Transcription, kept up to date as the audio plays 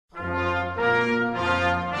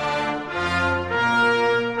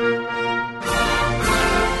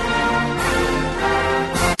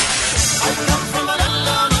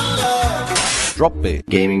Drop Bear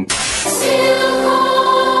Gaming.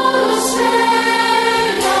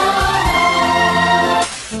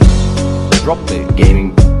 Drop Bear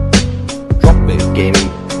Gaming. Drop Bear Gaming.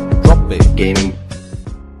 Drop Bear Gaming.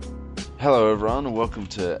 Hello everyone and welcome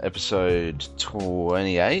to episode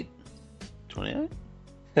 28. 28?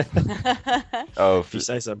 If you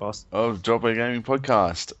say so, boss. Of Drop Bear Gaming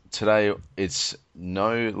Podcast. Today it's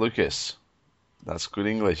no Lucas. That's good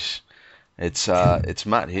English. It's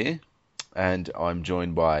Matt here, and I'm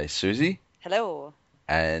joined by Susie. Hello.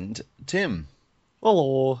 And Tim.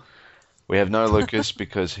 Hello. We have no Lucas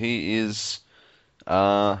because he is,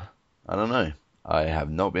 I don't know. I have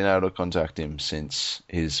not been able to contact him since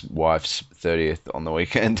his wife's 30th on the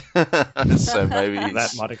weekend. So maybe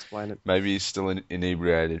that might explain it. Maybe he's still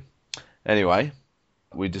inebriated. Anyway,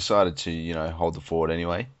 we decided to, hold the fort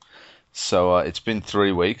anyway. So it's been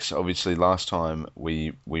 3 weeks. Obviously, last time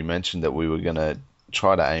we mentioned that we were going to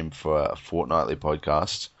try to aim for a fortnightly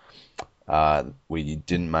podcast. We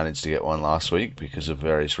didn't manage to get one last week because of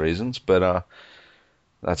various reasons, but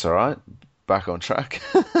that's all right. Back on track.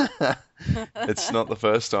 It's not the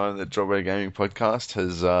first time that Drop Bear Gaming Podcast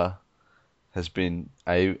has been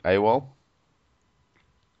AWOL.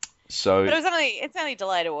 So, but it's only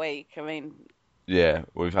delayed a week. I mean, yeah,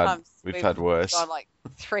 we've had worse. Gone like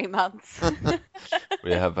 3 months.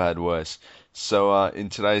 We have had worse. So in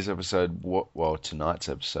today's episode, tonight's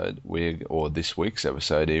episode, or this week's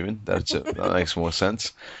episode even, that makes more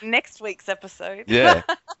sense. Next week's episode. Yeah,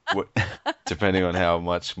 depending on how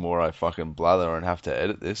much more I fucking blather and have to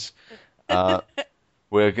edit this.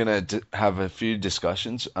 We're going to have a few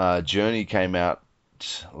discussions. Journey came out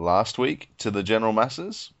last week to the general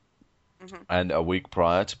masses, and a week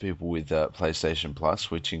prior to people with PlayStation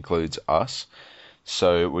Plus, which includes us.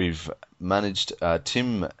 So we've managed...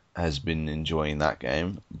 Tim has been enjoying that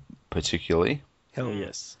game, particularly. Hell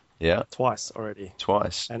yes. Yeah. Twice already.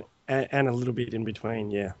 Twice. And a little bit in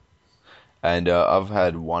between, yeah. And I've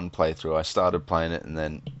had one playthrough. I started playing it and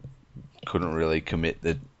then couldn't really commit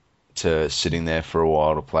to sitting there for a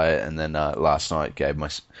while to play it. And then last night,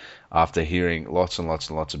 after hearing lots and lots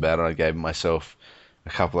and lots about it, I gave myself a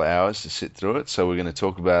couple of hours to sit through it. So we're going to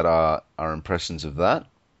talk about our impressions of that.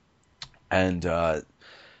 And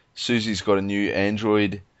Susie's got a new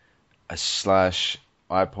Android /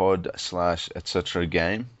 iPod / etc.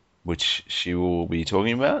 game, which she will be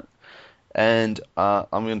talking about. And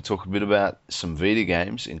I'm going to talk a bit about some Vita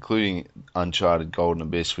games, including Uncharted Golden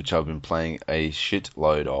Abyss, which I've been playing a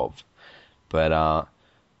shitload of. But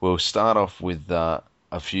we'll start off with a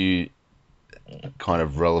few kind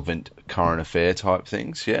of relevant current affair type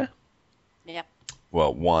things, yeah? Yep.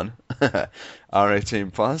 Well, one,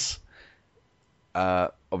 R18 Plus.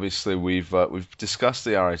 Obviously, we've discussed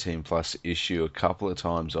the R18 Plus issue a couple of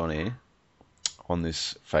times on air, on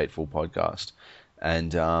this fateful podcast,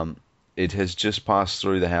 and it has just passed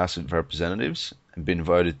through the House of Representatives and been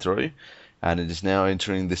voted through, and it is now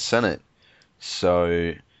entering the Senate.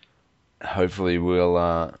 So, hopefully, we'll.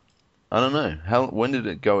 I don't know. When did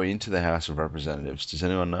it go into the House of Representatives? Does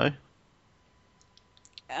anyone know?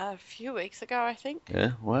 A few weeks ago, I think.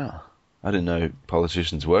 Yeah. Wow. I didn't know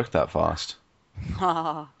politicians worked that fast.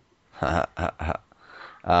 No,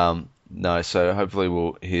 so hopefully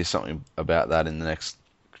we'll hear something about that in the next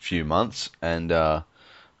few months, and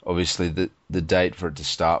obviously the date for it to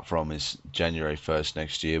start from is January 1st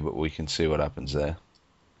next year, but we can see what happens there.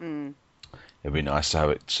 It'd be nice to have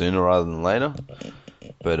it sooner rather than later,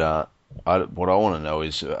 but what I want to know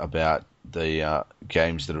is about the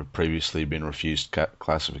games that have previously been refused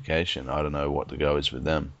classification. I don't know what the go is with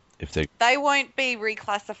them. They won't be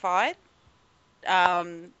reclassified.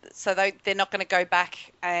 So they're not going to go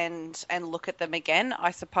back and look at them again. I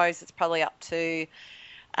suppose it's probably up to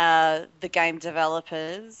the game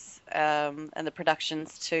developers and the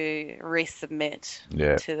productions to resubmit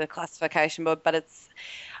to the classification board. But it's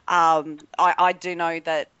I do know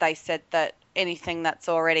that they said that anything that's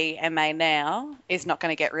already MA now is not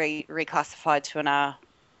going to get reclassified to an R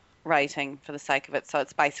rating for the sake of it. So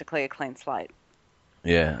it's basically a clean slate.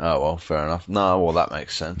 Yeah. Oh well, fair enough. No, well that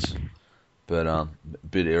makes sense. But a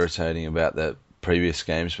bit irritating about the previous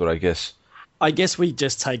games, but I guess we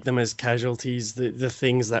just take them as casualties, the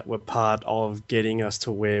things that were part of getting us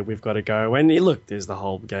to where we've got to go. And look, there's the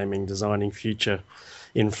whole gaming designing future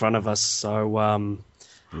in front of us, so...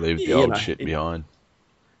 leave the old shit behind.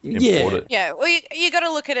 Import it. Yeah, well, you got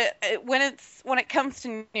to look at it, when it comes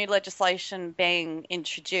to new legislation being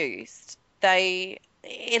introduced,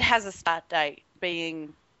 it has a start date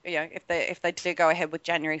being if they do go ahead with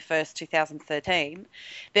January 1st, 2013,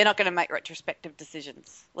 they're not going to make retrospective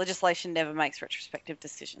decisions. Legislation never makes retrospective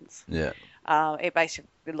decisions. Yeah. It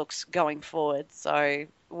basically looks going forward. So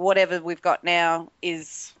whatever we've got now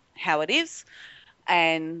is how it is.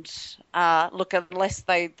 And look, unless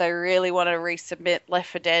they really want to resubmit Left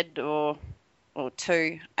 4 Dead or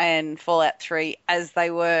 2 and Fallout 3 as they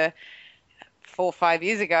were 4 or 5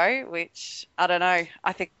 years ago, which I don't know.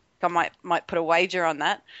 I think I might put a wager on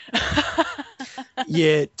that.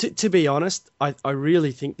 Yeah, to be honest, I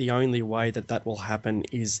really think the only way that will happen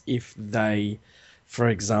is if they, for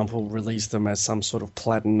example, release them as some sort of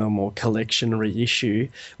platinum or collection reissue,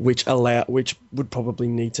 which would probably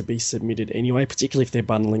need to be submitted anyway, particularly if they're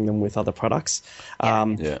bundling them with other products.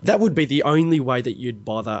 That would be the only way that you'd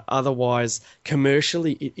bother. Otherwise,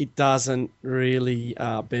 commercially, it doesn't really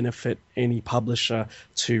benefit any publisher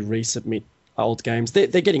to resubmit old games. They're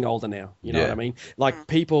getting older now, you know what I mean? Like,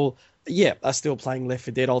 people, are still playing Left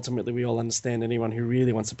 4 Dead. Ultimately, we all understand anyone who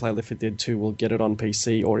really wants to play Left 4 Dead 2 will get it on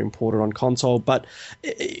PC or import it on console, but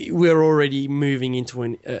we're already moving into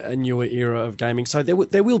a newer era of gaming, so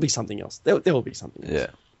there will be something else. There will be something else. Yeah.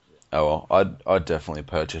 Oh, well, I'd definitely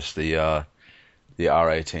purchase the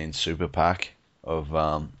R18 Super Pack of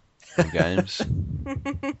games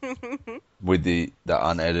with the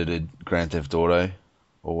unedited Grand Theft Auto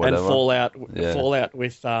or whatever. And Fallout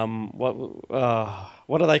with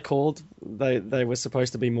what are they called? They were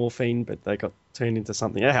supposed to be morphine, but they got turned into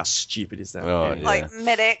something. How stupid is that? Oh, yeah. Like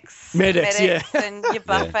medics, yeah. and you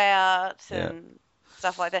buff out and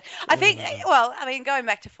stuff like that. I think, going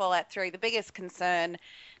back to Fallout 3, the biggest concern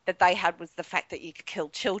that they had was the fact that you could kill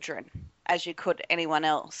children as you could anyone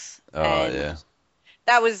else. That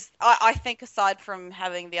was, I think, aside from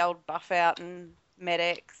having the old buff out and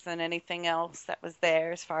medics and anything else that was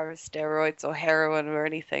there as far as steroids or heroin or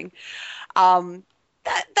anything,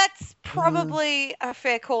 that's probably a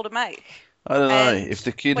fair call to make. I don't know. If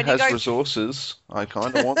the kid has resources, I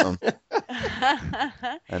kind of want them.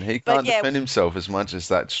 And he can't defend himself as much as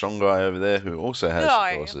that strong guy over there who also has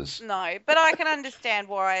resources. No, but I can understand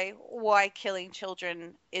why killing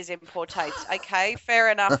children is in poor taste. Okay, fair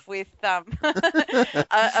enough with a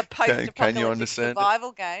post-apocalyptic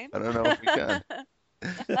survival game. I don't know if we can.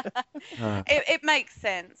 It makes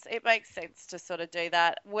sense. It makes sense to sort of do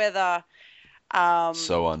that. Whether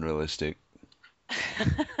so unrealistic.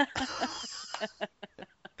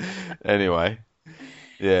 Anyway,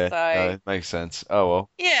 it makes sense. Oh well.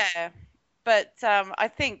 Yeah, but I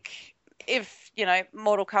think if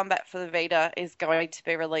Mortal Kombat for the Vita is going to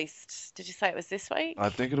be released, did you say it was this week? I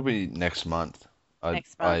think it'll be next month.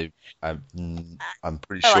 Next month. I'm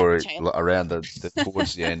pretty sure around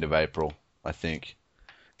towards the end of April. I think.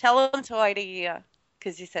 Tell them to wait a year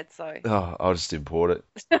because you said so. Oh, I'll just import it.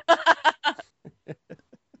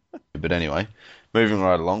 But anyway, moving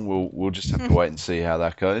right along, we'll just have to wait and see how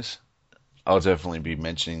that goes. I'll definitely be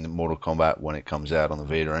mentioning the Mortal Kombat when it comes out on the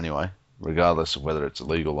Vita anyway, regardless of whether it's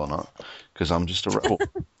illegal or not, because I'm just a rebel.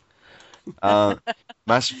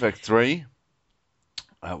 Mass Effect 3,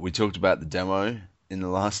 we talked about the demo in the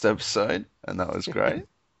last episode, and that was great.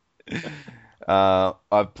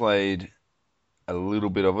 I've played a little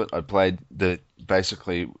bit of it. I played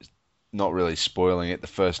basically, not really spoiling it, the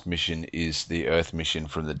first mission is the Earth mission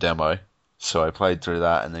from the demo. So I played through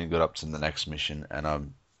that and then got up to the next mission, and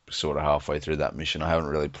I'm sort of halfway through that mission. I haven't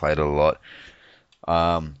really played it a lot.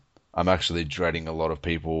 I'm actually dreading a lot of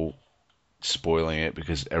people spoiling it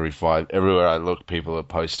because everywhere I look, people are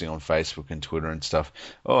posting on Facebook and Twitter and stuff.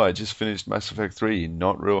 Oh, I just finished Mass Effect 3,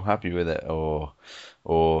 not real happy with it, or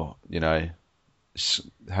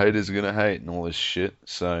haters are gonna hate and all this shit.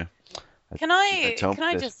 So can I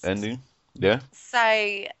just ending? Yeah.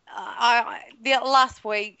 Say the last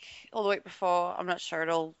week or the week before, I'm not sure. It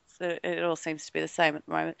all seems to be the same at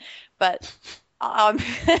the moment, but I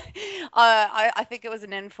think it was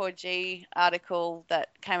an N4G article that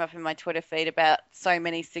came up in my Twitter feed about so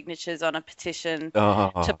many signatures on a petition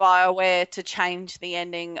to BioWare to change the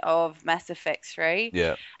ending of Mass Effect 3.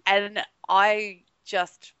 Yeah. And I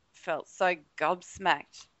just felt so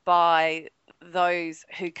gobsmacked by those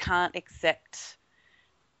who can't accept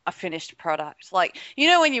a finished product. Like,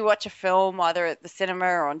 when you watch a film either at the cinema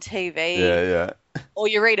or on TV, or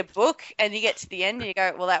you read a book and you get to the end and you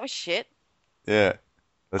go, well, that was shit. Yeah.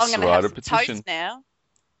 I'm going to have some toast now.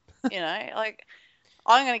 Like,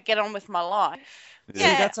 I'm going to get on with my life.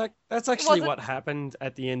 Yeah, that's actually what happened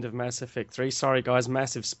at the end of Mass Effect 3. Sorry, guys,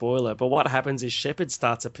 massive spoiler. But what happens is Shepard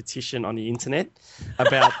starts a petition on the internet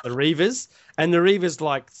about the Reavers. And the Reavers,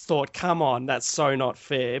 thought, come on, that's so not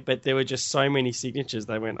fair. But there were just so many signatures.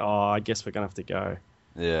 They went, I guess we're going to have to go.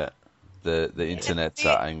 Yeah. The internets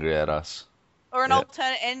are angry at us. Or an Yeah.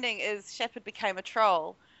 alternate ending is Shepard became a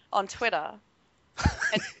troll on Twitter.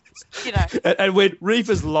 And, you know, And when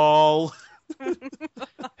Reefers lol,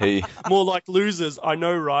 He more like losers. I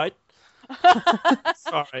know, right?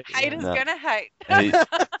 Sorry. haters No. gonna hate. he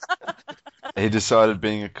he decided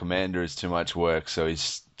being a commander is too much work, so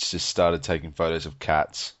he's just started taking photos of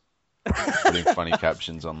cats, putting funny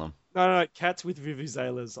captions on them. No, cats with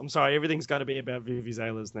vuvuzelas. I'm sorry, everything's got to be about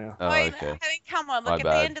vuvuzelas now. Oh, I mean, okay. come on, My look, at the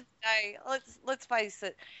bad. end of the day, let's face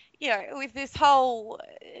it, you know, with this whole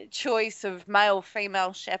choice of male,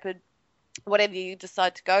 female shepherd, whatever you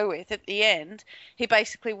decide to go with, at the end, he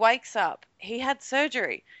basically wakes up. He had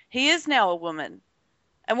surgery. He is now a woman.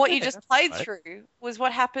 And what you just played right. through was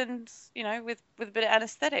what happens, you know, with a bit of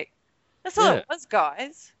anesthetic. That's all it was,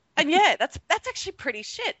 guys. And yeah, that's actually pretty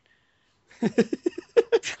shit.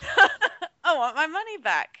 I want my money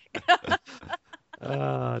back.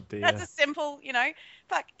 Oh dear. That's a simple, you know,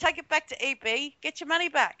 fuck, take it back to EB, get your money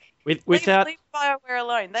back. Without Leave BioWare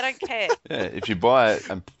alone. They don't care. Yeah, if you buy it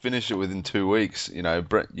and finish it within 2 weeks, you know,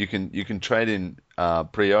 you can trade in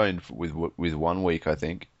pre-owned with 1 week, I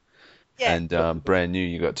think, Yeah. and brand new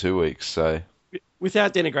you got 2 weeks. So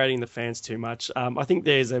without denigrating the fans too much, I think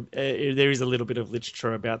there is a little bit of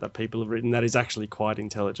literature about that people have written that is actually quite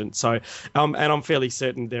intelligent. So, and I'm fairly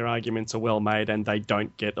certain their arguments are well made and they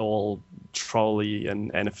don't get all trolly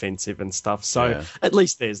and offensive and stuff. So Yeah. at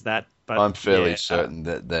least there's that. But I'm fairly certain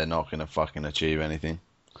that they're not going to fucking achieve anything.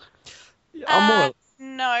 I'm more.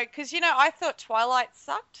 No, because, you know, I thought Twilight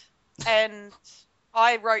sucked, and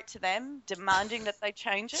I wrote to them demanding that they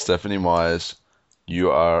change it. Stephanie Myers,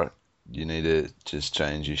 you need to just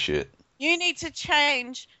change your shit. You need to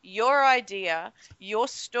change your idea, your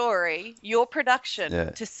story, your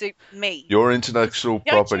production to suit me. Your intellectual Don't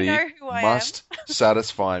you property know who I must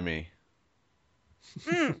satisfy me.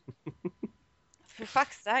 For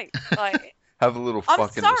fuck's sake. Like, Have a little I'm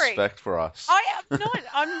fucking sorry. respect for us. I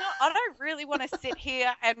don't really want to sit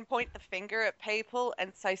here and point the finger at people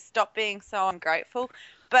and say stop being so ungrateful,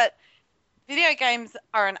 but video games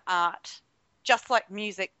are an art, just like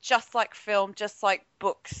music, just like film, just like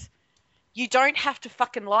books. You don't have to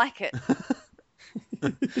fucking like it.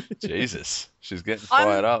 Jesus, she's getting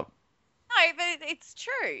fired up. No, but it's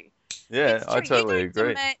true. Yeah, It's true. I totally You don't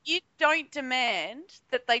agree. you don't demand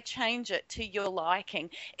that they change it to your liking.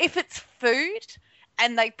 If it's food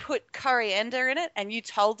and they put coriander in it and you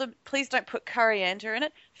told them, please don't put coriander in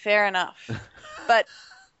it, fair enough. But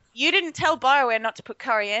you didn't tell BioWare not to put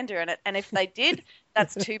coriander in it, and if they did,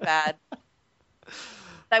 that's too bad.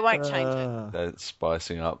 They won't change it. That's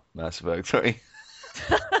spicing up Mass Effect 3.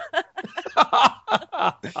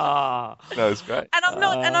 Ah, That was great. And I'm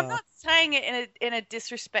not saying it in a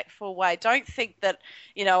disrespectful way. Don't think that,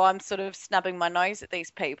 you know, I'm sort of snubbing my nose at these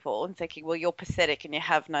people and thinking, well, you're pathetic and you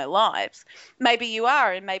have no lives. Maybe you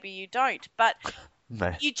are and maybe you don't, but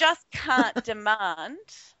Man. you just can't demand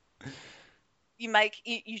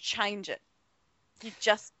you change it. You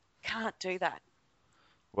just can't do that.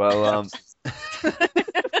 Well,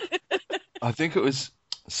 I think it was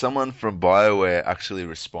someone from BioWare actually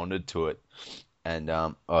responded to it. And,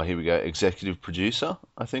 here we go, executive producer,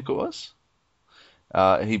 I think it was.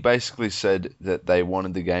 He basically said that they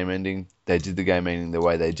wanted the game ending. They did the game ending the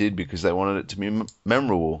way they did because they wanted it to be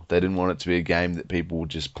memorable. They didn't want it to be a game that people would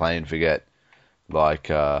just play and forget, like,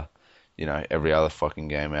 you know, every other fucking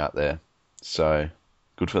game out there. So,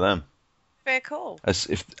 good for them. Fair call. As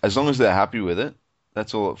long as they're happy with it,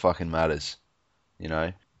 that's all that fucking matters. You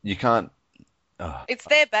know, you can't. It's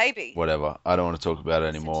their baby. Whatever. I don't want to talk about it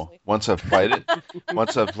anymore. Essentially. Once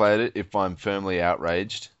I've played it, if I'm firmly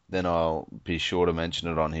outraged, then I'll be sure to mention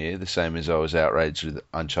it on here. The same as I was outraged with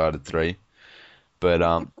Uncharted 3.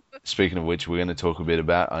 But speaking of which, we're going to talk a bit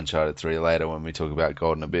about Uncharted 3 later when we talk about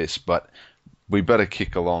Golden Abyss. But we better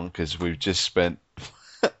kick along because we've just spent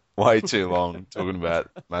way too long talking about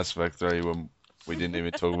Mass Effect 3 when we didn't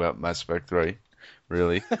even talk about Mass Effect 3,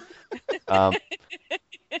 really.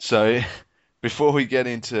 So before we get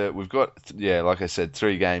into, we've got, like I said,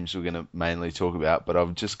 3 games we're going to mainly talk about, but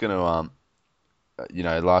I'm just going to, you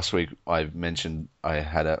know, last episode I mentioned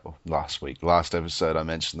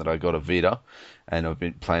that I got a Vita and I've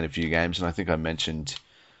been playing a few games, and I think I mentioned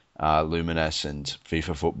Luminous and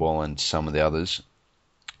FIFA Football and some of the others.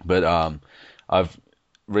 But I've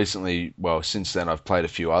recently, since then I've played a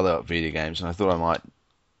few other Vita games, and I thought I might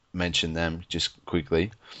mention them just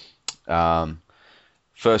quickly.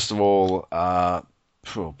 First of all,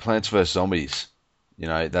 Plants vs. Zombies. You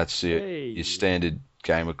know, that's your standard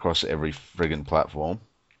game across every friggin' platform.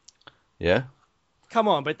 Yeah? Come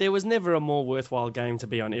on, but there was never a more worthwhile game to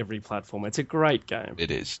be on every platform. It's a great game. It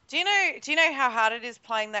is. Do you know how hard it is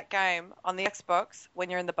playing that game on the Xbox when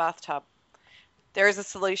you're in the bathtub? There is a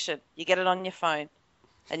solution. You get it on your phone,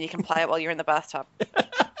 and you can play it while you're in the bathtub.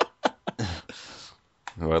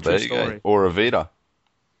 Well, True there you go. story. Or a Vita.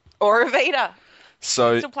 Or a Vita.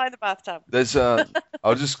 So Still play in the bathtub. there's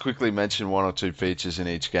I'll just quickly mention one or two features in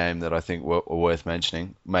each game that I think were worth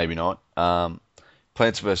mentioning. Maybe not.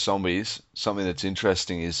 Plants vs Zombies. Something that's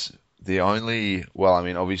interesting is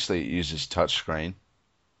obviously it uses touchscreen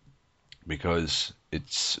because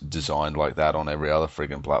it's designed like that on every other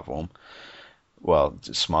friggin' platform. Well,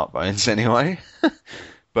 smartphones anyway.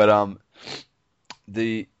 But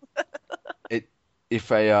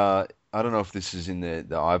I don't know if this is in the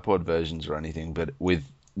iPod versions or anything, but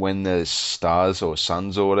when the stars or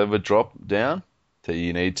suns or whatever drop down, that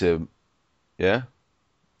you need to, yeah,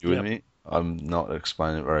 you with Yep. me? I'm not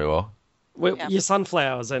explaining it very well. Well, Yeah. your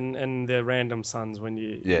sunflowers and the random suns when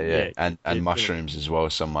you... Yeah. And you- mushrooms as well.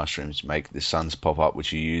 Some mushrooms make the suns pop up,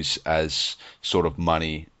 which you use as sort of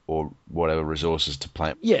money or whatever resources to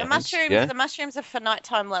plant. Yeah. The mushrooms are for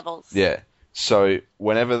nighttime levels. Yeah. So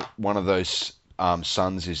whenever one of those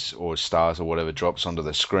suns or stars or whatever drops onto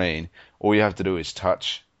the screen, all you have to do is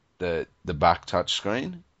touch the back touch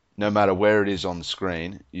screen. No matter where it is on the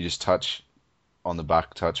screen, you just touch on the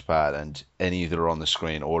back touchpad, and any that are on the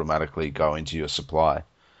screen automatically go into your supply.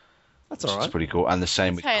 That's Which all is right. pretty cool. And the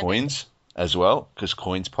same That's with handy. coins as well, because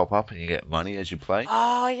coins pop up and you get money as you play.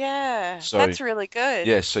 Oh, yeah. So- That's really good.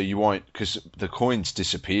 Yeah, so you won't, because the coins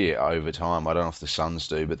disappear over time. I don't know if the suns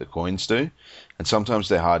do, but the coins do. And sometimes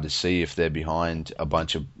they're hard to see if they're behind a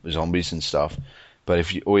bunch of zombies and stuff. But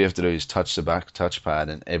all you have to do is touch the back touchpad,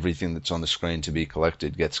 and everything that's on the screen to be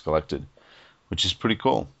collected gets collected, which is pretty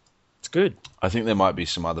cool. It's good. I think there might be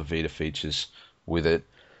some other Vita features with it,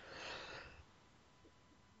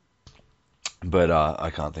 but I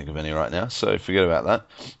can't think of any right now, so forget about that.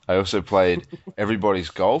 I also played Everybody's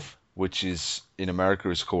Golf, which is in America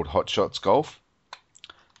is called Hot Shots Golf,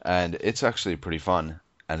 and it's actually pretty fun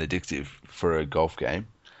and addictive for a golf game.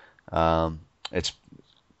 I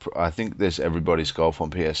think there's Everybody's Golf on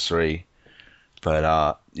PS3,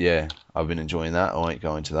 but yeah, I've been enjoying that. I won't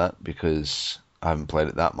go into that because I haven't played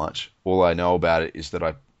it that much. All I know about it is that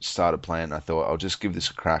I started playing and I thought I'll just give this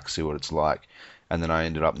a crack, see what it's like. And then I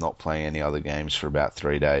ended up not playing any other games for about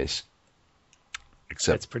 3 days.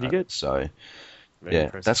 That's pretty good. So, Very yeah,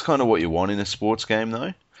 impressive. that's kind of what you want in a sports game,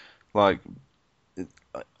 though. Like,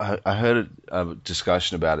 I heard a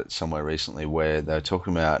discussion about it somewhere recently where they were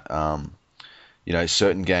talking about,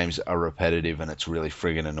 certain games are repetitive and it's really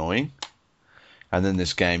friggin' annoying. And then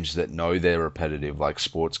there's games that know they're repetitive, like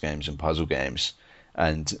sports games and puzzle games.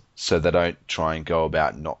 And so they don't try and go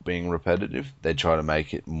about not being repetitive. They try to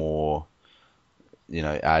make it more,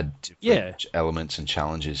 add different elements and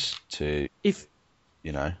challenges to, If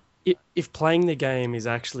playing the game is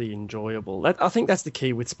actually enjoyable, I think that's the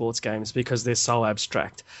key with sports games because they're so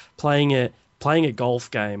abstract. Playing a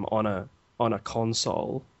golf game on a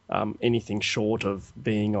console, anything short of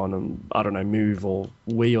being on Move or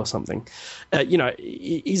Wii or something,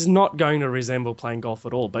 is not going to resemble playing golf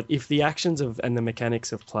at all. But if the actions and the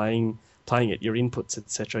mechanics of playing it, your inputs,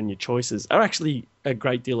 etc., and your choices are actually a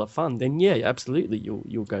great deal of fun, then yeah, absolutely,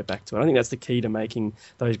 you'll go back to it. I think that's the key to making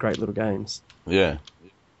those great little games. yeah.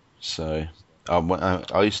 So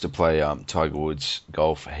I used to play Tiger Woods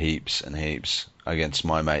golf heaps and heaps against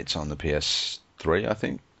my mates on the PS3, I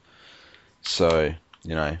think. So,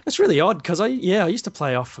 It's really odd because I used to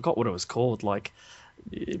play. I forgot what it was called, like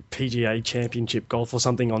PGA Championship Golf or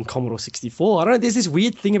something on Commodore 64. I don't know. There's this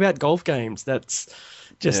weird thing about golf games that's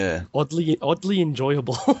just oddly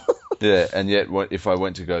enjoyable. yeah, and yet if I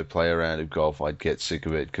went to go play a round of golf, I'd get sick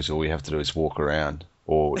of it because all you have to do is walk around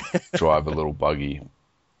or drive a little buggy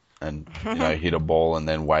and hit a ball and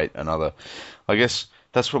then wait another. I guess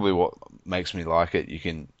that's probably what makes me like it. You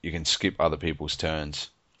can skip other people's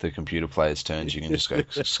turns. The computer players' turns, you can just go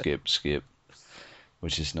skip,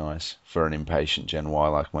 which is nice for an impatient Gen Y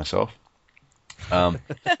like myself. Wipeout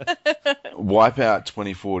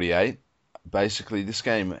 2048. Basically, this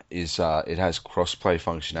game is it has cross-play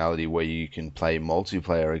functionality where you can play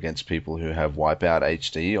multiplayer against people who have Wipeout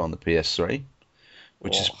HD on the PS3,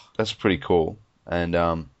 which that's pretty cool. And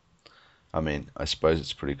I suppose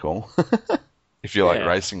it's pretty cool if you like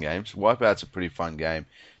racing games. Wipeout's a pretty fun game.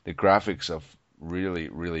 The graphics are really,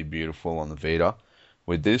 really beautiful on the Vita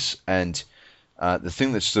with this, and the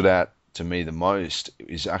thing that stood out to me the most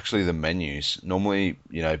is actually the menus. Normally,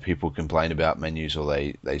 people complain about menus or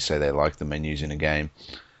they say they like the menus in a game.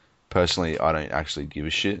 Personally, I don't actually give a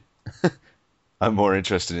shit. I'm more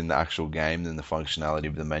interested in the actual game than the functionality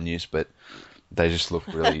of the menus, but they just look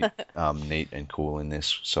really neat and cool in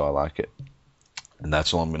this, so I like it. And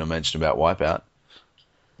that's all I'm going to mention about Wipeout.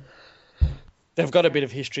 They've got a bit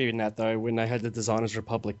of history in that, though. When they had the Designers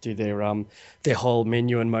Republic do their whole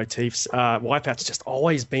menu and motifs, Wipeout's just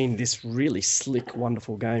always been this really slick,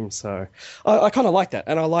 wonderful game. So I kind of like that,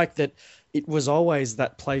 and I like that it was always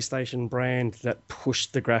that PlayStation brand that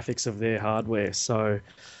pushed the graphics of their hardware. So,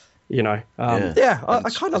 you know, I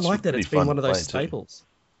kind of like that. It's been one of those staples.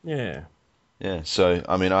 Yeah. Yeah. So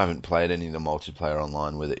I mean, I haven't played any of the multiplayer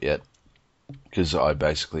online with it yet, because I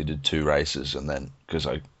basically did 2 races, and then because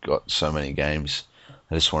I got so many games,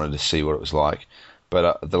 I just wanted to see what it was like.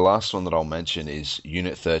 But the last one that I'll mention is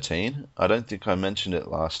Unit 13. I don't think I mentioned it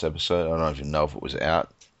last episode. I don't even know if it was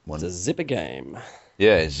out. It's a Zipper game.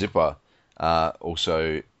 Yeah, Zipper.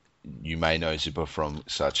 Also, you may know Zipper from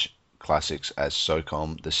such classics as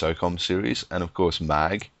SOCOM, the SOCOM series, and of course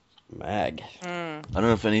MAG. MAG. I don't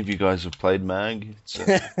know if any of you guys have played MAG.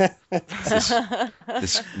 It's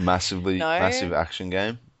this massive action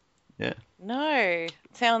game. Yeah. No,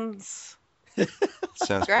 sounds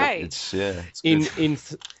Sounds great. It's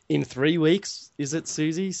It's in 3 weeks, is it,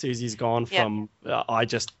 Susie? Susie's gone from I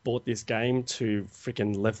just bought this game to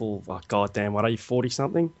freaking level. Oh, goddamn, what are you, 40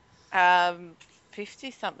 something?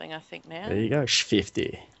 50 something, I think now. There you go,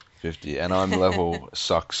 50. 50, and I'm level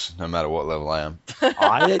sucks no matter what level I am.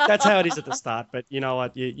 That's how it is at the start. But you know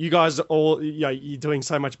what? You guys all, you're doing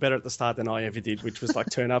so much better at the start than I ever did, which was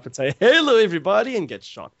like turn up and say hello everybody and get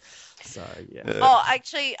shot. So yeah. Oh,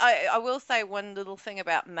 actually, I will say one little thing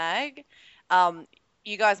about MAG.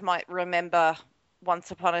 You guys might remember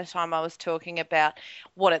once upon a time I was talking about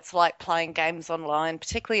what it's like playing games online,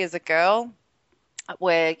 particularly as a girl,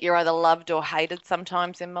 where you're either loved or hated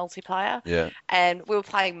sometimes in multiplayer. Yeah. And we were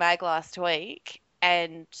playing MAG last week,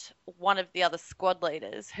 and one of the other squad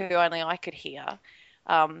leaders, who only I could hear,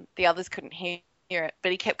 the others couldn't hear it,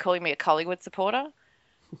 but he kept calling me a Collingwood supporter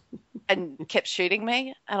and kept shooting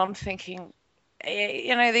me. And I'm thinking,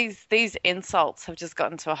 you know, these insults have just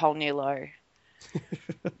gotten to a whole new low.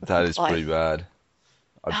 That is pretty bad.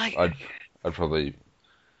 I'd probably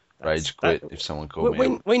rage quit if someone called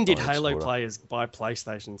me. When did Halo players buy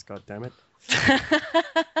PlayStations? God damn it!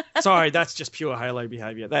 Sorry, that's just pure Halo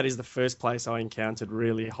behavior. That is the first place I encountered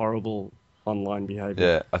really horrible online behavior.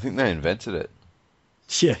 Yeah, I think they invented it.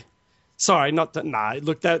 Yeah. Sorry, not that. Nah,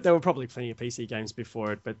 look, there were probably plenty of PC games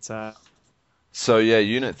before it, but. So yeah,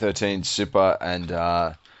 Unit 13 Zipper,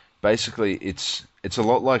 and basically it's a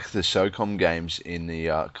lot like the SOCOM games in the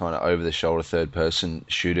kind of over-the-shoulder third-person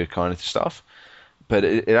shooter kind of stuff. But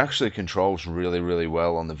it actually controls really, really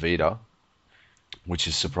well on the Vita, which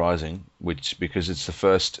is surprising. Because it's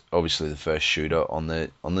obviously the first shooter on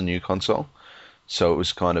the new console, so it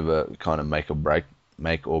was kind of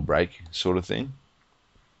make or break sort of thing.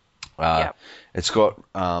 It's got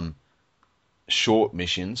short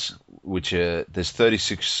missions, which there's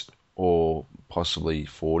 36 or possibly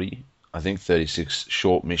 40. I think 36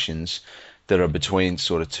 short missions that are between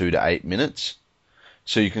sort of 2 to 8 minutes,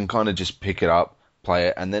 so you can kind of just pick it up, play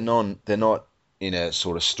it, and they're not in a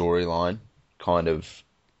sort of storyline kind of.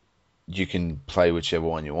 You can play whichever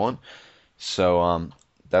one you want, so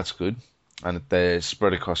that's good. And they're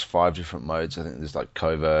spread across 5 different modes. I think there's like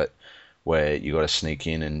covert, where you got to sneak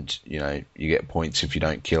in, and you get points if you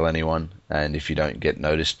don't kill anyone, and if you don't get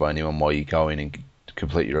noticed by anyone while you go in and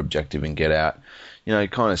complete your objective and get out.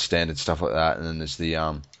 Kind of standard stuff like that. And then there's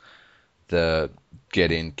the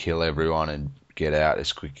get in, kill everyone, and get out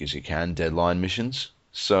as quick as you can deadline missions.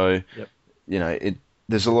 So,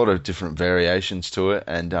 there's a lot of different variations to it,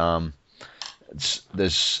 and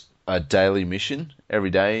there's a daily mission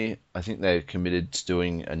every day. I think they're committed to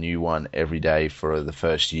doing a new one every day for the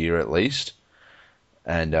first year at least,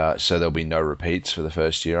 and so there'll be no repeats for the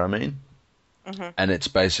first year. And it's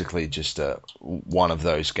basically just one of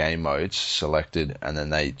those game modes selected, and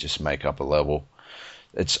then they just make up a level.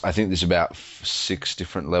 I think there's about 6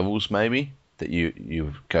 different levels maybe that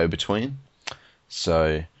you go between.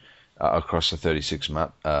 So across the 36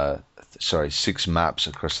 6 maps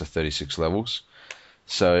across the 36 levels.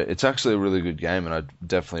 So it's actually a really good game, and I'd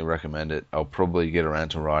definitely recommend it. I'll probably get around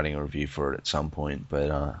to writing a review for it at some point.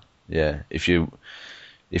 But if you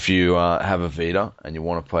have a Vita and you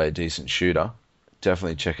want to play a decent shooter,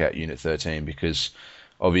 definitely check out Unit 13, because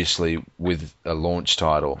obviously with a launch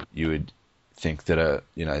title, you would think that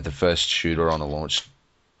the first shooter on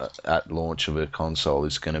at launch of a console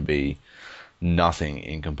is going to be nothing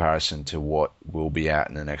in comparison to what will be out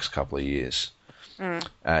in the next couple of years.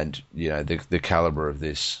 And the caliber of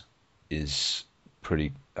this is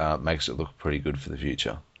pretty makes it look pretty good for the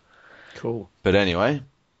future. Cool. But anyway,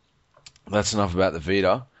 that's enough about the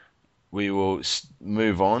Vita. We will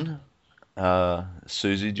move on.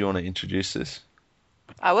 Susie, do you want to introduce this?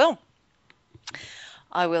 I will.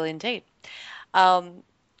 I will indeed. So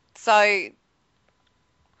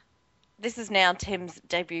this is now Tim's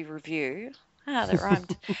debut review. Ah, that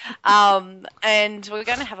rhymed. And we're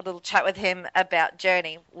going to have a little chat with him about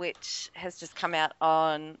Journey, which has just come out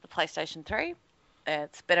on the PlayStation 3.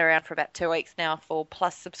 It's been around for about 2 weeks now for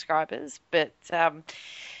Plus subscribers, but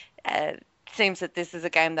it seems that this is a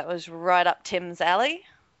game that was right up Tim's alley,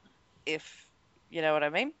 if you know what I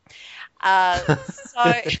mean.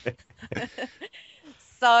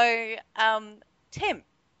 Tim,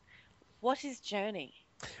 what is Journey?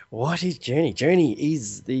 What is Journey? Journey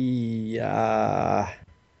is the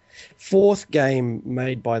fourth game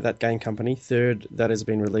made by that game company, third that has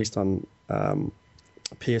been released on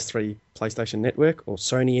PS3 PlayStation Network or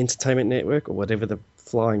Sony Entertainment Network or whatever the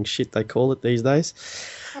flying shit they call it these days.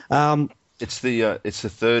 It's the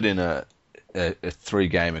third in a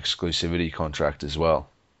 3-game exclusivity contract as well.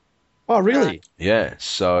 Oh, really? Yeah,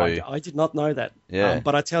 so... I did not know that. Yeah.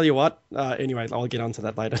 But I tell you what, anyway, I'll get onto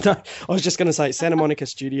that later. No, I was just going to say Santa Monica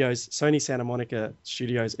Studios, Sony Santa Monica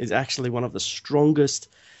Studios is actually one of the strongest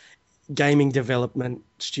gaming development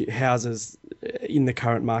houses in the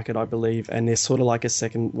current market, I believe, and they're sort of like a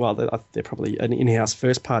second, well, they're probably an in-house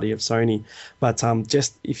first party of Sony, but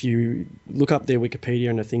just if you look up their Wikipedia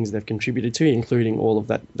and the things they've contributed to, including all of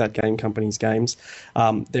that game company's games,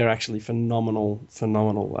 they're actually phenomenal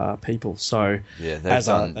people. So yeah, they've as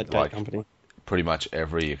done that game like company, pretty much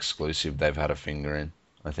every exclusive they've had a finger in,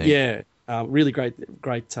 I think. yeah. Really great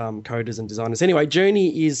coders and designers. Anyway,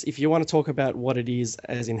 Journey is, if you want to talk about what it is,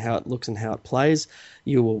 as in how it looks and how it plays,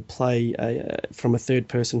 you will play from a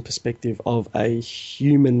third-person perspective of a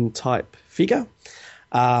human-type figure.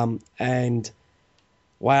 And,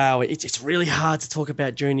 wow, it's really hard to talk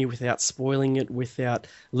about Journey without spoiling it, without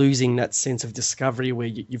losing that sense of discovery where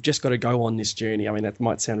you've just got to go on this journey. I mean, that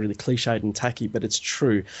might sound really cliched and tacky, but it's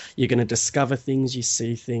true. You're going to discover things, you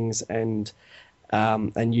see things, and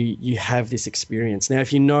you have this experience. Now,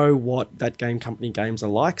 if you know what that game company games are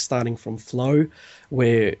like, starting from Flow,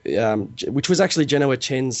 which was actually Genoa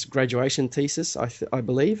Chen's graduation thesis, I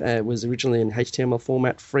believe. It was originally in HTML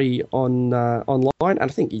format, free online, and I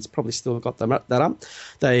think he's probably still got that up.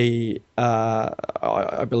 I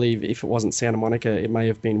believe if it wasn't Santa Monica, it may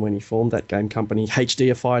have been when he formed that game company,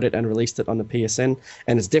 HDified it and released it on the PSN,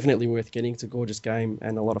 and it's definitely worth getting. It's a gorgeous game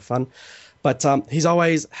and a lot of fun. But he's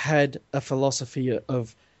always had a philosophy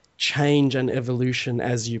of change and evolution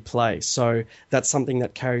as you play. So that's something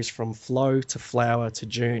that carries from Flow to Flower to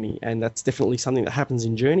Journey, and that's definitely something that happens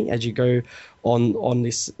in Journey as you go on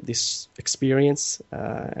this experience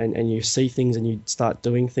and you see things and you start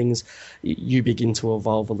doing things. You begin to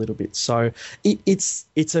evolve a little bit. So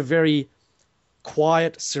it's a very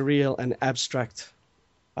quiet, surreal, and abstract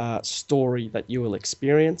story that you will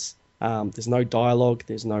experience. There's no dialogue,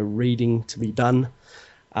 there's no reading to be done.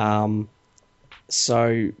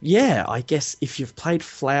 So, yeah, I guess if you've played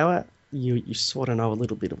Flower, you sort of know a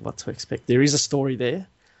little bit of what to expect. There is a story there.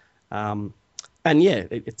 And, yeah,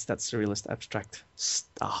 it's that surrealist, abstract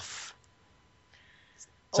stuff.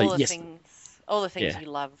 So, all the things yeah. you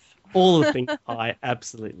love. All the things I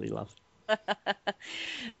absolutely love.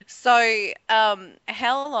 So,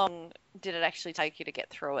 how long did it actually take you to get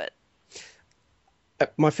through it?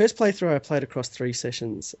 My first playthrough, I played across 3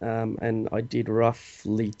 sessions, and I did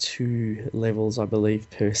roughly 2 levels, I believe,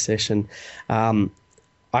 per session. I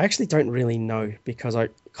actually don't really know because I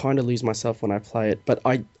kind of lose myself when I play it, but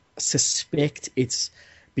I suspect it's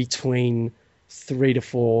between 3 to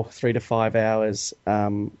 5 hours,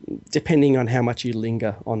 depending on how much you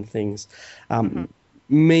linger on things.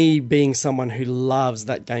 Me being someone who loves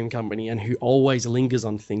that game company and who always lingers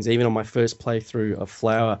on things, even on my first playthrough of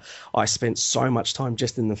Flower, I spent so much time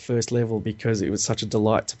just in the first level because it was such a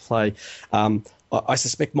delight to play. I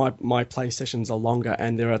suspect my play sessions are longer,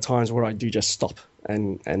 and there are times where I do just stop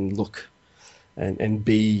and look and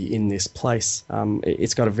be in this place.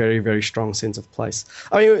 It's got a very, very strong sense of place.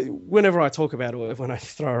 I mean, whenever I talk about it, when I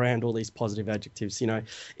throw around all these positive adjectives, you know,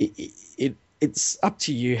 it's up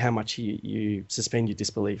to you how much you suspend your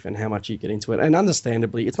disbelief and how much you get into it. And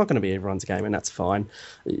understandably, it's not going to be everyone's game, and that's fine.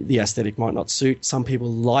 The aesthetic might not suit. Some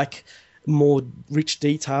people like more rich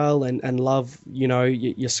detail and love, you know,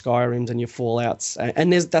 your Skyrims and your Fallouts,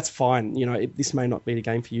 and that's fine. You know, this may not be the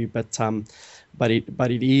game for you, but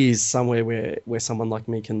it is somewhere where someone like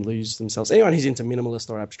me can lose themselves. Anyone who's into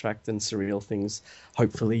minimalist or abstract and surreal things,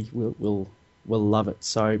 hopefully will love it.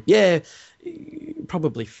 So yeah,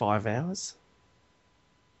 probably 5 hours.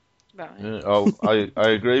 Right. Yeah, I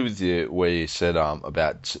agree with you where you said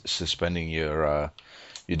about suspending your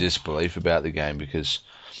disbelief about the game because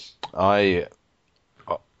I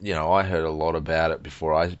I heard a lot about it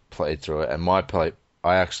before I played through it, and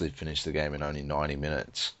I actually finished the game in only 90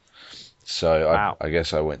 minutes. So Wow. I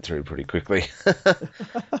guess I went through pretty quickly.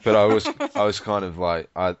 But I was kind of like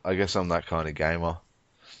I guess I'm that kind of gamer.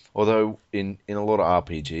 Although in a lot of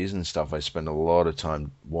RPGs and stuff, I spend a lot of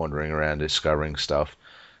time wandering around discovering stuff.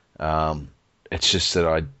 Um, it's just that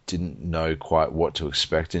I didn't know quite what to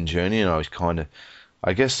expect in Journey, and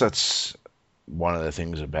I guess that's one of the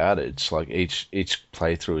things about it. It's like each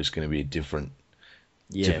playthrough is going to be different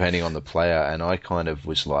Yeah. depending on the player, and I kind of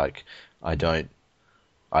was like, I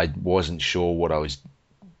wasn't sure what I was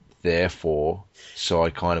there for, so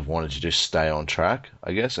I kind of wanted to just stay on track.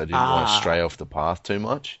 I guess I didn't want to stray off the path too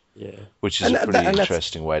much, Yeah. which is a pretty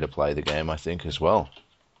interesting way to play the game, I think, as well.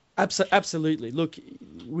 Absolutely. Look,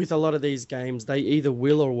 with a lot of these games, they either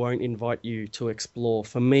will or won't invite you to explore.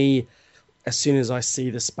 For me, as soon as I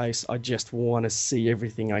see the space, I just want to see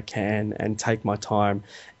everything I can and take my time.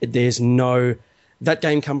 That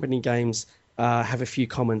Game Company games have a few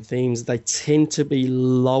common themes. They tend to be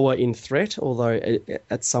lower in threat, although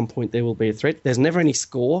at some point there will be a threat. There's never any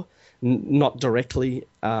score, not directly.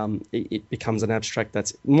 It becomes an abstract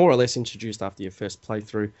that's more or less introduced after your first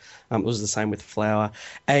playthrough. It was the same with Flower.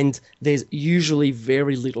 And there's usually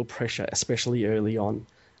very little pressure, especially early on.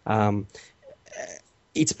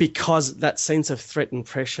 It's because that sense of threat and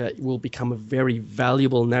pressure will become a very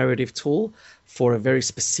valuable narrative tool for a very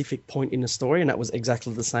specific point in the story, and that was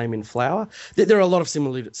exactly the same in Flower. There are a lot of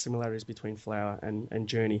similarities between Flower and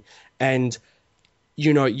Journey, and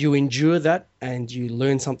you endure that and you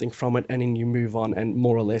learn something from it, and then you move on, and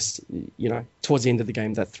more or less, towards the end of the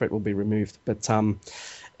game, that threat will be removed. But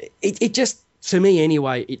it just, to me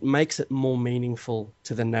anyway, it makes it more meaningful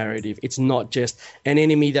to the narrative. It's not just an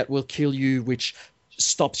enemy that will kill you, which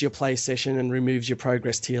stops your play session and removes your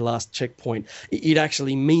progress to your last checkpoint. It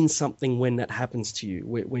actually means something when that happens to you,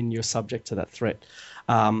 when you're subject to that threat.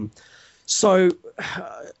 So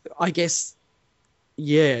I guess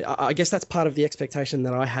that's part of the expectation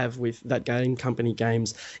that I have with that Game Company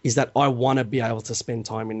games, is that I want to be able to spend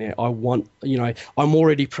time in there. I'm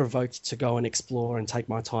already provoked to go and explore and take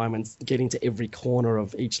my time and get into every corner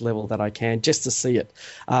of each level that I can just to see it.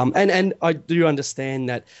 And I do understand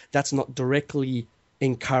that that's not directly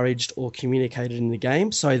encouraged or communicated in the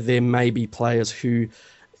game. So there may be players who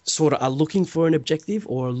sort of are looking for an objective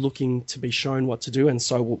or looking to be shown what to do, and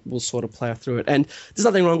so we'll sort of plow through it. And there's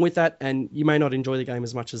nothing wrong with that, and you may not enjoy the game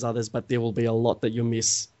as much as others, but there will be a lot that you'll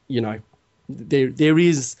miss. There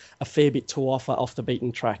is a fair bit to offer off the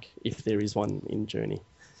beaten track, if there is one in Journey.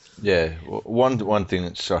 Yeah, one thing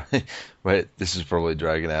that's sorry, wait, this is probably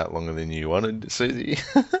dragging out longer than you wanted, Susie.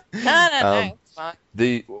 No, it's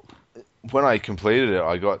fine. When I completed it,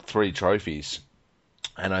 I got 3 trophies,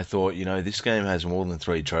 and I thought, this game has more than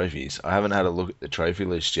 3 trophies. I haven't had a look at the trophy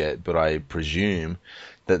list yet, but I presume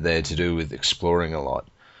that they're to do with exploring a lot.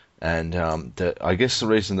 And I guess the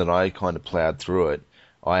reason that I kind of plowed through it,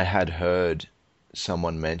 I had heard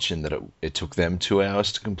someone mention that it took them 2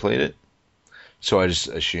 hours to complete it. So I just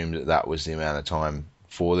assumed that was the amount of time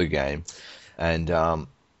for the game. And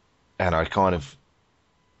I kind of,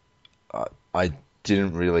 I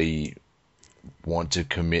didn't really want to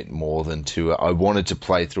commit more than 2. I wanted to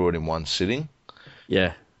play through it in one sitting.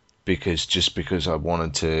 Yeah. Because I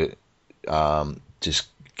wanted to just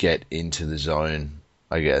get into the zone,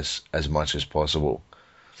 I guess, as much as possible.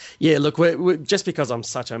 Yeah, look, just because I'm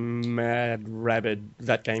such a mad, rabid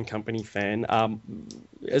That Game Company fan,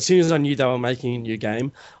 as soon as I knew they were making a new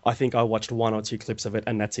game, I think I watched 1 or 2 clips of it,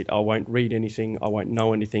 and that's it. I won't read anything. I won't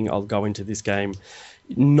know anything. I'll go into this game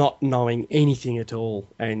not knowing anything at all,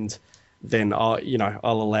 and then I'll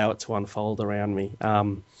allow it to unfold around me.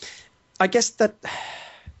 I guess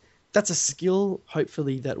that's a skill,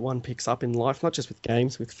 hopefully, that one picks up in life, not just with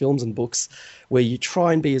games, with films and books, where you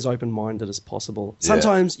try and be as open-minded as possible. Yeah.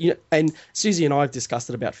 Sometimes, and Susie and I have discussed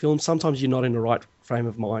it about films, sometimes you're not in the right frame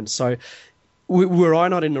of mind. So were I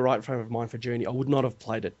not in the right frame of mind for Journey, I would not have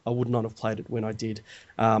played it. I would not have played it when I did.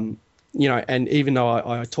 And even though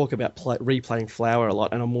I talk about replaying Flower a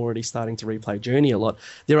lot, and I'm already starting to replay Journey a lot,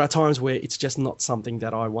 there are times where it's just not something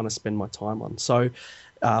that I want to spend my time on. So,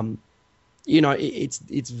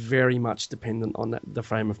 it's very much dependent on the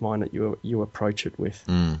frame of mind that you approach it with.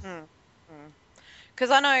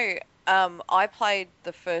 Because I know I played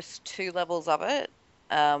the first 2 levels of it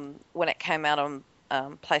when it came out on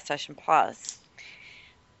PlayStation Plus,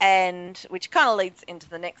 and which kind of leads into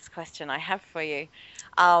the next question I have for you.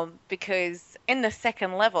 Because in the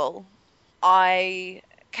second level, I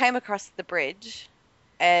came across the bridge,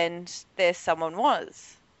 and there someone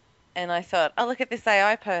was. And I thought, oh, look at this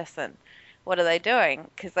AI person. What are they doing?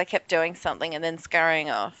 Because they kept doing something and then scurrying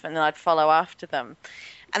off, and then I'd follow after them.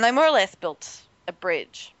 And they more or less built a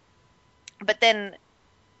bridge. But then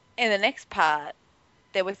in the next part,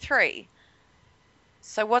 there were 3.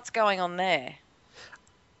 So what's going on there?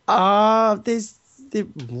 There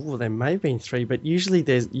may have been 3, but usually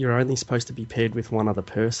you're only supposed to be paired with one other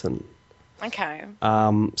person. Okay.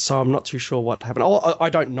 So I'm not too sure what happened. I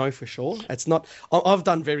don't know for sure. It's not. I've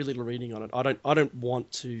done very little reading on it. I don't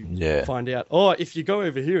want to find out. Oh, if you go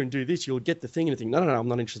over here and do this, you'll get the thing and the thing. No. I'm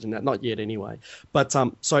not interested in that. Not yet, anyway. But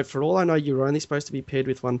so for all I know, you're only supposed to be paired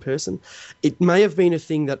with one person. It may have been a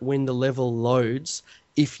thing that when the level loads,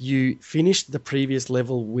 if you finished the previous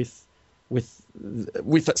level with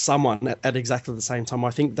someone at exactly the same time, I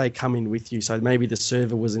think they come in with you. So maybe the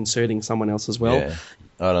server was inserting someone else as well. Yeah.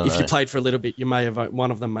 I don't know. If you played for a little bit,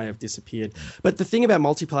 one of them may have disappeared. But the thing about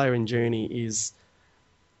multiplayer in Journey is,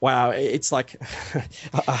 wow, it's like.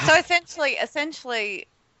 So essentially,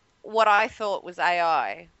 what I thought was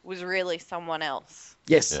AI was really someone else.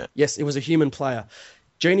 Yes, it was a human player.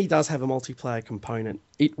 Journey does have a multiplayer component.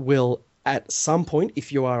 It will, at some point,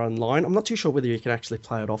 if you are online, I'm not too sure whether you can actually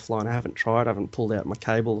play it offline. I haven't tried. I haven't pulled out my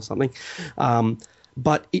cable or something.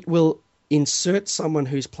 But it will insert someone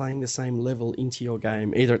who's playing the same level into your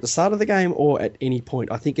game, either at the start of the game or at any point.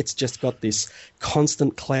 I think it's just got this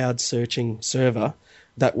constant cloud searching server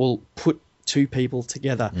that will put 2 people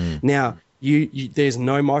together. Now, there's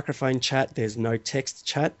no microphone chat, there's no text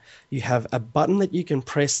chat. You have a button that you can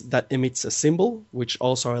press that emits a symbol, which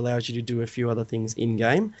also allows you to do a few other things in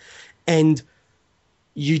game. And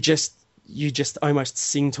you just almost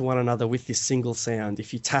sing to one another with this single sound.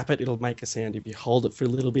 If you tap it, it'll make a sound. If you hold it for a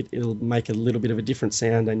little bit, it'll make a little bit of a different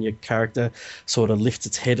sound, and your character sort of lifts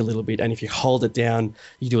its head a little bit. And if you hold it down,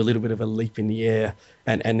 you do a little bit of a leap in the air,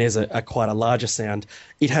 and there's a quite a larger sound.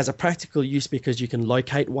 It has a practical use because you can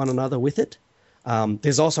locate one another with it.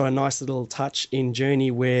 There's also a nice little touch in Journey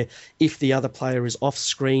where if the other player is off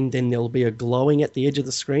screen, then there'll be a glowing at the edge of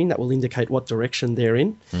the screen that will indicate what direction they're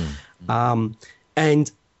in.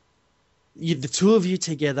 And the 2 of you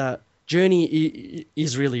together, Journey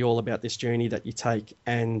is really all about this journey that you take.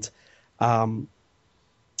 And,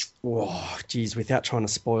 without trying to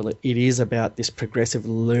spoil it, it is about this progressive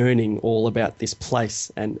learning, all about this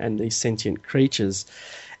place and these sentient creatures.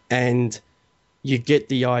 And you get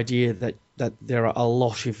the idea that there are a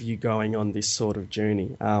lot of you going on this sort of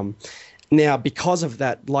journey. Now, because of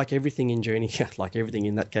that, like everything in Journey, like everything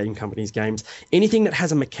in that game company's games, anything that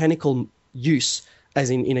has a mechanical use, as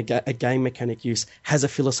in a game mechanic use, has a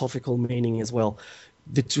philosophical meaning as well.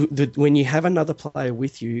 When you have another player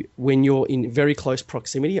with you, when you're in very close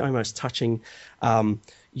proximity, almost touching,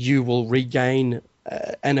 you will regain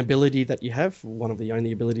an ability that you have, one of the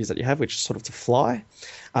only abilities that you have, which is sort of to fly.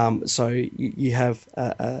 So you have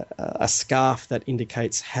a scarf that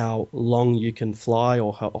indicates how long you can fly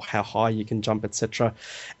or how high you can jump, etc.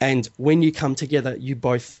 And when you come together, you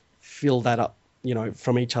both fill that up,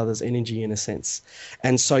 from each other's energy in a sense.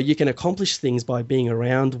 And so you can accomplish things by being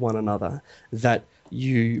around one another that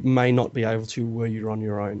you may not be able to were you're on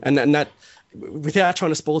your own. And that, without trying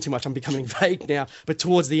to spoil too much, I'm becoming vague now, but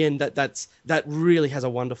towards the end, that really has a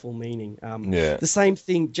wonderful meaning. The same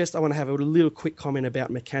thing, I want to have a little quick comment about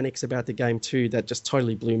mechanics about the game too, that just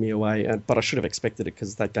totally blew me away, but I should have expected it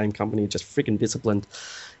because that game company is just freaking disciplined,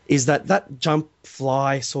 is that jump,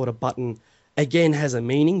 fly sort of button again has a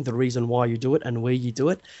meaning, the reason why you do it and where you do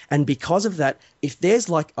it. And because of that, if there's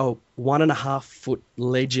like a 1.5 foot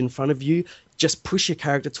ledge in front of you, just push your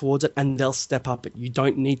character towards it and they'll step up it. You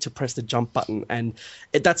don't need to press the jump button. And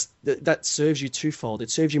that serves you twofold.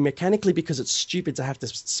 It serves you mechanically because it's stupid to have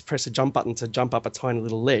to press a jump button to jump up a tiny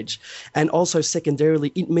little ledge. And also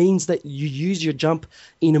secondarily, it means that you use your jump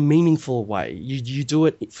in a meaningful way. You do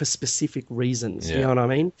it for specific reasons. You know what I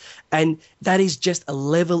mean? And that is just a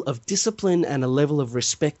level of discipline and a level of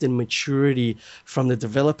respect and maturity from the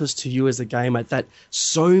developers to you as a gamer that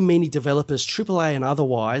so many developers, AAA and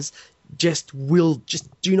otherwise, just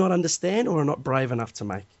do not understand or are not brave enough to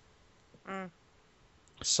make.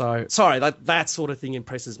 So, sorry, that sort of thing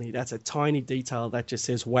impresses me. That's a tiny detail that just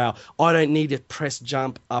says, wow, I don't need to press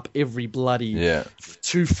jump up every bloody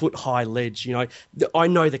 2 foot high ledge. I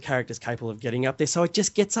know the character's capable of getting up there, so it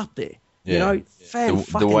just gets up there. The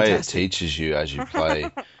way it teaches you as you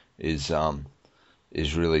play is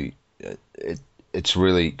really it's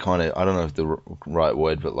really kind of, I don't know if the right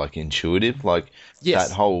word, but like intuitive. Like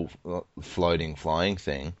that whole floating, flying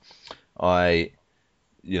thing,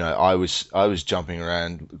 I was jumping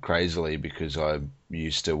around crazily because I'm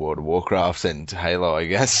used to World of Warcraft and Halo, I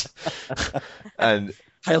guess. And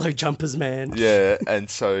Halo jumpers, man. yeah, and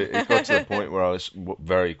so it got to the point where I was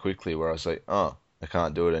very quickly where I was like, oh, I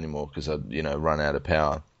can't do it anymore because I, run out of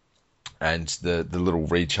power. And the little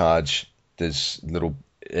recharge, there's little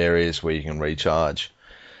areas where you can recharge.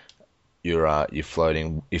 You're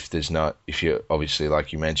floating. If you're obviously,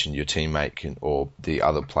 like you mentioned, your teammate can, or the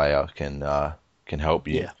other player can help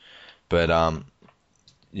you. Yeah. But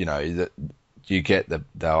you get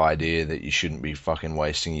the idea that you shouldn't be fucking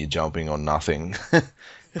wasting your jumping on nothing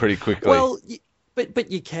pretty quickly. Well,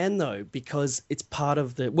 but you can though, because it's part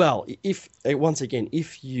of the. Well, if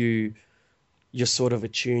you're sort of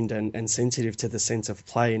attuned and sensitive to the sense of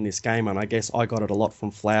play in this game. And I guess I got it a lot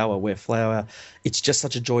from Flower, where Flower, it's just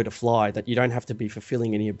such a joy to fly that you don't have to be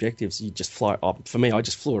fulfilling any objectives. You just fly up. For me, I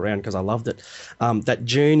just flew around because I loved it. That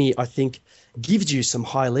journey, I think, gives you some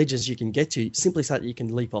high ledges you can get to simply so that you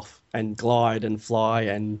can leap off and glide and fly.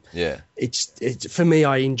 And yeah, it's for me,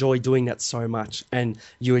 I enjoy doing that so much. And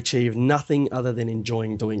you achieve nothing other than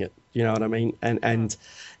enjoying doing it. You know what I mean? And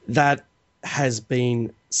that has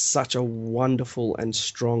been such a wonderful and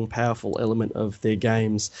strong, powerful element of their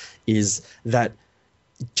games, is that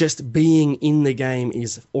just being in the game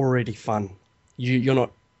is already fun. You're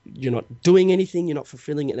not doing anything, you're not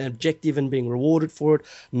fulfilling an objective and being rewarded for it,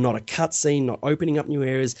 not a cutscene, not opening up new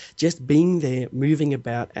areas, just being there, moving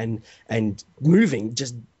about and moving,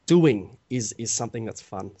 just doing is something that's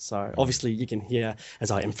fun. So obviously you can hear,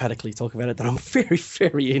 as I emphatically talk about it, that I'm very,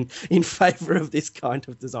 very in favor of this kind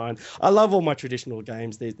of design. I love all my traditional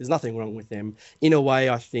games. There's nothing wrong with them. In a way,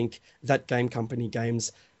 I think that Game Company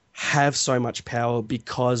games have so much power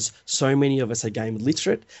because so many of us are game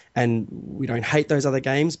literate and we don't hate those other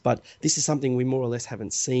games, but this is something we more or less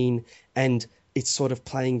haven't seen, and it's sort of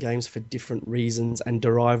playing games for different reasons and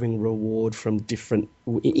deriving reward from different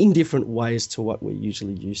ways to what we're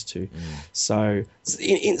usually used to. So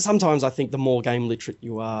sometimes I think the more game literate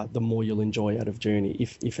you are, the more you'll enjoy out of Journey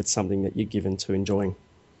if it's something that you're given to enjoying.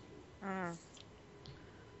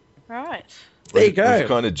 Right. There you go. We've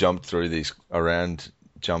kind of jumped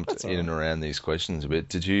in and around these questions a bit.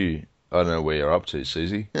 Did you? I don't know where you're up to,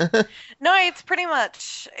 Susie. No, it's pretty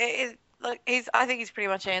much. I think he's pretty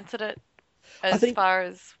much answered it as far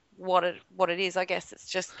as what it is. I guess it's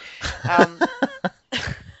just.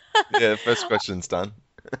 Yeah, first question's done.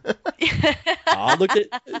 Look,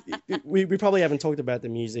 we probably haven't talked about the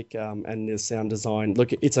music and the sound design.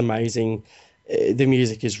 Look, it's amazing. The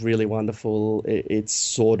music is really wonderful. It's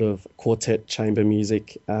sort of quartet chamber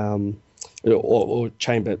music. Or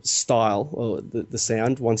chamber style, or the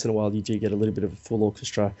sound. Once in a while you do get a little bit of a full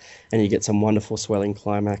orchestra and you get some wonderful swelling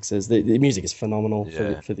climaxes. The music is phenomenal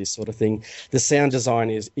for this sort of thing. The sound design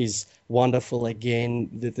is wonderful. Again,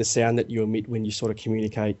 the sound that you emit when you sort of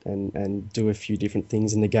communicate and do a few different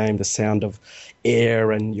things in the game, the sound of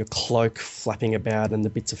air and your cloak flapping about and the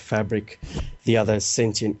bits of fabric, the other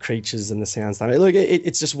sentient creatures and the sounds. Look,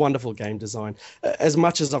 it's just wonderful game design. As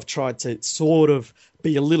much as I've tried to sort of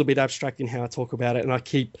be a little bit abstract in how I talk about it, and I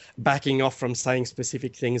keep backing off from saying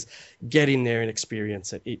specific things, get in there and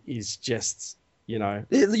experience it. It is just, you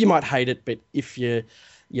might hate it, but if you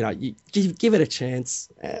give it a chance,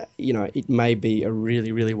 it may be a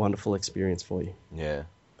really, really wonderful experience for you. Yeah.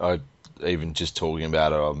 Even just talking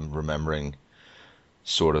about it, I'm remembering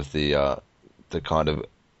sort of the kind of,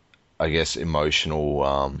 I guess,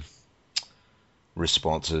 emotional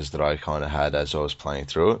responses that I kind of had as I was playing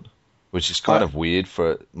through it, which is kind of weird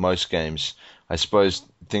for most games. I suppose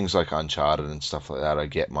things like Uncharted and stuff like that, I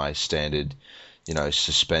get my standard,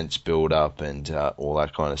 suspense build up and all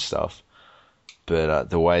that kind of stuff. But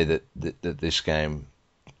the way that this game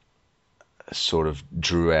sort of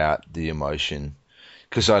drew out the emotion,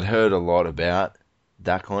 because I'd heard a lot about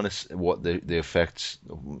that kind of, what the effects,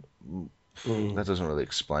 that doesn't really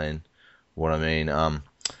explain what I mean.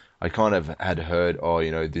 I kind of had heard,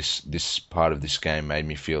 this part of this game made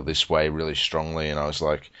me feel this way really strongly, and I was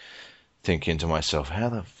like thinking to myself, how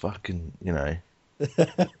the fucking, that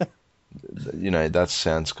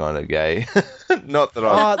sounds kind of gay. Not that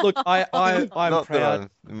I. Look, I'm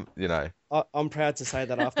proud. I'm proud to say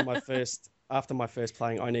that after my first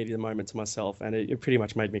playing, I needed a moment to myself, and it pretty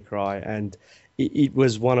much made me cry, and it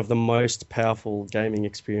was one of the most powerful gaming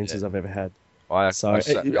experiences I've ever had. I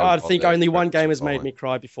think only one game has made me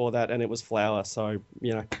cry before that, and it was Flower. So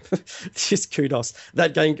just kudos.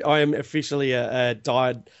 That game, I am officially a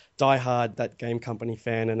died diehard that game company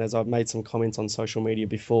fan, and as I've made some comments on social media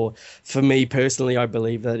before, for me personally, I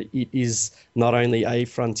believe that it is not only a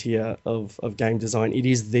frontier of game design, it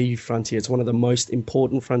is the frontier. It's one of the most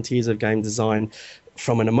important frontiers of game design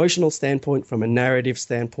from an emotional standpoint, from a narrative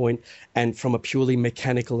standpoint, and from a purely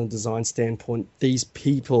mechanical and design standpoint. These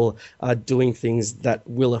people are doing things that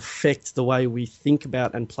will affect the way we think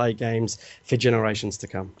about and play games for generations to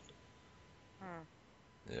come.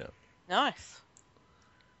 Yeah. Nice.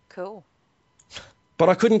 Cool. But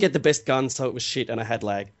I couldn't get the best gun, so it was shit, and I had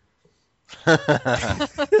lag. Yeah.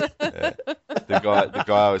 The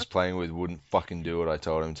guy I was playing with wouldn't fucking do what I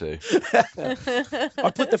told him to.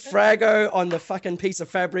 I put the Frago on the fucking piece of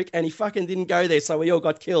fabric, and he fucking didn't go there, so we all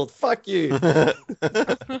got killed. Fuck you.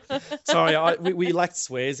 Sorry, we lacked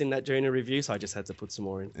swears in that Journey review, so I just had to put some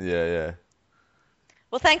more in. Yeah.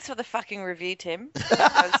 Well, thanks for the fucking review, Tim.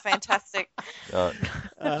 That was fantastic.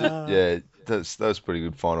 Yeah, that was pretty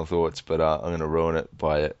good final thoughts, but I'm going to ruin it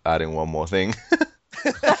by adding one more thing.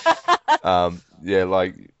 Yeah,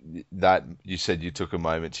 like that, you said you took a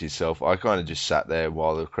moment to yourself. I kind of just sat there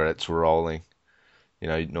while the credits were rolling. You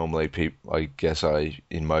know, normally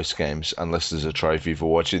in most games, unless there's a trophy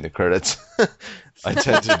for watching the credits, I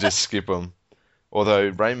tend to just skip them.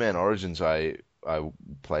 Although Rayman Origins, I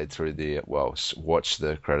played through watched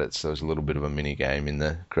the credits. There was a little bit of a mini game in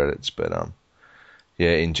the credits, but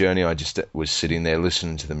yeah, in Journey I just was sitting there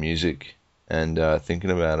listening to the music and thinking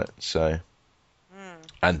about it. So,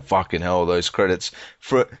 and fucking hell, those credits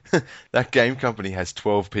for that game company has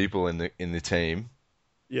 12 people in the team,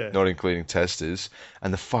 not including testers,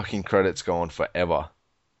 and the fucking credits go on forever.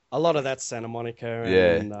 A lot of that's Santa Monica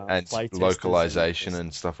and play localization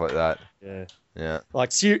and stuff like that. Yeah.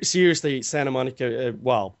 Like, seriously, Santa Monica,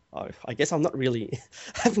 I guess I'm not really,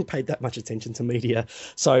 I haven't paid that much attention to media.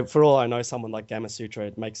 So for all I know, someone like Gamasutra,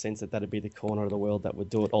 it makes sense that that'd be the corner of the world that would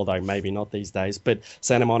do it, although maybe not these days. But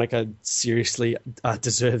Santa Monica, seriously, are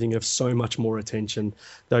deserving of so much more attention.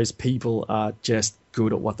 Those people are just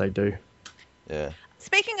good at what they do. Yeah.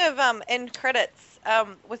 Speaking of end credits,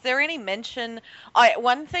 was there any mention?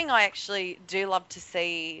 One thing I actually do love to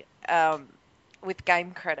see with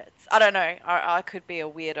game credits. I don't know. I could be a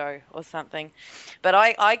weirdo or something, but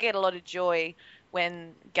I get a lot of joy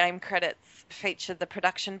when game credits feature the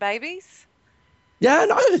production babies. Yeah,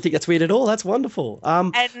 no, I don't think that's weird at all. That's wonderful.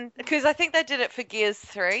 And because I think they did it for Gears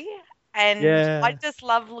 3. And I just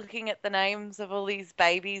love looking at the names of all these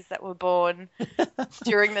babies that were born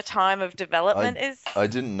during the time of development. I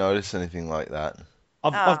didn't notice anything like that.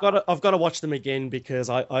 I've got to watch them again because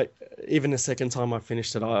I even the second time I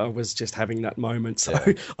finished it, I was just having that moment. So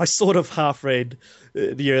I sort of half read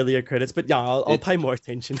the earlier credits, but I'll pay more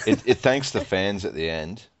attention. It thanks the fans at the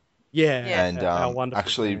end. And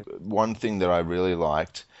actually, one thing that I really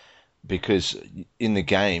liked, because in the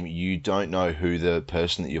game you don't know who the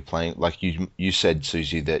person that you're playing. Like you said,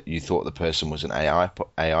 Susie, that you thought the person was an AI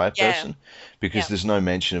person, because there's no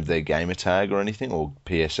mention of their gamer tag or anything, or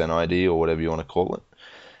PSN ID or whatever you want to call it.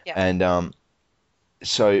 Yeah. And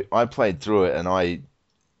so I played through it, and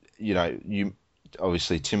you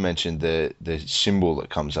obviously Tim mentioned the symbol that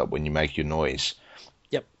comes up when you make your noise.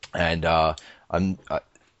 Yep. And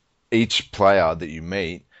each player that you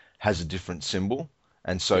meet has a different symbol.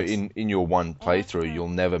 And so in your one playthrough, you'll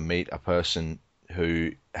never meet a person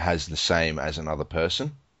who has the same as another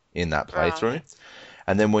person in that playthrough. Right.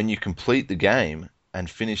 And then when you complete the game and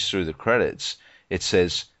finish through the credits, it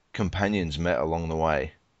says companions met along the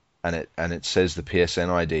way. And it says the PSN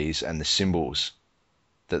IDs and the symbols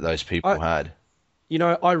that those people had. You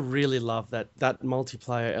know, I really love that. That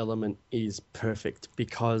multiplayer element is perfect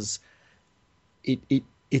because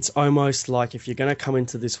it's almost like if you're going to come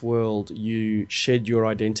into this world, you shed your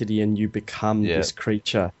identity and you become this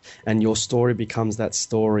creature, and your story becomes that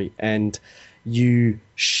story, and you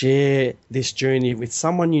share this journey with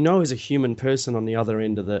someone you know is a human person on the other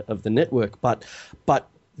end of the network, but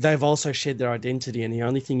they've also shed their identity, and the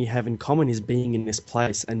only thing you have in common is being in this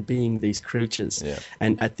place and being these creatures. Yeah.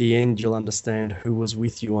 And at the end, you'll understand who was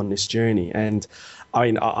with you on this journey. And I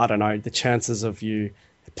mean, I don't know, the chances of you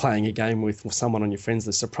playing a game with someone on your friends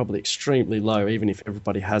list are probably extremely low, even if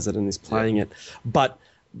everybody has it and is playing it. But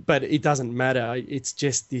it doesn't matter. It's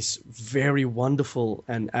just this very wonderful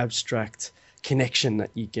and abstract connection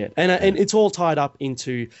that you get. And it's all tied up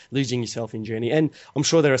into losing yourself in Journey. And I'm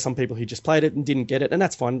sure there are some people who just played it and didn't get it, and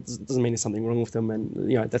that's fine. It doesn't mean there's something wrong with them,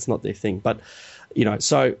 and that's not their thing. But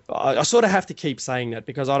so I sort of have to keep saying that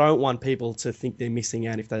because I don't want people to think they're missing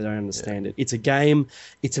out if they don't understand it. It's a game.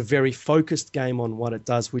 It's a very focused game on what it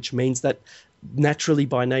does, which means that naturally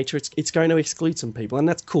by nature it's going to exclude some people, and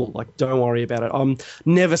that's cool. Like, don't worry about it. I'm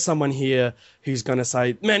never someone here who's going to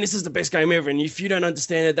say, man, this is the best game ever, and if you don't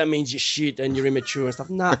understand it, that means you're shit and you're immature and stuff.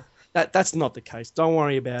 Nah. That's not the case. Don't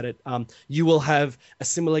worry about it. You will have a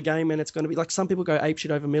similar game, and it's going to be like some people go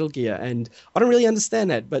apeshit over Metal Gear, and I don't really understand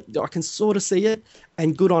that, but I can sort of see it,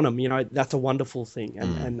 and good on them. That's a wonderful thing,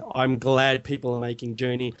 and I'm glad people are making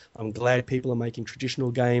Journey. I'm glad people are making traditional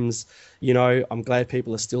games. I'm glad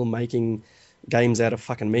people are still making games out of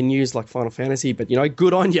fucking menus like Final Fantasy. But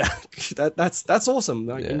good on you. That's awesome.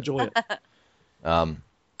 Enjoy it.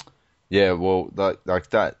 Yeah. Well, like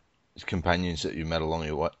that. Companions that you met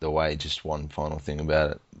along the way. Just one final thing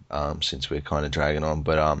about it, since we're kind of dragging on,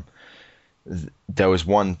 but there was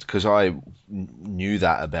one, because I knew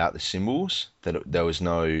that about the symbols, that there was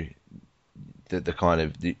no the kind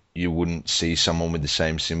of you wouldn't see someone with the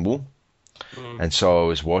same symbol, and so I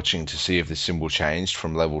was watching to see if the symbol changed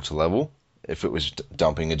from level to level, if it was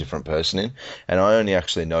dumping a different person in, and I only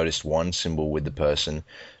actually noticed one symbol with the person,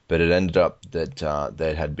 but it ended up that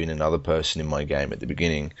there had been another person in my game at the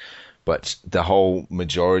beginning. But the whole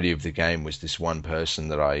majority of the game was this one person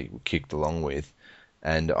that I kicked along with,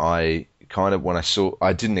 and I kind of,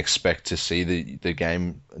 I didn't expect to see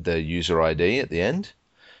the user ID at the end,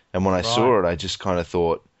 and when I saw it, I just kind of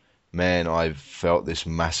thought, man, I felt this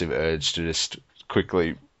massive urge to just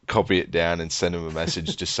quickly copy it down and send him a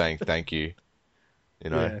message just saying thank you.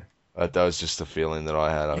 Yeah. That was just the feeling that I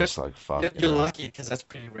had. I was like, fuck. You're lucky, because that's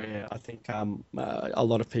pretty rare. I think a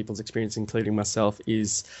lot of people's experience, including myself,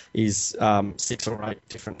 is 6 or 8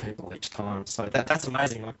 different people each time. So that's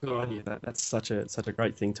amazing. Like, good on you. That's such a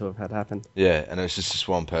great thing to have had happen. Yeah, and it was just this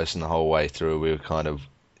one person the whole way through. We were kind of,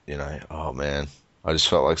 oh man, I just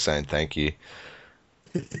felt like saying thank you.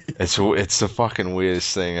 It's the fucking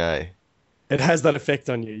weirdest thing, eh? It has that effect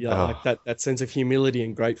on you, like that sense of humility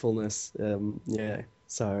and gratefulness. Yeah.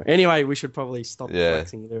 So anyway, we should probably stop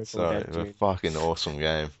flexing lyrical. Sorry, it's a fucking awesome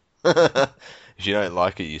game. If you don't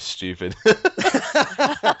like it, you're stupid.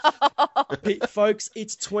 Folks,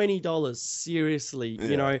 it's $20. Seriously,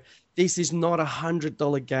 this is not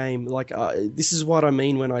 $100 game. Like, this is what I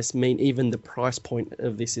mean when I mean even the price point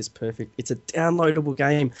of this is perfect. It's a downloadable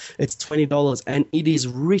game. It's $20, and it is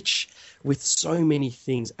rich with so many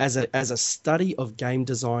things as a study of game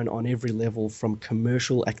design on every level, from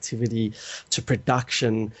commercial activity to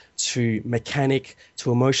production to mechanic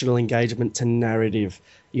to emotional engagement to narrative,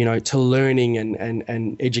 to learning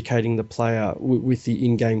and educating the player with the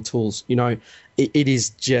in-game tools. It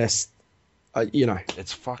is just,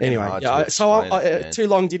 it's fucking anyway. hard Yeah, to so explain too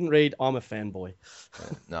long didn't read. I'm a fanboy.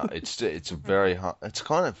 No, it's a very hard. It's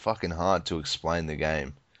kind of fucking hard to explain the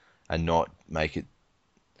game and not make it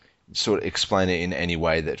sort of explain it in any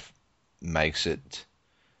way that makes it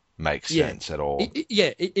make sense at all.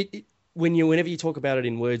 Whenever you talk about it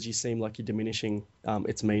in words, you seem like you're diminishing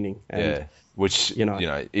its meaning. And, which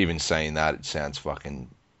even saying that, it sounds fucking,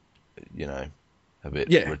 a bit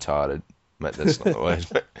retarded. That's not the word.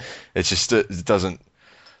 But it's just, it doesn't.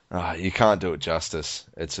 You can't do it justice.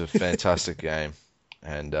 It's a fantastic game,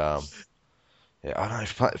 and I don't know.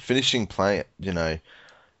 Finishing playing it,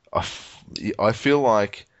 I feel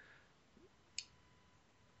like.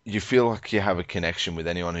 You feel like you have a connection with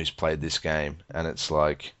anyone who's played this game, and it's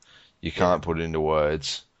like you can't put it into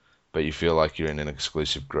words, but you feel like you're in an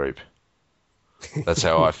exclusive group. That's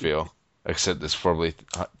how I feel. Except there's probably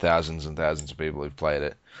thousands and thousands of people who've played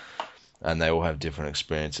it, and they all have different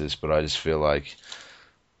experiences, but I just feel like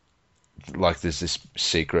there's this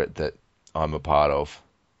secret that I'm a part of.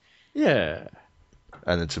 Yeah.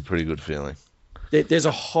 And it's a pretty good feeling. There's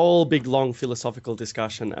a whole big, long philosophical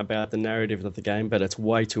discussion about the narrative of the game, but it's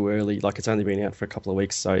way too early. Like, it's only been out for a couple of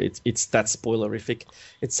weeks, so it's that spoilerific.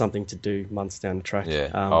 It's something to do months down the track. Yeah,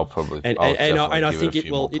 I'll definitely give it a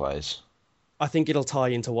few more plays. I think it'll tie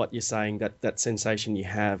into what you're saying, that sensation you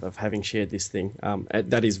have of having shared this thing.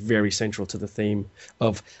 That is very central to the theme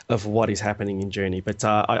of what is happening in Journey. But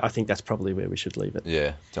I think that's probably where we should leave it.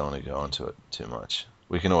 Yeah, don't want to go into it too much.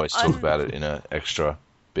 We can always talk about it in an extra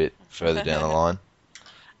bit further down the line.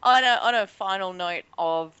 On a final note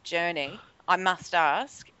of Journey, I must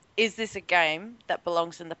ask, is this a game that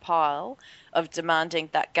belongs in the pile of demanding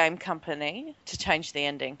that game company to change the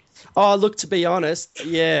ending? Oh, look, to be honest,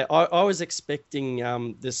 yeah, I was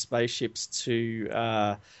expecting the spaceships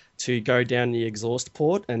to to go down the exhaust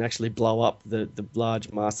port and actually blow up the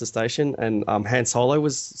large master station. And Han Solo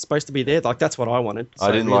was supposed to be there. Like, that's what I wanted. I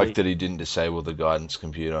So didn't really- like that he didn't disable the guidance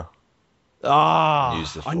computer. Ah,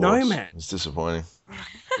 Use the I know, Force. man. It's disappointing.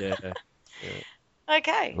 Yeah.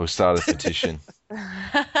 Okay. We'll start a petition.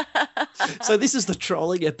 So this is the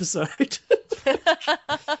trolling episode.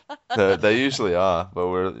 They usually are, but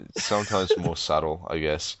we're sometimes more subtle, I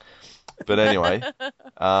guess. But anyway,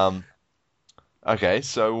 okay,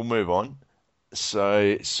 so we'll move on.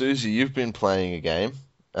 So, Susie, you've been playing a game,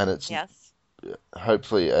 and it's Yes.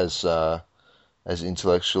 hopefully as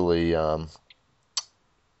intellectually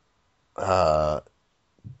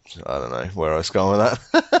I don't know where I was going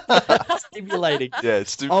with that. Stimulating. Yeah,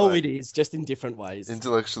 it's Oh, it is, just in different ways.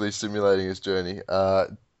 intellectually stimulating his journey.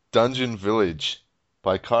 Dungeon Village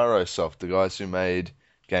by Kairosoft, the guys who made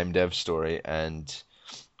Game Dev Story and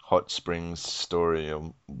Hot Springs Story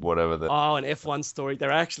or whatever. Oh, an F1 story.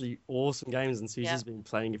 They're actually awesome games, and Susie's been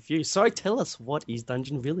playing a few. So tell us, what is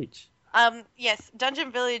Dungeon Village? Yes,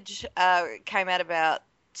 Dungeon Village came out about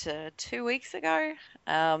 2 weeks ago,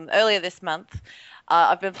 earlier this month.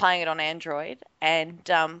 I've been playing it on Android, and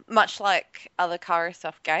much like other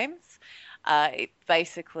Kairosoft games, it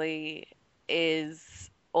basically is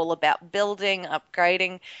all about building,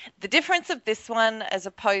 upgrading. The difference of this one, as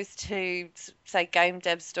opposed to, say, Game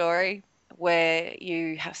Dev Story, where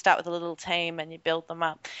you start with a little team and you build them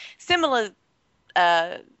up, similar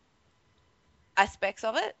aspects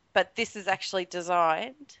of it, but this is actually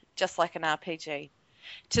designed just like an RPG,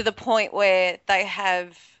 to the point where they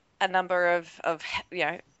have a number of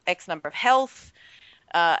X number of health,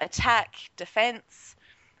 attack, defense,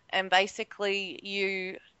 and basically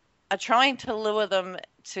you are trying to lure them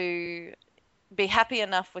to be happy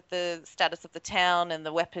enough with the status of the town and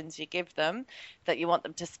the weapons you give them that you want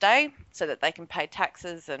them to stay so that they can pay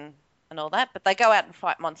taxes and all that, but they go out and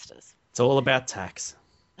fight monsters. It's all about tax.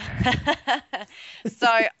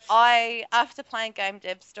 So after playing Game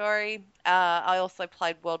Dev Story, I also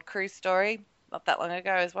played World Cruise Story not that long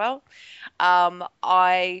ago as well.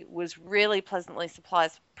 I was really pleasantly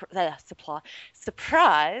surprised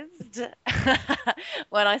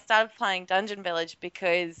when I started playing Dungeon Village,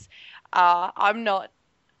 because I'm not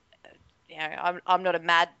a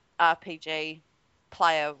mad RPG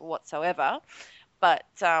player whatsoever, but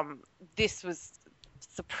this was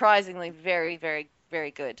surprisingly very, very,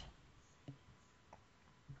 very good.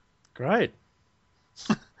 Great.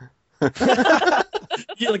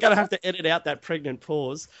 You're going to have to edit out that pregnant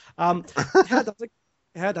pause. How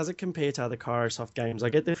does it compare to other Kairosoft games? I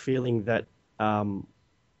get the feeling that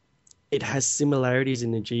it has similarities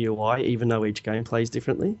in the GUI, even though each game plays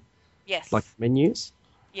differently. Yes. Like menus.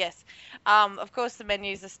 Yes. Of course, the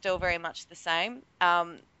menus are still very much the same.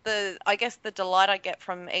 I guess the delight I get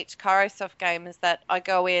from each Kairosoft game is that I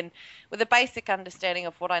go in with a basic understanding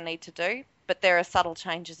of what I need to do, but there are subtle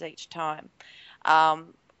changes each time.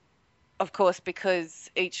 Of course,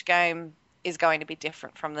 because each game is going to be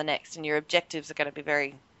different from the next, and your objectives are going to be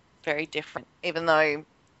very, very different, even though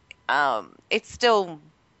it's still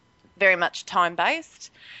very much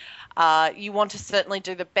time-based. You want to certainly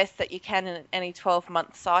do the best that you can in any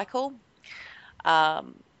 12-month cycle.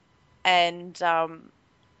 So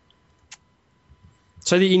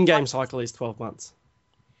the in-game cycle is 12 months.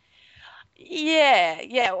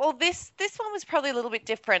 Yeah. Well, this one was probably a little bit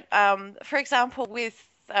different. For example, with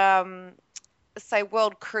say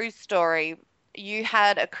World Cruise Story, you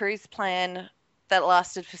had a cruise plan that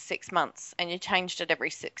lasted for 6 months, and you changed it every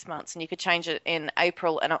 6 months, and you could change it in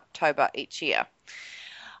April and October each year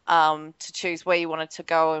to choose where you wanted to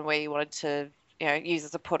go and where you wanted to use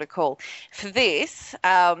as a port of call. For this,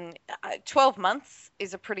 12 months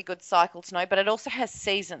is a pretty good cycle to know, but it also has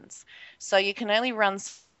seasons, so you can only run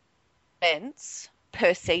events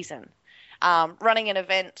per season. Running an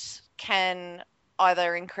event can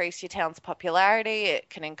either increase your town's popularity, it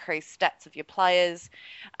can increase stats of your players,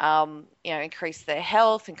 increase their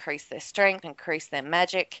health, increase their strength, increase their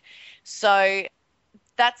magic. So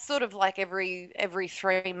that's sort of like every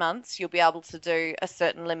 3 months you'll be able to do a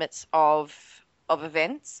certain limits of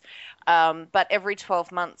events. But every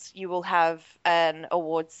 12 months you will have an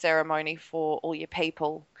awards ceremony for all your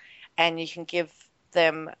people, and you can give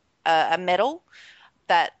them a medal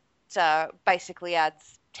that basically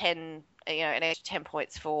adds 10, an extra 10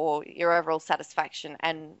 points for your overall satisfaction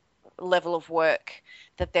and level of work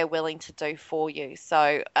that they're willing to do for you.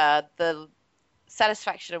 So the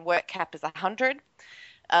satisfaction and work cap is 100.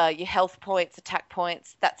 Your health points, attack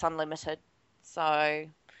points, that's unlimited. So,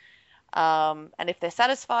 and if they're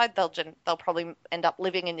satisfied, they'll probably end up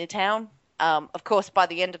living in your town. Of course, by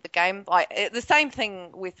the end of the game, the same thing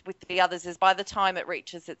with the others is by the time it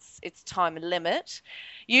reaches its time limit,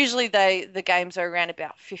 usually the games are around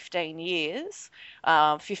about 15 years,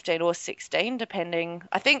 15 or 16, depending.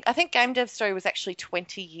 I think Game Dev Story was actually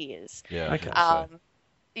 20 years. Yeah. Okay.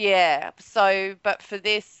 Yeah. So, but for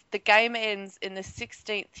this, the game ends in the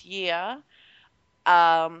 16th year,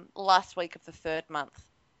 last week of the third month.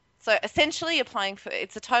 So essentially, you're playing for.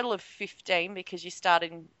 It's a total of 15 because you start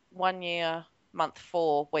in 1 year, month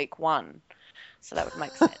 4, week 1. So that would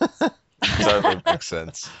make sense. Totally makes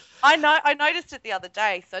sense. I noticed it the other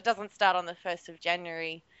day. So it doesn't start on the 1st of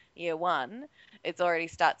January, year 1. It already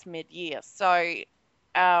starts mid-year. So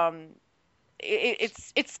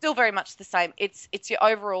it's still very much the same. It's your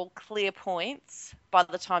overall clear points by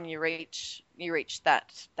the time you reach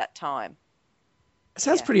that time. It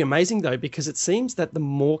sounds pretty amazing though, because it seems that the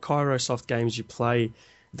more Kairosoft games you play,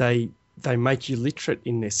 they make you literate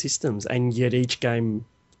in their systems, and yet each game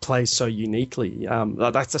plays so uniquely.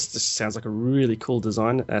 That just sounds like a really cool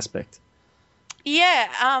design aspect. Yeah,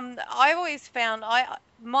 I've always found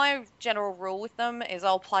my general rule with them is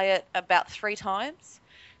I'll play it about 3 times.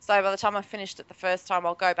 So by the time I've finished it the first time,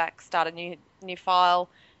 I'll go back, start a new file,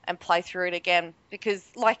 and play through it again. Because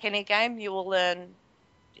like any game, you will learn,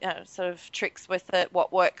 sort of tricks with it,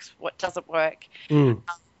 what works, what doesn't work.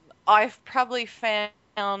 I've probably found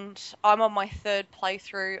I'm on my 3rd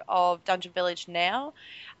playthrough of Dungeon Village now,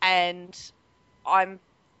 and I'm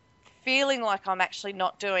feeling like I'm actually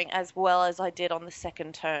not doing as well as I did on the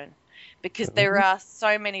 2nd turn, because there are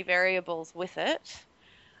so many variables with it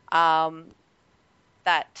that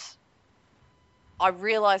I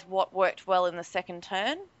realise what worked well in the 2nd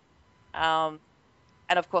turn, and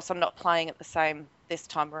of course I'm not playing it the same this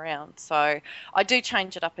time around, so I do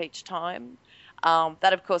change it up each time.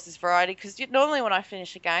 That of course is variety, because normally when I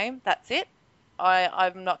finish a game, that's it.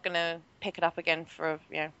 I'm not going to pick it up again for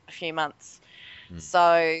a few months.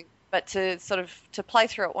 So, but to play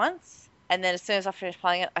through it once, and then as soon as I finish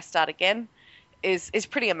playing it, I start again, is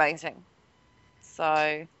pretty amazing.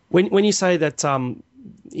 So when you say that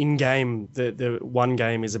in game the one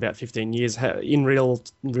game is about 15 years, in real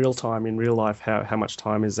time, in real life, how much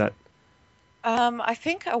time is that? I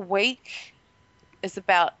think a week is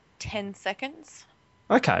about 10 seconds.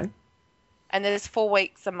 Okay. And there's 4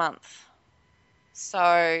 weeks a month. So,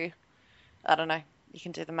 I don't know. You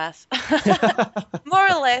can do the maths.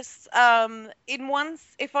 More or less,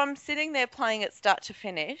 if I'm sitting there playing it start to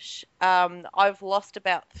finish, I've lost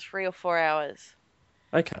about 3 or 4 hours.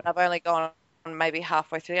 Okay. I've only gone maybe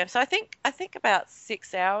halfway through the game. So I think about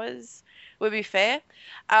 6 hours would be fair.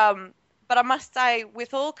 But I must say,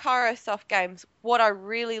 with all Kairosoft games, what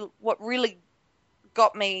really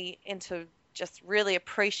got me into just really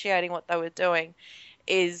appreciating what they were doing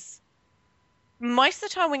is most of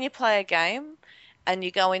the time when you play a game and you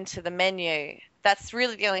go into the menu, that's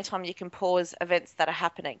really the only time you can pause events that are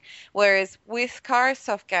happening. Whereas with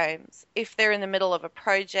Kairosoft games, if they're in the middle of a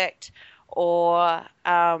project, or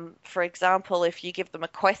for example, if you give them a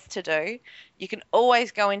quest to do, you can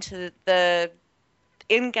always go into the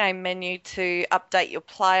in-game menu to update your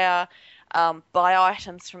player, buy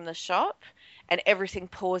items from the shop, and everything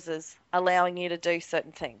pauses, allowing you to do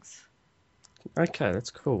certain things. Okay, that's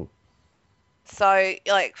cool. So,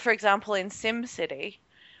 like, for example, in SimCity,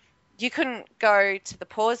 you couldn't go to the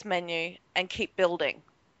pause menu and keep building.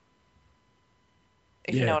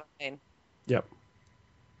 If you know what I mean. Yep.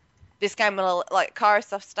 This game will, like,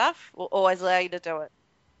 Kairosoft stuff will always allow you to do it.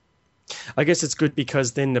 I guess it's good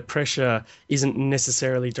because then the pressure isn't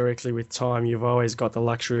necessarily directly with time. You've always got the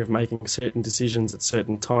luxury of making certain decisions at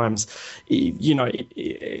certain times.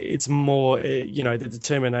 It's more, the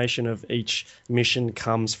determination of each mission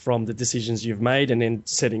comes from the decisions you've made and then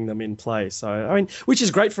setting them in play. So, I mean, which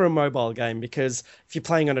is great for a mobile game, because if you're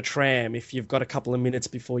playing on a tram, if you've got a couple of minutes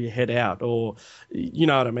before you head out, or, you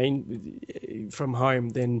know what I mean, from home,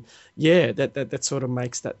 then, yeah, that sort of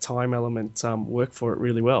makes that time element work for it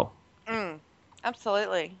really well.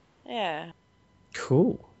 Absolutely. Yeah.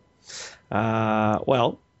 Cool.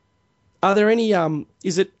 Well, are there any,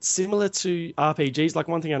 is it similar to RPGs? Like,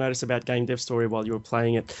 one thing I noticed about Game Dev Story while you were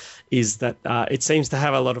playing it is that it seems to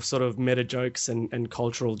have a lot of sort of meta jokes and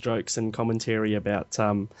cultural jokes and commentary about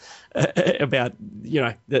the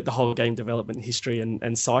whole game development history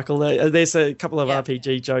and cycle. There's a couple of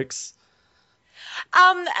RPG jokes.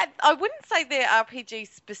 I wouldn't say they're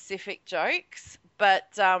RPG specific jokes,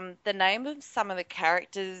 but the name of some of the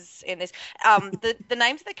characters in this, the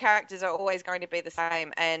names of the characters are always going to be the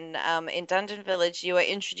same. And in Dungeon Village, you are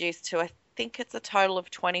introduced to, I think it's a total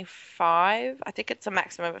of 25. I think it's a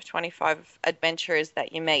maximum of 25 adventurers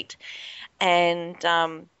that you meet. And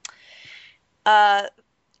Uh,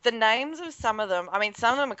 the names of some of them, I mean,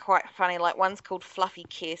 some of them are quite funny. Like one's called Fluffy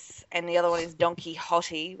Kiss, and the other one is Donkey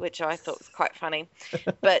Hottie, which I thought was quite funny.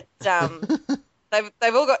 But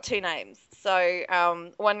they've all got two names. So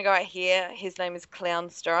one guy here, his name is Clown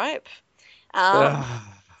Stripe. Um,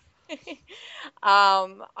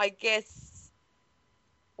 I guess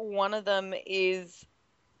one of them is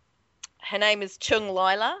her name is Chung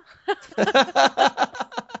Lila,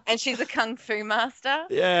 and she's a kung fu master.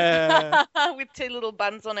 Yeah, with two little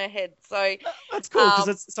buns on her head. So that's cool because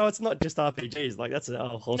it's not just RPGs. Like that's a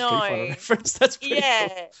whole Street Fighter reference. That's pretty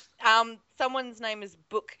cool. Someone's name is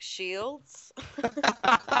Book Shields. Who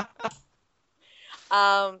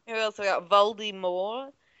else we got? Voldy Moore,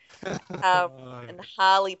 and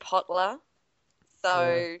Harley Potler.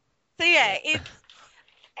 So yeah,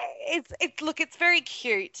 it's very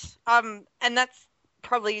cute. And that's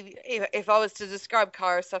probably if I was to describe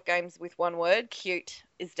Kairosoft games with one word, cute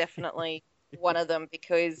is definitely one of them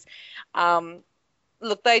because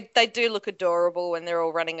look, they do look adorable when they're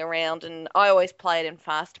all running around, and I always play it in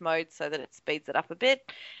fast mode so that it speeds it up a bit,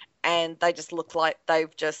 and they just look like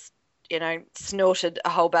they've just snorted a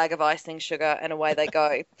whole bag of icing sugar and away they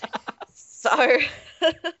go. So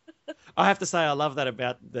I have to say I love that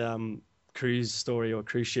about the cruise story or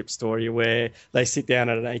cruise ship story where they sit down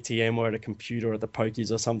at an ATM or at a computer or at the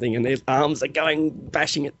pokies or something and their arms are going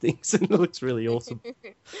bashing at things and it looks really awesome.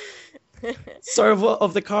 So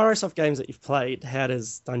of the Kairosoft games that you've played, how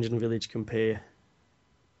does Dungeon Village compare?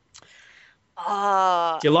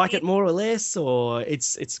 Do you like it more or less, or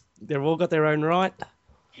they've all got their own right?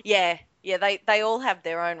 Yeah, they all have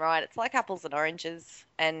their own right. It's like apples and oranges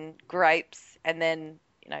and grapes, and then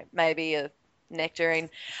maybe a nectarine.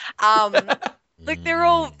 Look, they're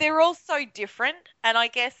all so different, and I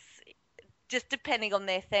guess just depending on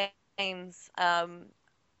their themes,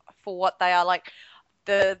 for what they are. Like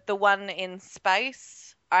the one in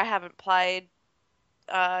space, I haven't played.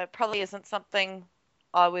 Probably isn't something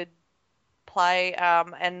I would play.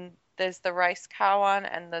 And there's the race car one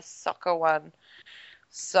and the soccer one.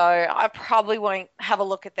 So I probably won't have a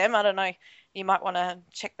look at them. I don't know. You might want to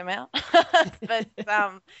check them out. But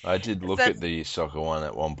I did look at the soccer one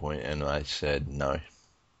at one point, and I said no.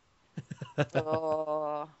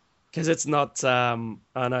 Oh. Because it's not. No,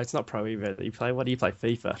 it's not Pro Evo that you play. What do you play?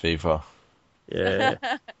 FIFA. FIFA. Yeah.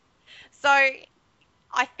 So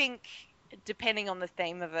I think depending on the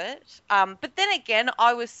theme of it. But then again,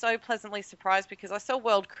 I was so pleasantly surprised because I saw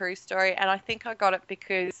World Cruise Story, and I think I got it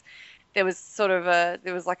because there was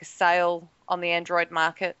like a sale on the Android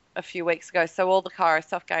market a few weeks ago, so all the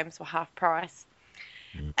Kairosoft games were half price.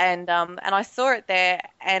 And I saw it there,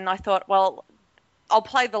 and I thought, well, I'll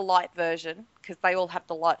play the light version because they all have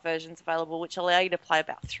the light versions available, which allow you to play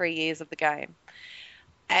about 3 years of the game.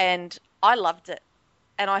 And I loved it.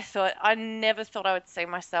 And I never thought I would see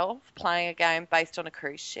myself playing a game based on a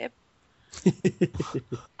cruise ship.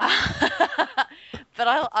 But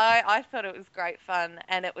I thought it was great fun,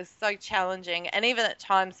 and it was so challenging. And even at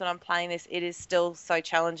times when I'm playing this, it is still so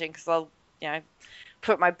challenging because I'll,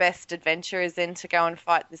 put my best adventurers in to go and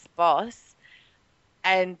fight this boss,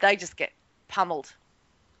 and they just get pummeled,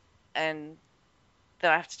 and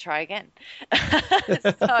then I have to try again.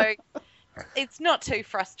 So it's not too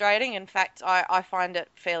frustrating. In fact, I find it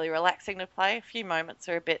fairly relaxing to play. A few moments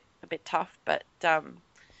are a bit tough, but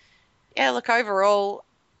yeah, look, overall,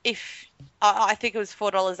 I think it was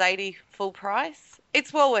 $4.80 full price.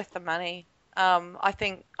 It's well worth the money. I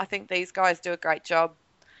think these guys do a great job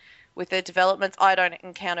with their developments. I don't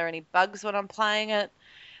encounter any bugs when I'm playing it,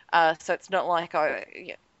 so it's not like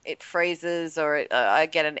it freezes or I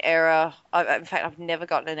get an error. In fact, I've never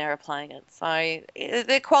gotten an error playing it. So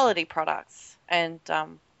they're quality products and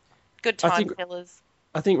good time killers.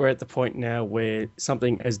 I think we're at the point now where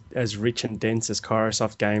something as rich and dense as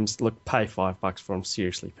Kairosoft games, look, pay $5 for them,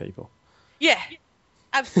 seriously, people. Yeah,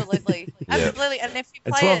 absolutely. Yeah. Absolutely. And if you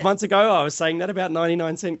play 12 months ago, I was saying that about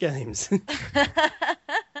 99-cent games.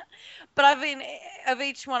 But of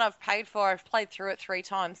each one I've paid for, I've played through it 3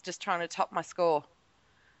 times just trying to top my score.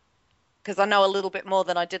 Because I know a little bit more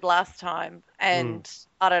than I did last time. And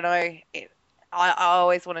I don't know, I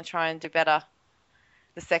always want to try and do better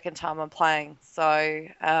the second time I'm playing. So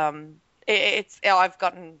I've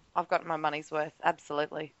gotten my money's worth,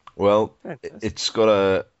 absolutely. Well, it's got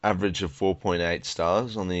a average of 4.8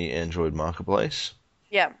 stars on the Android marketplace.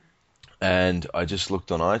 Yeah. And I just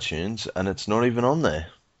looked on iTunes, and it's not even on there.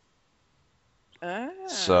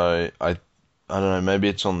 So I don't know, maybe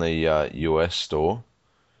it's on the US store,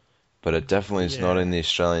 but it definitely is not in the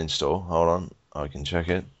Australian store. Hold on, I can check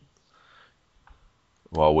it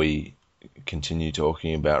while we continue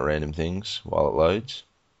talking about random things while it loads.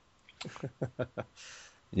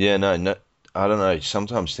 Yeah, no, I don't know.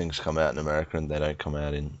 Sometimes things come out in America and they don't come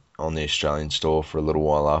out in on the Australian store for a little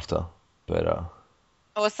while after. But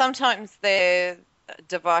Or sometimes they're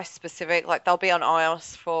device specific, like they'll be on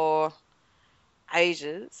iOS for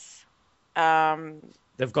ages. Um,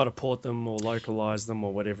 They've got to port them or localize them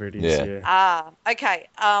or whatever it is. Yeah. okay.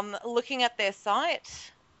 Looking at their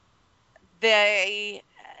site, they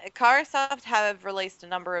Kairosoft have released a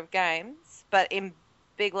number of games, but in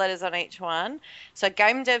big letters on each one. So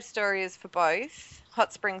Game Dev Story is for both.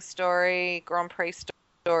 Hot Spring Story, Grand Prix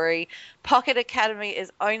Story. Pocket Academy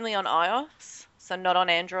is only on iOS, so not on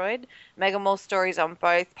Android. Mega Mall Stories on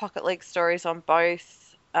both. Pocket League Stories on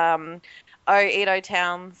both. Edo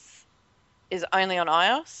Towns is only on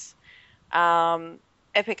iOS.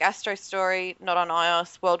 Epic Astro Story, not on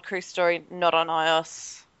iOS. World Cruise Story, not on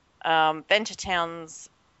iOS. Venture Towns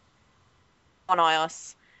on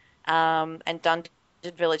iOS. And Dungeon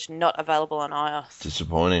Village not available on iOS.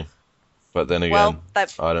 disappointing. But then again, Well,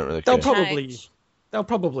 I don't really They'll care.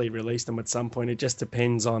 probably release them at some point. It just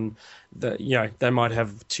depends on they might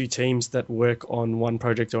have two teams that work on one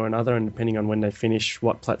project or another, and depending on when they finish,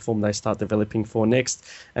 what platform they start developing for next,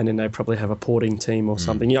 and then they probably have a porting team or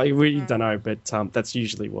something. You really don't know, but that's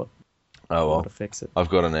usually what affects it. I've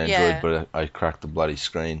got an Android, Yeah. but I cracked the bloody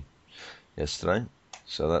screen yesterday,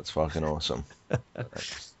 so that's fucking awesome.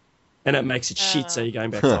 And it makes it shit, so you're going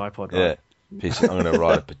back to iPod, Yeah, right? I'm going to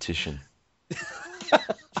write a petition.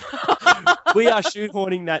 We are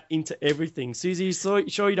shoehorning that into everything. Susie, sure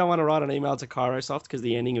you don't want to write an email to Kairosoft because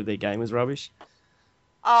the ending of their game is rubbish?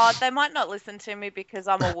 Oh, they might not listen to me because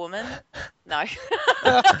I'm a woman. No.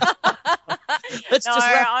 Let's No, just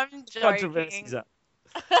wrap I'm joking. controversies up.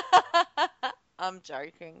 I'm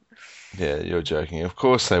joking. Yeah, you're joking. Of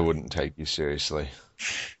course they wouldn't take you seriously.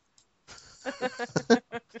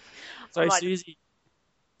 So, might- Susie,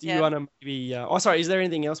 do Yeah. you want to maybe... sorry, is there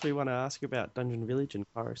anything else we want to ask about Dungeon Village and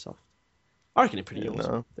Kairosoft? I reckon they're pretty Yeah,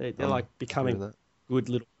 awesome. no, They're I'm like Agree becoming with that. good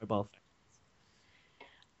little mobile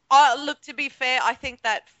phones. Look, to be fair, I think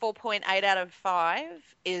that 4.8 out of 5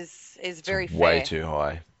 is very fair. Way too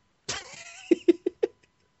high.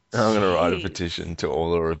 I'm going to write a Jeez. petition to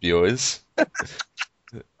all the reviewers.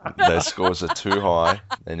 Their scores are too high.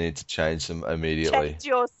 They need to change them immediately. Check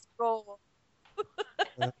your score.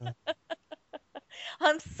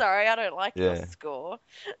 I'm sorry, I don't like your Yeah. score.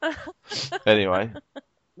 Anyway,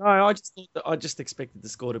 No, I just expected the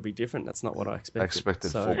score to be different. That's not what I I expected.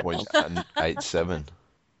 expected So, 4.87.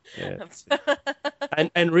 yeah.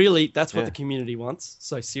 And really, that's what Yeah. the community wants.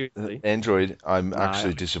 So seriously. Android, I'm No.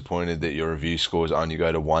 actually disappointed that your review scores only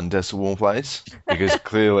go to 1 decimal place because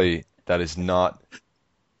clearly that is not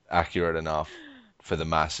accurate enough for the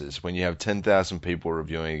masses. When you have 10,000 people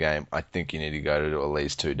reviewing a game, I think you need to go to at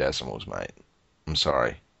least 2 decimals, mate. I'm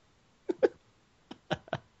sorry.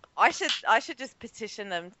 I should just petition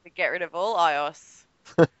them to get rid of all iOS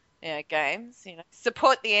games.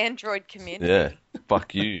 Support the Android community. Yeah,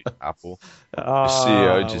 fuck you, Apple. Your Oh,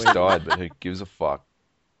 CEO just died, but who gives a fuck?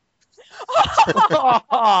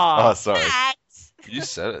 Oh, sorry. Matt! You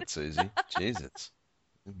said it, Susie. Jesus.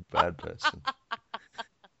 You're a bad person.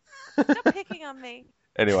 Stop picking on me.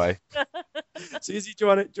 Anyway, Susie, do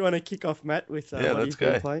you want to kick off Matt with Yeah, what let's you've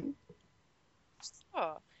been go. playing?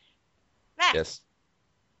 Oh. Matt, yes.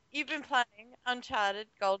 you've been playing Uncharted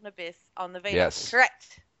Golden Abyss on the Vita. Yes.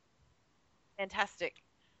 Correct. Fantastic.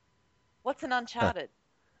 What's an Uncharted?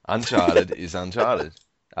 Uncharted is Uncharted.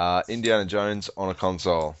 Indiana Jones on a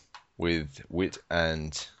console with wit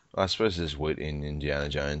and... I suppose there's wit in Indiana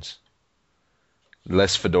Jones.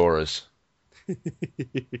 Less fedoras.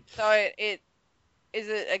 So is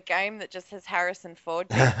it a game that just has Harrison Ford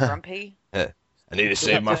being grumpy? I need to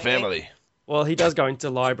save my family. Well, he does go into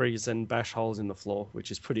libraries and bash holes in the floor,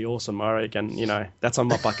 which is pretty awesome. I reckon, that's on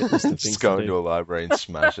my bucket list of things Just go to into do. a library and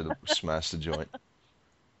smash the joint.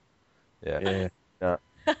 Yeah. Yeah.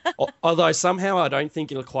 Although somehow I don't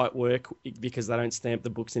think it'll quite work because they don't stamp the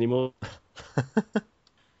books anymore.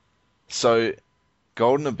 So,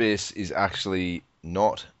 Golden Abyss is actually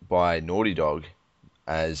not by Naughty Dog,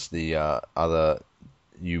 as the other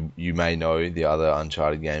you may know the other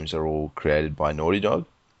Uncharted games are all created by Naughty Dog.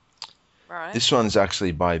 Right. This one's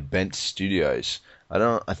actually by Bent Studios.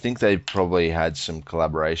 I think they probably had some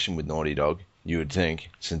collaboration with Naughty Dog, you would think,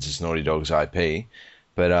 since it's Naughty Dog's IP.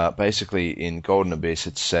 But basically in Golden Abyss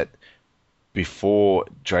it's set before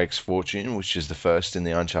Drake's Fortune, which is the first in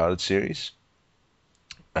the Uncharted series.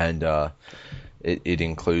 And it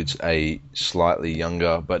includes a slightly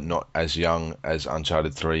younger, but not as young as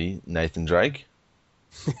Uncharted 3, Nathan Drake.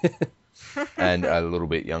 And a little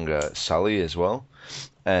bit younger Sully as well.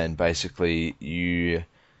 And basically you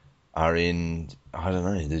are in, I don't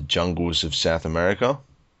know, the jungles of South America,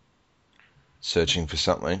 searching for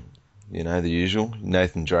something. You know, the usual.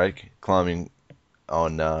 Nathan Drake climbing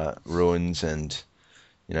on ruins and,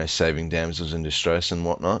 you know, saving damsels in distress and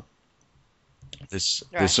whatnot. There's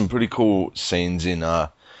Right. some pretty cool scenes in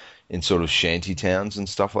sort of shanty towns and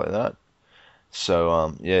stuff like that.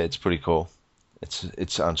 So yeah, it's pretty cool.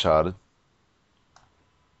 It's Uncharted.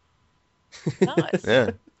 Nice.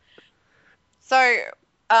 Yeah. So,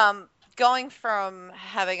 going from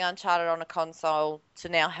having Uncharted on a console to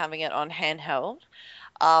now having it on handheld,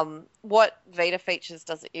 what Vita features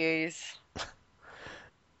does it use?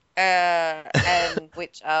 And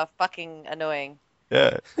which are fucking annoying.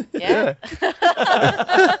 Yeah. Yeah?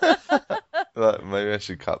 Well, maybe I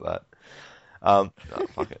should cut that. No,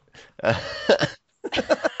 fuck it.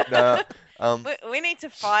 No, We need to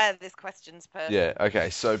fire this questions person. yeah, okay.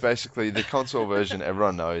 So basically, the console version,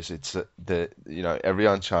 everyone knows it's you know, every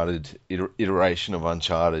Uncharted iteration of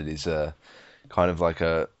Uncharted is a kind of like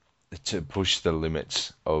a to push the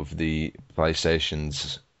limits of the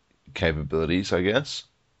PlayStation's capabilities, I guess.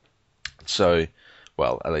 So,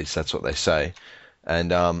 well, at least that's what they say.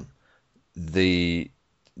 And the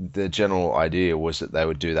general idea was that they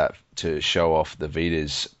would do that to show off the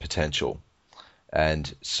Vita's potential.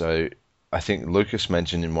 And so I think Lucas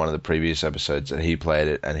mentioned in one of the previous episodes that he played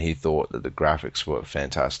it and he thought that the graphics were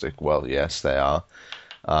fantastic. Well, yes, they are.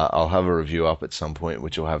 I'll have a review up at some point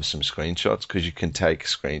which will have some screenshots because you can take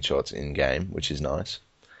screenshots in game, which is nice.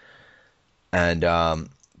 And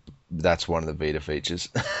that's one of the Vita features.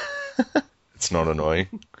 It's not annoying.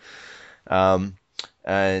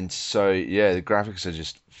 And so, yeah, the graphics are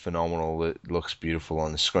just phenomenal. It looks beautiful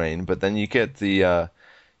on the screen. But then you get the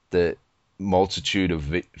multitude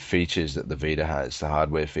of features that the Vita has, the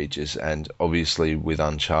hardware features. And obviously with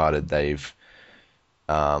Uncharted, they've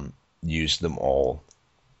used them all.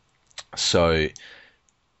 So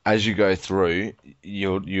as you go through,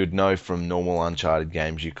 you'd know from normal Uncharted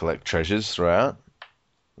games you collect treasures throughout.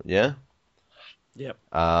 Yeah? Yep.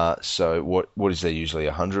 So what is there usually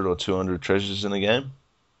 100 or 200 treasures in a game?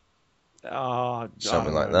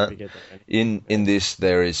 Something like that. In this,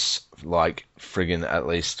 there is like friggin' at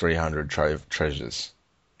least 300 treasures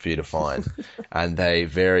for you to find, and they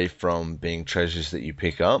vary from being treasures that you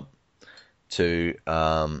pick up to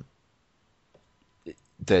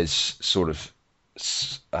there's sort of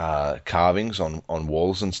carvings on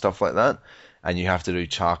walls and stuff like that, and you have to do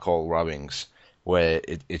charcoal rubbings where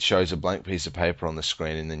it shows a blank piece of paper on the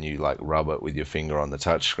screen and then you like rub it with your finger on the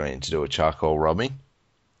touch screen to do a charcoal rubbing.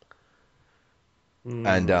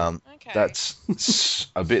 And Okay. that's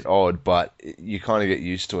a bit odd, but you kind of get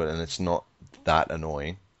used to it and it's not that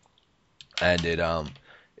annoying. And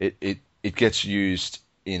it gets used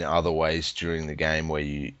in other ways during the game where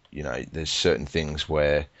you know there's certain things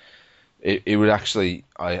where it would actually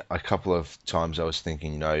a couple of times I was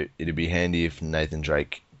thinking, you know, it'd be handy if Nathan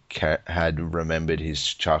Drake had remembered his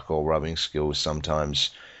charcoal rubbing skills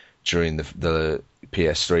sometimes during the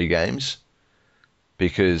PS3 games,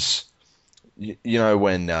 because you know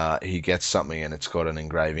when he gets something and it's got an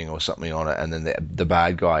engraving or something on it, and then the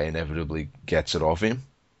bad guy inevitably gets it off him.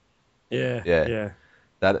 Yeah.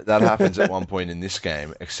 That happens at one point in this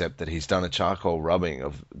game, except that he's done a charcoal rubbing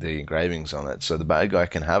of the engravings on it, so the bad guy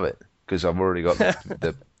can have it because I've already got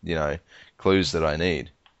the you know clues that I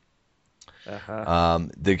need.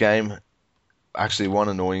 The game, actually, one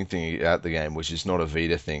annoying thing about the game, which is not a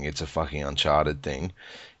Vita thing, it's a fucking Uncharted thing,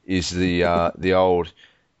 is the old,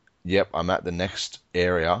 yep, I'm at the next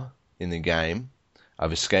area in the game,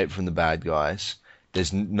 I've escaped from the bad guys,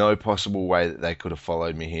 there's no possible way that they could have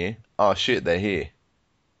followed me here. Oh shit, they're here.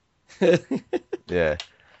 Yeah,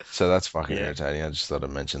 so that's fucking irritating. I just thought I'd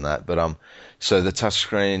mention that. But so the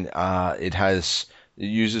touchscreen, it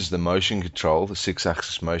uses the motion control, the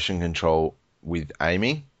 6-axis motion control with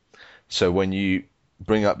aiming. So when you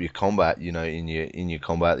bring up your combat, you know, in your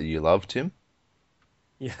combat that you love, Tim.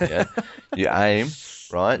 Yeah. You aim,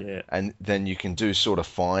 right? Yeah. And then you can do sort of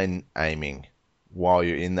fine aiming while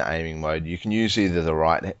you're in the aiming mode. You can use either the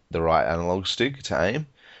right analog stick to aim,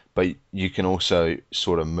 but you can also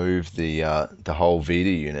sort of move the whole Vita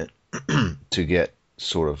unit to get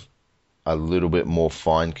sort of a little bit more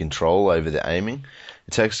fine control over the aiming.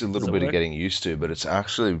 It takes a little bit of getting used to, but it's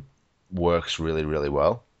actually works really, really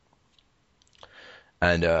well.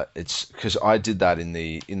 And it's because I did that in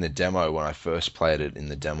the demo when I first played it in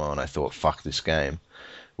the demo, and I thought, fuck this game.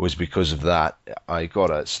 It was because of that. I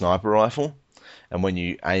got a sniper rifle, and when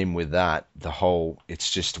you aim with that,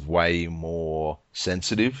 it's just way more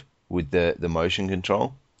sensitive with the motion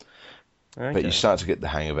control. Okay. But you start to get the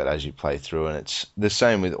hang of it as you play through, and it's the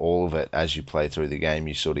same with all of it. As you play through the game,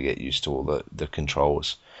 you sort of get used to all the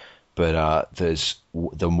controls. But there's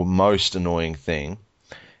the most annoying thing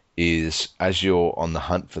is as you're on the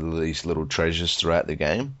hunt for these little treasures throughout the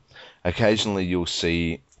game, occasionally you'll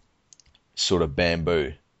see sort of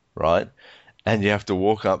bamboo, right? And you have to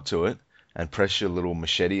walk up to it and press your little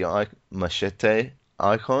machete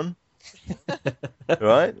icon,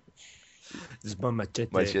 right? This is my machete.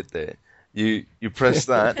 Machete. You press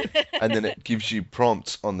that, and then it gives you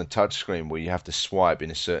prompts on the touchscreen where you have to swipe in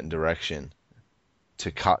a certain direction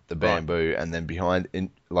to cut the bamboo, and then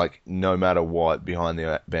no matter what, behind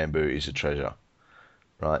the bamboo is a treasure,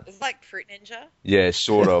 right? It's like Fruit Ninja. Yeah,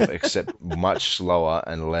 sort of, except much slower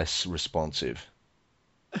and less responsive.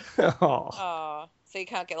 Oh. Oh, so you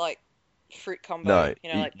can't get like fruit combo. No,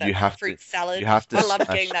 you know, like that you have fruit to- salad. you have to I love smash-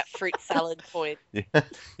 getting that fruit salad point. Yeah,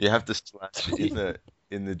 you have to slash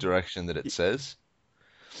in the direction that it says,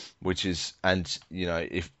 which is, and you know,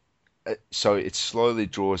 so it slowly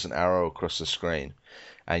draws an arrow across the screen,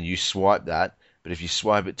 and you swipe that. But if you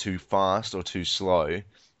swipe it too fast or too slow,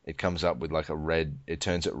 it comes up with like a red. It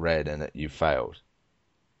turns it red, and you failed.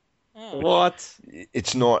 Oh. What?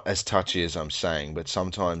 It's not as touchy as I'm saying, but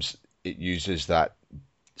sometimes it uses that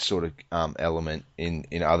sort of element in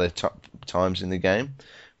other times in the game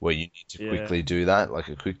where you need to Yeah. quickly do that, like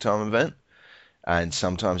a quick time event. And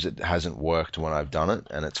sometimes it hasn't worked when I've done it,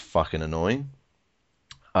 and it's fucking annoying.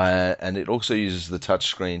 And it also uses the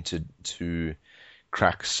touchscreen to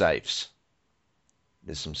crack safes.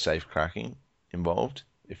 There's some safe cracking involved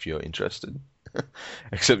if you're interested.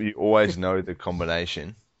 Except you always know the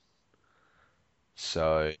combination.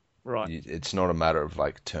 So Right. it's not a matter of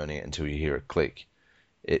like turning it until you hear a click.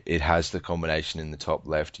 It has the combination in the top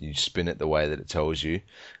left. You spin it the way that it tells you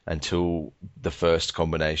until the first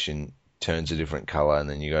combination turns a different color, and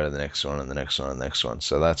then you go to the next one and the next one and the next one.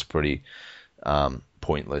 So that's pretty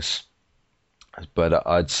pointless. But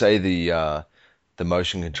I'd say the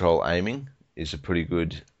motion control aiming is a pretty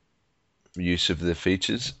good use of the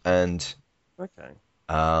features, and Okay.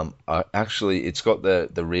 actually it's got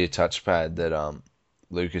the rear touchpad that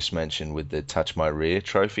Lucas mentioned with the Touch My Rear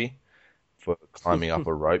trophy for climbing up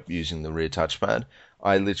a rope using the rear touchpad.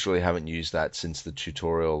 I literally haven't used that since the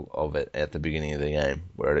tutorial of it at the beginning of the game,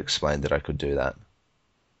 where it explained that I could do that.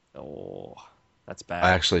 Oh, that's bad. I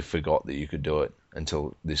actually forgot that you could do it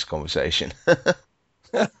until this conversation.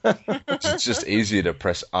 It's just easier to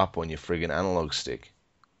press up on your friggin' analog stick.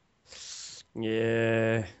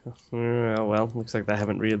 Yeah. Well, looks like they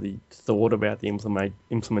haven't really thought about the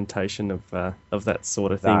implementation of that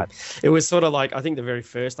sort of thing. It was sort of like, I think the very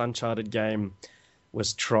first Uncharted game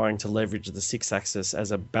was trying to leverage the 6-axis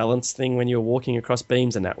as a balance thing when you were walking across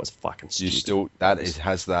beams, and that was fucking stupid. It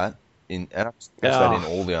has that in, and it has that in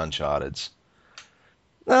all the Uncharteds.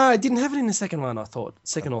 No, it didn't have it in the second one, I thought.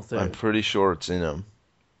 Second or third. I'm pretty sure it's in them.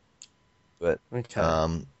 But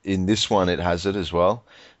Okay. in this one, it has it as well,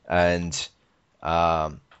 and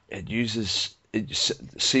it uses it.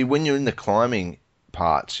 See, when you're in the climbing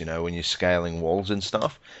parts, you know, when you're scaling walls and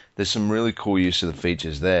stuff, there's some really cool use of the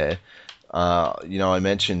features there. You know, I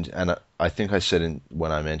mentioned, and I think I said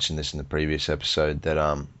when I mentioned this in the previous episode that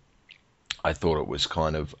I thought it was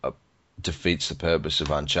kind of defeats the purpose of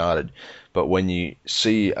Uncharted. But when you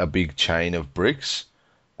see a big chain of bricks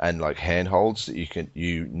and like handholds that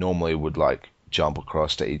you normally would like jump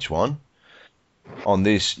across to each one, on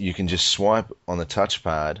this you can just swipe on the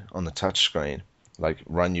touchpad on the touch screen, like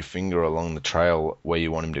run your finger along the trail where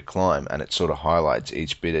you want him to climb, and it sort of highlights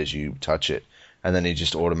each bit as you touch it, and then he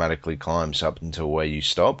just automatically climbs up until where you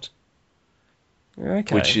stopped.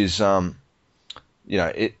 Okay. Which is you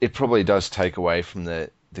know, it probably does take away from the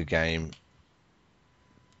game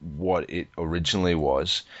what it originally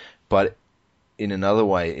was, but in another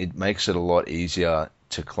way it makes it a lot easier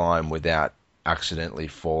to climb without accidentally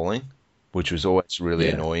falling, which was always really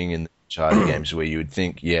annoying in the Uncharted games, where you would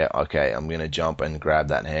think, yeah, okay, I'm going to jump and grab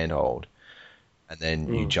that handhold, and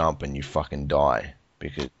then you jump and you fucking die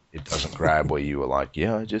because it doesn't grab where you were like,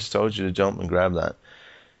 yeah, I just told you to jump and grab that.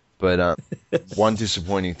 But one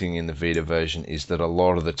disappointing thing in the Vita version is that a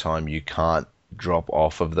lot of the time you can't drop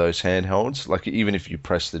off of those handholds. Like, even if you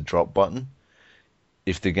press the drop button,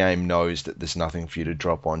 if the game knows that there's nothing for you to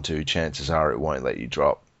drop onto, chances are it won't let you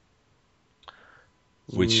drop.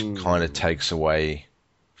 Which kind of takes away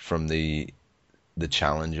from the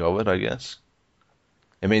challenge of it, I guess.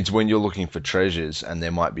 It means when you're looking for treasures and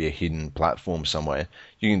there might be a hidden platform somewhere,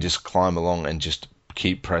 you can just climb along and just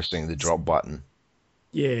keep pressing the drop button.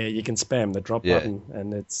 Yeah, you can spam the drop button,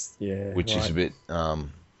 and it's which is a bit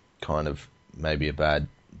kind of maybe a bad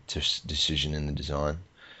decision in the design.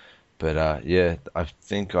 But yeah, I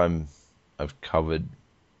think I've covered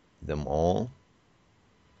them all.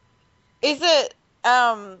 Is it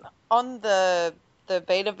on the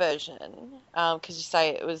beta version? Because you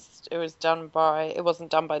say it wasn't done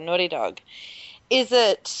by Naughty Dog. Is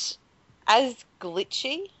it as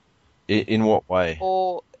glitchy, In what way?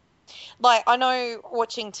 or like I know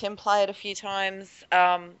watching Tim play it a few times,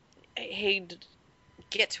 he'd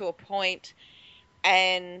get to a point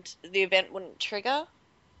and the event wouldn't trigger,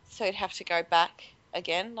 so he'd have to go back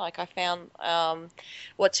again. Like I found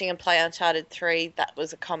watching him play Uncharted 3, that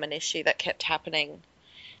was a common issue that kept happening,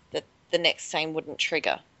 that the next scene wouldn't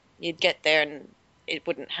trigger. You'd get there and it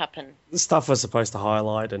wouldn't happen. Stuff was supposed to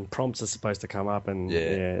highlight and prompts are supposed to come up, and Yeah.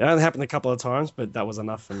 it only happened a couple of times, but that was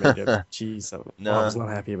enough for me to, geez, No. I was not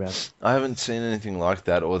happy about it. I haven't seen anything like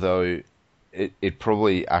that, although it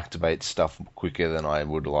probably activates stuff quicker than I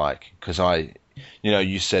would like. Because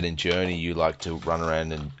you said in Journey you like to run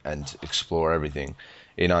around and explore everything.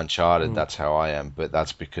 In Uncharted, that's how I am, but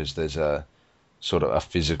that's because there's a sort of a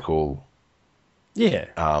physical Yeah.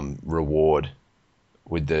 reward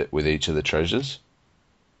with each of the treasures.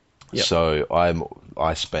 Yep. So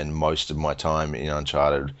I spend most of my time in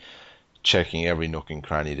Uncharted checking every nook and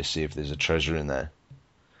cranny to see if there's a treasure in there.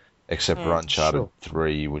 Except for Uncharted sure.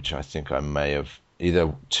 3, which I think I may have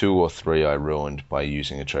either 2 or 3 I ruined by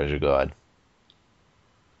using a treasure guide,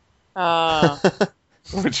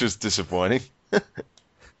 which was disappointing.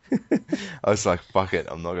 I was like, fuck it,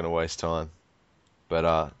 I'm not going to waste time.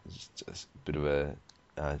 But it's just a bit of a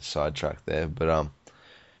sidetrack there. But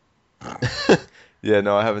yeah,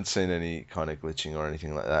 no, I haven't seen any kind of glitching or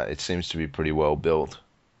anything like that. It seems to be pretty well built.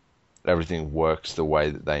 Everything works the way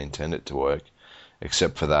that they intend it to work,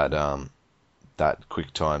 except for that that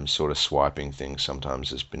QuickTime sort of swiping thing sometimes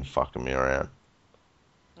has been fucking me around.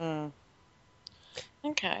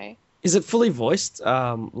 Okay. Is it fully voiced,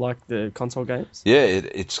 like the console games? Yeah,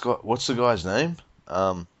 it's got, what's the guy's name?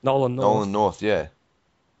 Nolan North. Nolan North, yeah.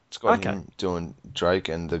 It's got Okay. him doing Drake,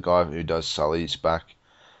 and the guy who does Sully's back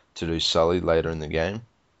to do Sully later in the game.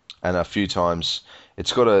 And a few times,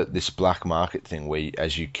 it's got this black market thing where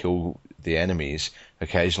as you kill the enemies,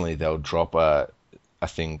 occasionally they'll drop a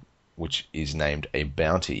thing which is named a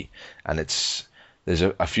bounty, and there's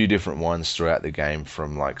a few different ones throughout the game,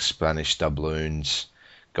 from like Spanish doubloons,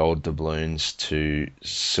 gold doubloons, to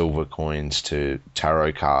silver coins, to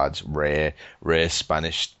tarot cards, rare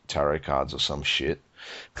Spanish tarot cards or some shit.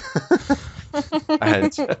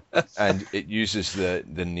 and it uses the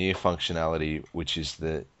near functionality, which is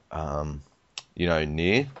the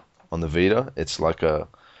near on the Vita. It's like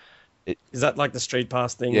Is that like the Street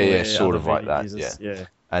Pass thing? Yeah, where sort other of like Vita that, users- yeah.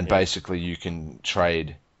 and basically you can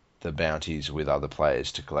trade the bounties with other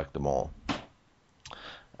players to collect them all.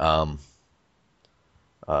 I'm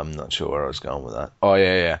not sure where I was going with that. Oh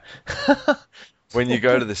yeah. When you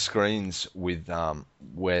go to the screens with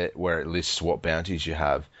where it lists what bounties you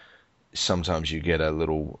have, sometimes you get a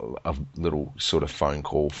little sort of phone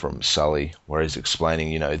call from Sully where he's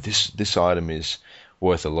explaining, this item is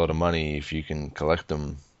worth a lot of money. If you can collect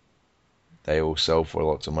them, they all sell for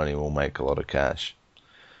lots of money. We'll make a lot of cash.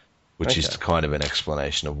 Which is Okay. kind of an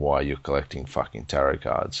explanation of why you're collecting fucking tarot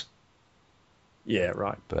cards. Yeah,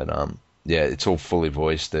 right. But yeah, it's all fully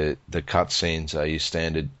voiced. The cutscenes are your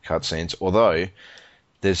standard cutscenes. Although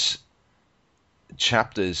there's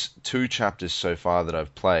two chapters so far that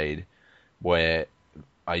I've played where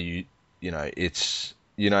it's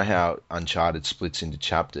how Uncharted splits into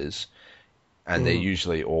chapters, and they're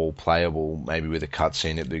usually all playable, maybe with a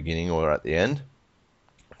cutscene at the beginning or at the end.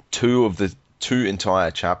 Two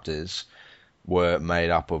entire chapters were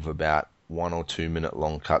made up of about 1 or 2 minute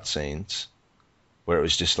long cutscenes, where it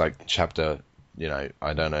was just like chapter,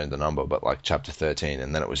 I don't know the number, but like chapter 13,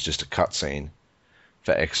 and then it was just a cutscene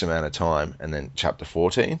for X amount of time, and then chapter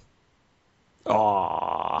 14.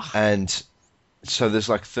 Oh, And so there's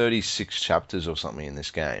like 36 chapters or something in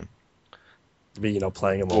this game. but you're not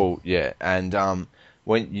playing them all. Well, yeah, and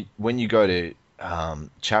when you go to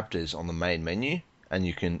chapters on the main menu, and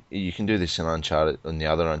you can do this in Uncharted and the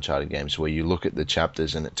other Uncharted games, where you look at the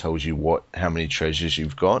chapters and it tells you how many treasures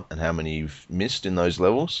you've got and how many you've missed in those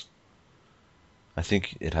levels. I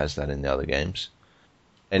think it has that in the other games.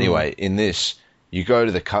 Anyway, in this, you go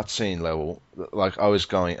to the cutscene level. Like I was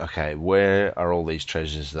going, okay, where are all these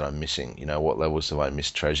treasures that I'm missing? What levels have I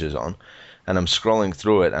missed treasures on? And I'm scrolling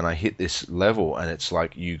through it, and I hit this level, and it's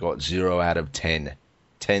like you got 0 out of 10.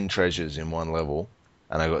 10 treasures in one level,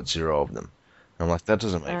 and I got 0 of them. And I'm like, that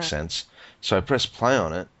doesn't make sense. So I press play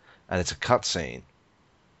on it, and it's a cutscene.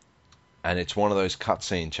 And it's one of those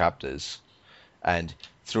cutscene chapters. And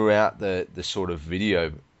throughout the sort of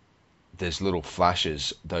video there's little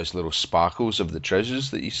flashes, those little sparkles of the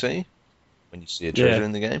treasures that you see when you see a treasure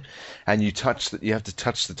in the game, and you have to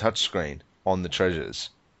touch the touch screen on the treasures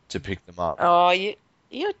to pick them up. Oh,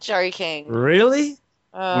 you're joking. Really?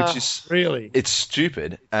 Which is Really? It's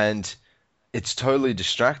stupid, and it's totally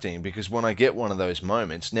distracting, because when I get one of those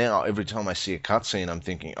moments, now every time I see a cutscene, I'm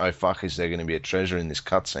thinking, oh fuck, is there going to be a treasure in this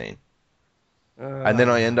cutscene? And then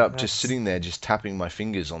I end up just sitting there just tapping my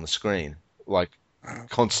fingers on the screen, like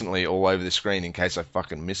constantly all over the screen in case I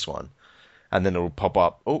fucking miss one. And then it'll pop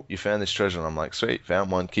up, oh, you found this treasure, and I'm like, sweet,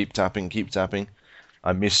 found one, keep tapping, keep tapping.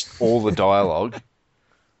 I missed all the dialogue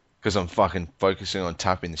because I'm fucking focusing on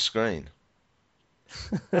tapping the screen.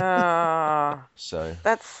 So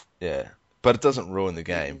That's yeah, but it doesn't ruin the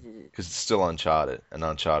game because it's still Uncharted, and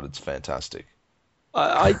Uncharted's fantastic.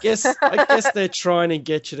 I guess they're trying to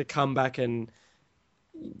get you to come back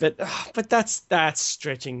but that's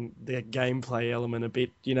stretching the gameplay element a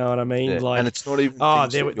bit. You know what I mean? Yeah. Like, and it's not even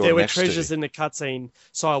there were treasures in the cutscene,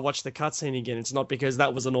 so I watched the cutscene again. It's not because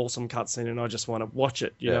that was an awesome cutscene and I just want to watch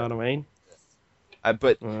it. You know what I mean?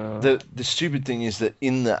 But the stupid thing is that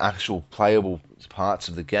in the actual playable parts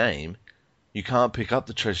of the game, you can't pick up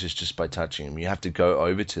the treasures just by touching them. You have to go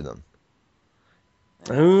over to them.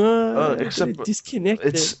 Except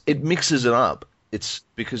disconnected. It mixes it up. It's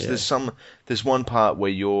because there's one part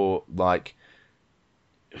where you're like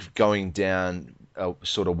going down a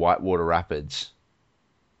sort of whitewater rapids.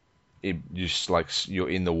 You're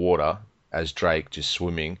in the water as Drake, just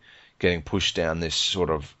swimming, getting pushed down this sort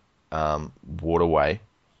of waterway,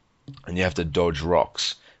 and you have to dodge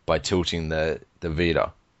rocks by tilting the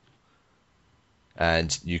Vita.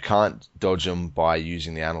 And you can't dodge them by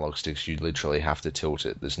using the analog sticks. You literally have to tilt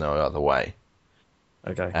it. There's no other way.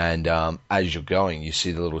 Okay. And as you're going, you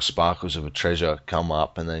see the little sparkles of a treasure come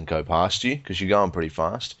up and then go past you because you're going pretty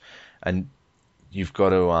fast. And you've got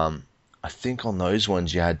to, I think on those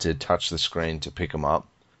ones you had to touch the screen to pick them up.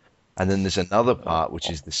 And then there's another part which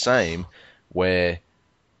is the same where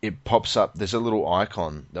it pops up. There's a little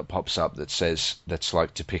icon that pops up that says that's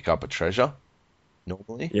like to pick up a treasure.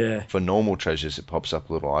 Normally, for normal treasures, it pops up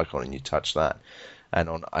a little icon and you touch that. And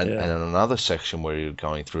on another section where you're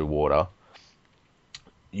going through water,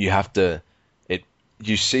 you have to.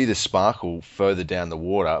 You see the sparkle further down the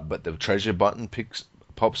water, but the treasure button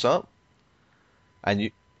pops up, and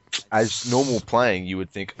you, as normal playing, you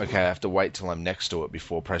would think, okay, I have to wait till I'm next to it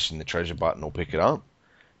before pressing the treasure button or pick it up,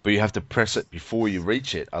 but you have to press it before you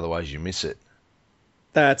reach it, otherwise you miss it.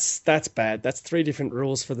 That's bad. That's 3 different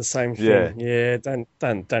rules for the same thing. Yeah, don't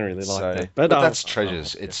really like that. But that's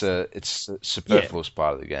treasures. It's a superfluous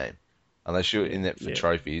part of the game. Unless you're in it for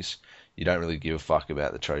trophies, you don't really give a fuck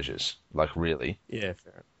about the treasures. Like, really. Yeah,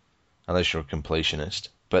 fair. Unless you're a completionist.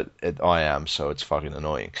 But I am, so it's fucking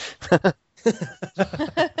annoying.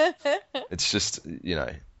 It's just,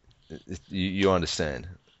 you understand.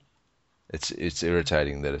 It's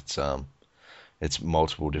irritating that it's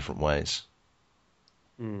multiple different ways.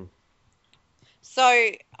 So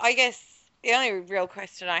I guess the only real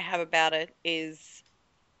question I have about it is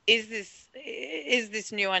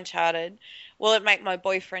this new Uncharted? Will it make my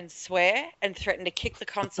boyfriend swear and threaten to kick the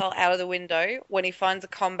console out of the window when he finds a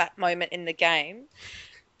combat moment in the game,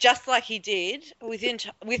 just like he did with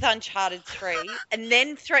Uncharted 3, and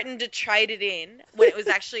then threaten to trade it in when it was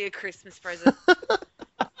actually a Christmas present?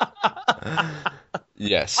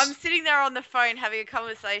 Yes. I'm sitting there on the phone having a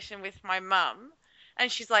conversation with my mum. And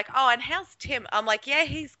she's like, oh, and how's Tim? I'm like, yeah,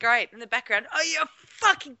 he's great. In the background, oh, you're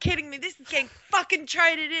fucking kidding me. This is getting fucking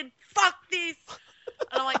traded in. Fuck this.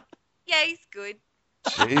 And I'm like, yeah, he's good.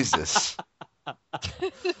 Jesus.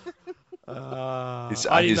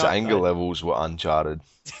 His anger levels were Uncharted.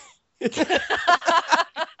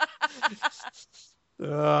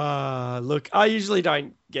 Look, I usually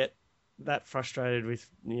don't get that frustrated with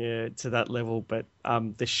to that level, but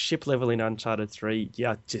the ship level in Uncharted 3,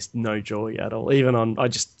 just no joy at all. Even on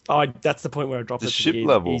that's the point where I dropped it to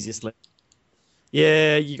the easiest level.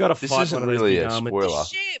 Yeah, you got to fight. This isn't really a spoiler. The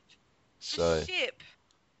ship. The ship,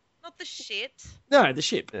 not the shit. No, the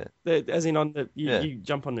ship. Yeah. As in on you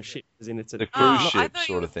jump on the ship. As in it's the cruise ship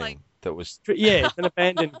sort of thing. Like... That was it's an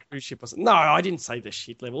abandoned cruise ship or something. No, I didn't say the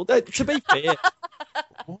shit level. To be fair.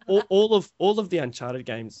 all of the Uncharted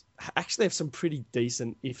games actually have some pretty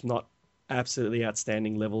decent, if not absolutely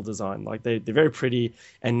outstanding level design. Like they're very pretty,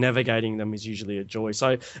 and navigating them is usually a joy.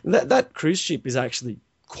 So that cruise ship is actually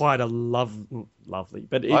quite a lovely,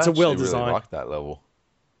 but it's a well designed. I really like that level.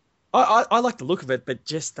 I like the look of it, but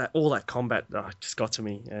just all that combat just got to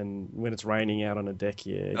me. And when it's raining out on a deck,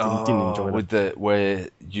 didn't enjoy that. Where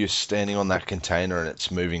you're standing on that container and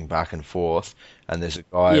it's moving back and forth, and there's a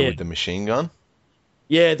guy with the machine gun.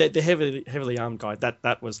 Yeah, the heavily armed guy.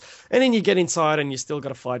 That was, and then you get inside and you still got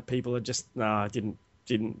to fight people. It just I didn't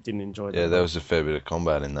enjoy that. Yeah, there was a fair bit of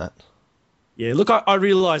combat in that. Yeah, look, I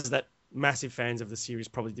realised that massive fans of the series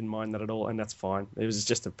probably didn't mind that at all, and that's fine. It was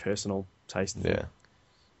just a personal taste thing. Yeah.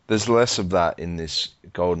 There's less of that in this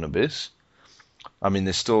Golden Abyss. I mean,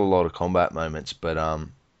 there's still a lot of combat moments, but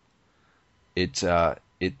it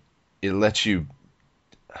lets you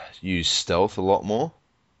use stealth a lot more.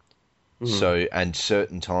 So, and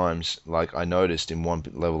certain times, like I noticed in one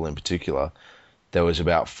level in particular, there was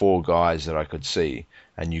about 4 guys that I could see,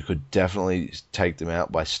 and you could definitely take them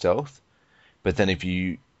out by stealth. But then if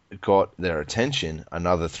you got their attention,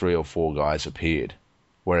 another 3 or 4 guys appeared.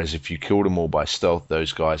 Whereas if you killed them all by stealth,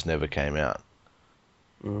 those guys never came out.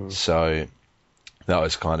 So that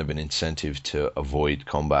was kind of an incentive to avoid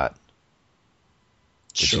combat,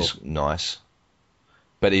 which is nice.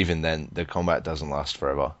 But even then, the combat doesn't last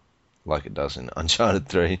forever, like it does in Uncharted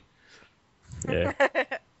 3. Yeah.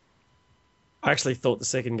 I actually thought the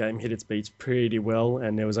second game hit its beats pretty well,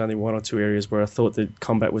 and there was only 1 or 2 areas where I thought the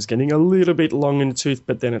combat was getting a little bit long in the tooth,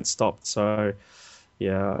 but then it stopped. So,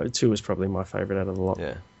 yeah, 2 was probably my favourite out of the lot.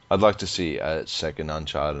 Yeah. I'd like to see a second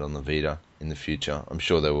Uncharted on the Vita in the future. I'm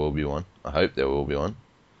sure there will be one. I hope there will be one.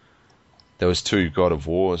 There was 2 God of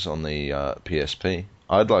Wars on the PSP.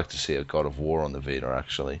 I'd like to see a God of War on the Vita,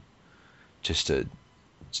 actually, just to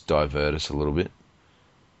divert us a little bit.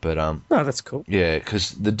 But Oh, that's cool. yeah,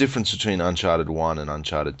 because the difference between Uncharted 1 and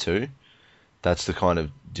Uncharted 2, that's the kind of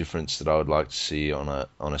difference that I would like to see on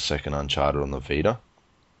a second Uncharted on the Vita,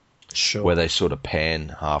 Sure. where they sort of pan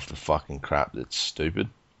half the fucking crap that's stupid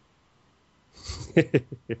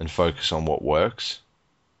and focus on what works.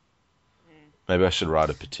 Maybe I should write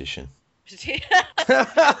a petition.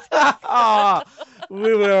 Oh,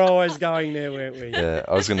 we were always going there, weren't we? Yeah,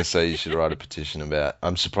 I was going to say you should write a petition about...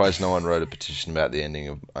 I'm surprised no one wrote a petition about the ending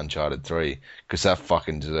of Uncharted 3, because that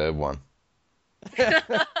fucking deserved one.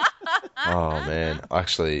 Oh, man.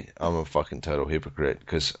 Actually, I'm a fucking total hypocrite,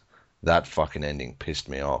 because that fucking ending pissed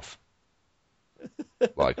me off.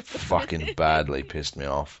 Like, fucking badly pissed me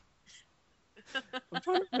off. I'm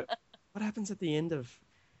trying to remember what happens at the end of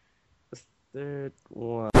the third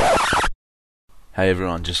one. Hey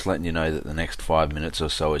everyone, just letting you know that the next 5 minutes or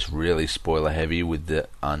so is really spoiler heavy with the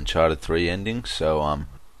Uncharted 3 ending, so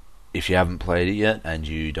if you haven't played it yet and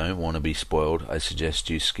you don't want to be spoiled, I suggest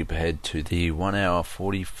you skip ahead to the 1 hour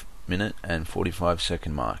 40 minute and 45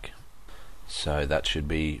 second mark. So that should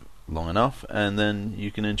be long enough, and then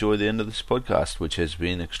you can enjoy the end of this podcast, which has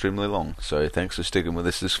been extremely long. So thanks for sticking with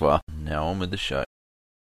us this far. Now on with the show.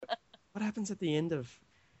 What happens at the end of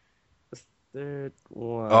the third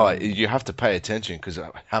one? Oh, you have to pay attention because it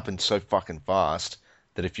happened so fucking fast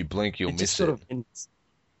that if you blink, you'll It just miss sort it. of ends.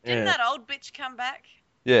 Didn't Yeah. that old bitch come back?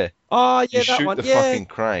 Yeah. Oh, yeah, You that shoot one. the Yeah. fucking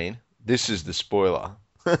crane. This is the spoiler.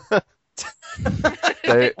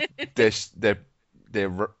 they're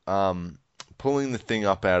pulling the thing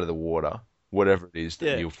up out of the water, whatever it is that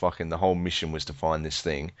Yeah. you fucking... The whole mission was to find this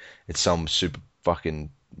thing. It's some super fucking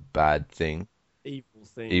bad thing.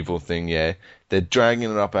 Evil thing, yeah. They're dragging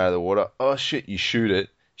it up out of the water. Oh shit, you shoot it.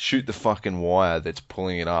 Shoot the fucking wire that's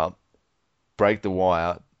pulling it up. Break the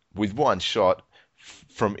wire with one shot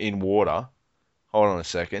from in water. Hold on a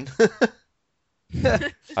second.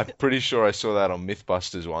 I'm pretty sure I saw that on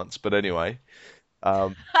Mythbusters once, but anyway.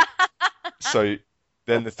 So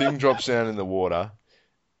then the thing drops down in the water.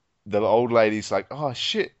 The old lady's like, oh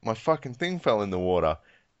shit, my fucking thing fell in the water.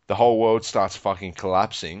 The whole world starts fucking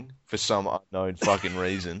collapsing for some unknown fucking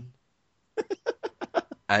reason.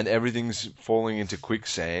 And everything's falling into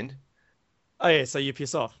quicksand. Oh, yeah, so you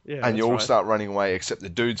piss off. Yeah, And you that's all right. start running away, except the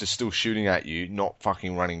dudes are still shooting at you, not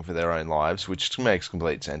fucking running for their own lives, which makes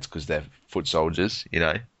complete sense because they're foot soldiers, you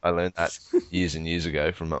know. I learned that years and years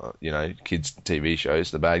ago from, kids' TV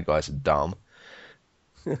shows. The bad guys are dumb.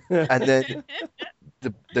 And then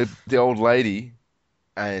the old lady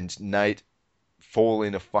and Nate fall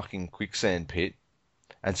in a fucking quicksand pit,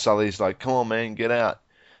 and Sully's like, come on, man, get out.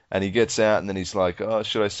 And he gets out, and then he's like, oh,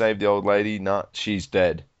 should I save the old lady? No, she's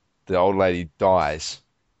dead. The old lady dies.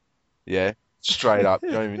 Yeah, straight up.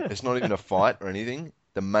 It's not even a fight or anything.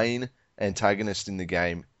 The main antagonist in the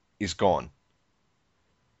game is gone.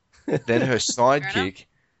 Then her sidekick,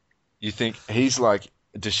 you think he's like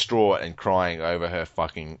distraught and crying over her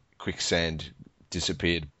fucking quicksand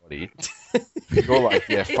disappeared body. You're like,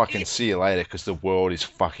 yeah, fucking see you later because the world is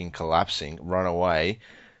fucking collapsing. Run away.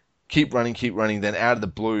 Keep running. Then out of the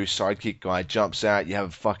blue, sidekick guy jumps out. You have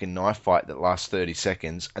a fucking knife fight that lasts 30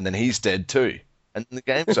 seconds, and then he's dead too. And then the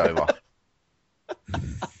game's over.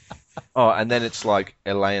 Oh, and then it's like,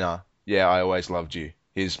 Elena, yeah, I always loved you.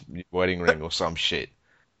 Here's your wedding ring or some shit.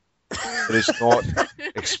 It is not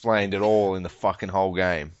explained at all in the fucking whole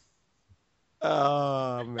game.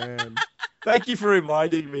 Oh, man. Thank you for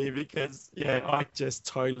reminding me because, yeah, I just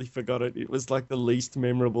totally forgot it. It was like the least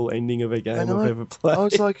memorable ending of a game I've ever played. I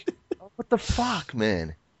was like, what the fuck,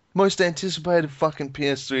 man? Most anticipated fucking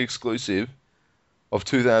PS3 exclusive of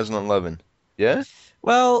 2011. Yeah?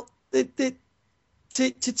 Well, to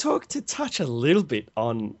touch a little bit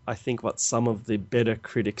on, I think, what some of the better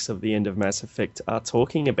critics of the end of Mass Effect are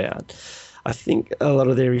talking about. I think a lot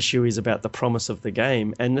of their issue is about the promise of the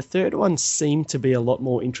game, and the third one seemed to be a lot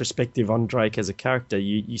more introspective on Drake as a character.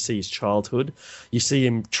 You see his childhood, you see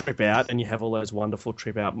him trip out, and you have all those wonderful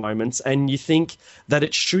trip out moments, and you think that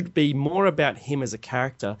it should be more about him as a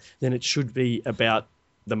character than it should be about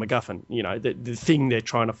the MacGuffin, the thing they're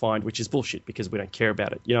trying to find, which is bullshit because we don't care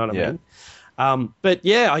about it. You know what I mean? But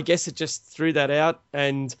yeah, I guess it just threw that out,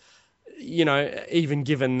 and even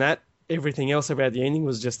given that, everything else about the ending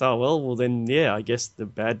was just, well then, yeah, I guess the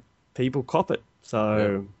bad people cop it.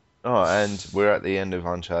 So. Yeah. Oh, and we're at the end of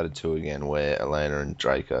Uncharted 2 again, where Elena and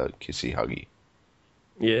Drake are kissy huggy.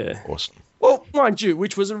 Yeah. Awesome. Well, mind you,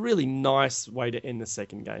 which was a really nice way to end the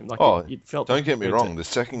second game. Like, it felt. Don't get me wrong, the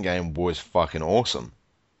second game was fucking awesome,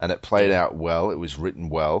 and it played out well. It was written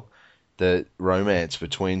well. The romance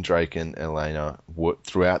between Drake and Elena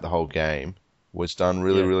throughout the whole game was done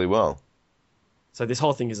really, really well. So this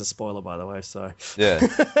whole thing is a spoiler, by the way. So yeah,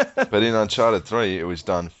 but in Uncharted 3, it was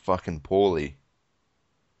done fucking poorly.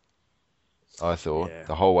 I thought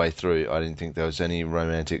the whole way through, I didn't think there was any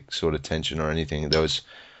romantic sort of tension or anything. There was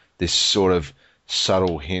this sort of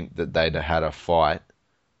subtle hint that they'd had a fight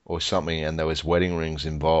or something, and there was wedding rings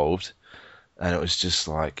involved, and it was just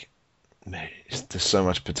like, man, there's so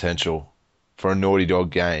much potential for a Naughty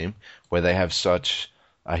Dog game where they have such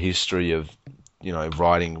a history of,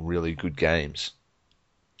 writing really good games.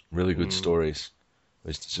 Really good stories. It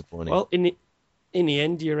was disappointing. Well, in the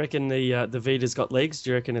end, do you reckon the Vita's got legs? Do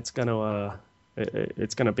you reckon it's gonna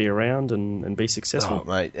be around and be successful? Oh,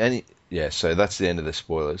 mate, so that's the end of the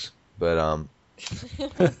spoilers. But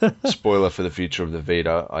spoiler for the future of the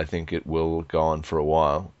Vita, I think it will go on for a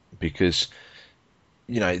while because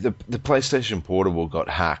the PlayStation Portable got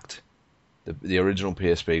hacked. The original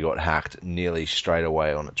PSP got hacked nearly straight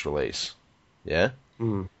away on its release. Yeah.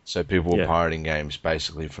 So people were pirating games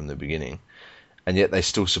basically from the beginning, and yet they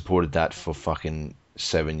still supported that for fucking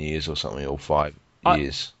 7 years or something, or 5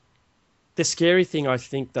 years. The scary thing I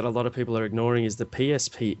think that a lot of people are ignoring is the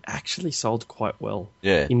PSP actually sold quite well.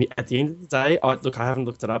 Yeah. At the end of the day, I haven't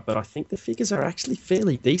looked it up, but I think the figures are actually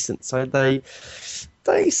fairly decent. So they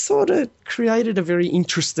sort of created a very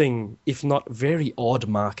interesting, if not very odd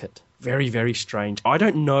market. Very, very strange. I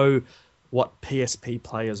don't know what PSP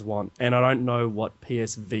players want, and I don't know what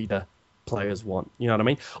PS Vita players want. You know what I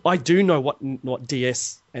mean? I do know what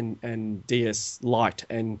DS and DS Lite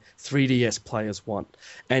and 3DS players want,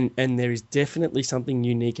 and there is definitely something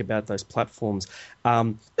unique about those platforms.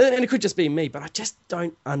 And it could just be me, but I just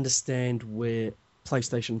don't understand where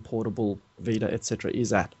PlayStation Portable, Vita, etc.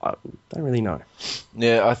 is at. I don't really know.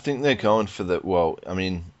 Yeah, I think they're going for the. Well, I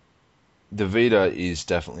mean, the Vita is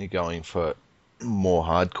definitely going for more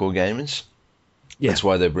hardcore gamers. Yeah. That's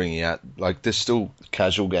why they're bringing out, like, there's still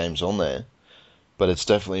casual games on there, but it's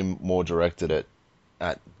definitely more directed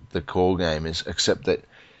at the core gamers, except that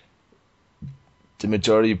the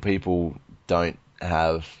majority of people don't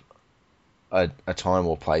have a time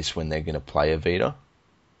or place when they're going to play a Vita,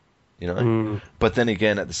 But then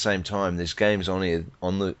again, at the same time, there's games on here,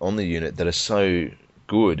 on the unit that are so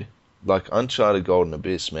good. Like Uncharted Golden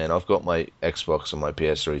Abyss, man, I've got my Xbox and my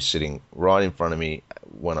PS3 sitting right in front of me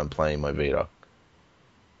when I'm playing my Vita.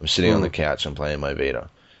 I'm sitting on the couch and playing my Vita.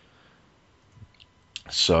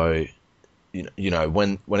 So,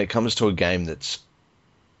 when it comes to a game that's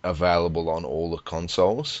available on all the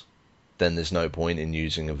consoles, then there's no point in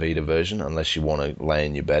using a Vita version unless you want to lay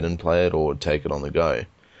in your bed and play it or take it on the go.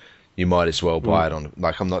 You might as well buy it on...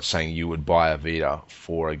 Like, I'm not saying you would buy a Vita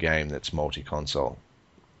for a game that's multi-console.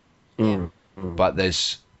 But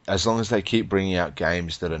as long as they keep bringing out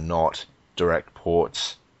games that are not direct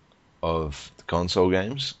ports of the console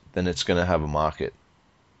games, then it's going to have a market.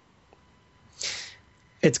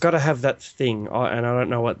 It's got to have that thing, and I don't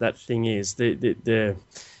know what that thing is. I feel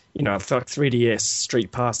like 3DS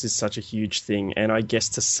Street Pass is such a huge thing, and I guess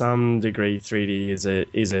to some degree 3D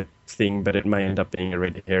is a thing, but it may end up being a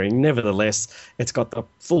red herring. Nevertheless, it's got the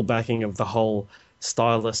full backing of the whole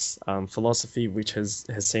stylus philosophy, which has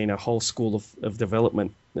seen a whole school of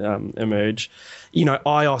development emerge. You know,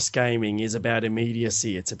 iOS gaming is about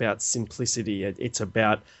immediacy. It's about simplicity. It's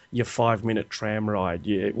about your 5-minute tram ride,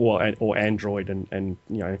 or Android, and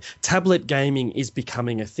you know, tablet gaming is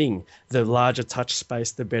becoming a thing. The larger touch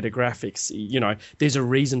space, the better graphics. You know, there's a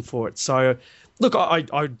reason for it. So, look,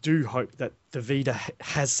 I do hope that the Vita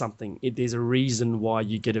has something. There's a reason why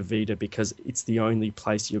you get a Vita, because it's the only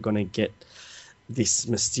place you're going to get this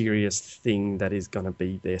mysterious thing that is going to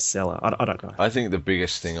be their seller. I don't know. I think the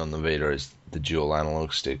biggest thing on the Vita is the dual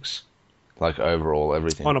analog sticks. Like, overall,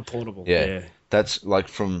 everything. On a portable, yeah. yeah. That's, like,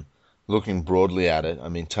 from looking broadly at it, I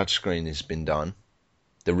mean, touchscreen has been done.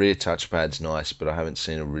 The rear touchpad's nice, but I haven't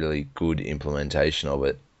seen a really good implementation of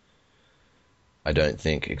it. I don't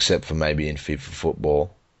think, except for maybe in FIFA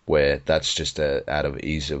Football, where that's just out of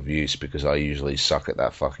ease of use, because I usually suck at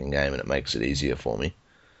that fucking game and it makes it easier for me.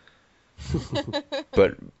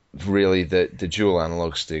 But really, the dual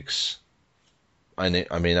analog sticks, I mean,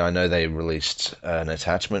 I know they released an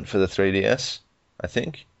attachment for the 3DS, I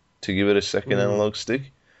think, to give it a second analog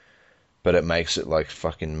stick, but it makes it, like,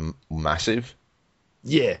 fucking massive.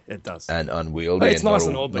 Yeah, it does. And unwieldy. It's nice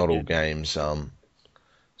not all games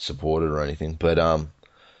supported or anything. But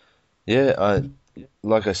yeah,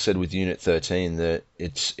 like I said with Unit 13, that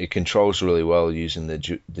it controls really well using the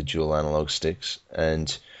dual analog sticks,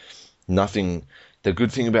 and nothing. The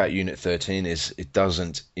good thing about Unit 13 is it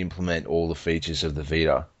doesn't implement all the features of the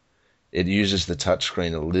Vita. It uses the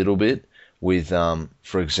touchscreen a little bit with,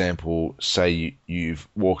 for example, say you've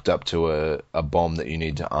walked up to a bomb that you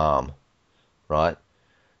need to arm, right?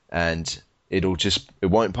 And it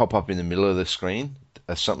won't pop up in the middle of the screen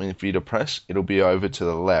as something for you to press. It'll be over to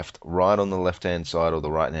the left, right on the left-hand side or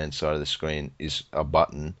the right-hand side of the screen is a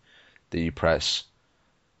button that you press.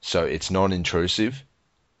 So it's non-intrusive.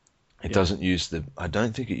 It doesn't use I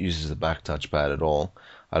don't think it uses the back touchpad at all.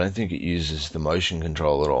 I don't think it uses the motion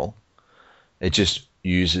control at all. It just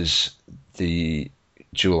uses the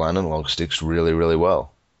dual analog sticks really, really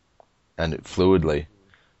well, and fluidly.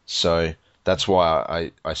 So that's why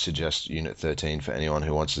I suggest Unit 13 for anyone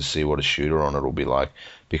who wants to see what a shooter on it will be like,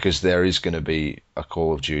 because there is going to be a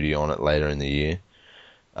Call of Duty on it later in the year.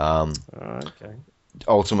 Okay.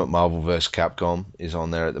 Ultimate Marvel vs. Capcom is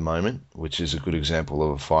on there at the moment, which is a good example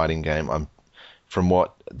of a fighting game. From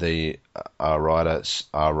what the writer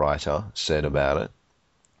said about it,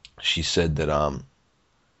 she said that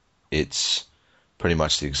it's pretty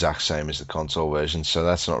much the exact same as the console version, so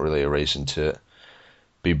that's not really a reason to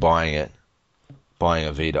be buying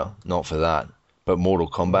a Vita, not for that. But Mortal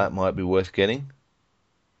Kombat might be worth getting.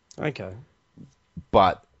 Okay.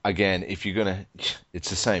 But again, if you're gonna, it's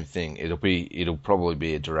the same thing. It'll probably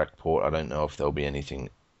be a direct port. I don't know if there'll be anything.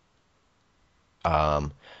 I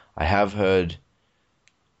have heard,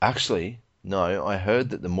 actually, no, I heard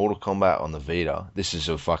that the Mortal Kombat on the Vita, this is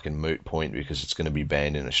a fucking moot point because it's going to be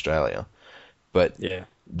banned in Australia, but yeah,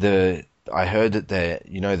 I heard that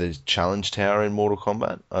the challenge tower in Mortal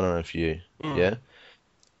Kombat. I don't know if you, yeah.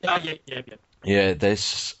 Yeah,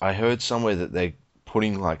 I heard somewhere that they're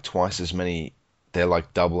putting like twice as many. They're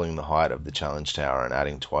like doubling the height of the challenge tower and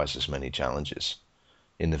adding twice as many challenges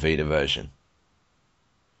in the Vita version.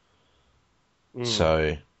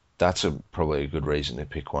 So that's probably a good reason to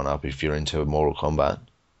pick one up if you're into Mortal Kombat.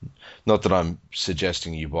 Not that I'm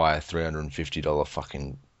suggesting you buy a $350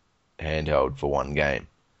 fucking handheld for one game.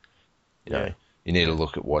 You know, you need to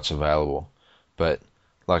look at what's available. But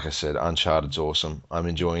like I said, Uncharted's awesome. I'm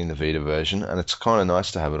enjoying the Vita version, and it's kind of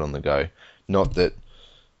nice to have it on the go. Not that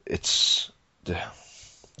it's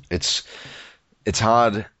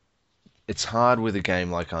hard. It's hard with a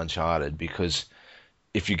game like Uncharted, because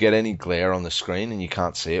if you get any glare on the screen and you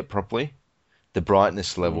can't see it properly, the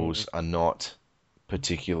brightness levels are not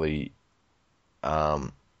particularly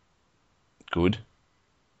good.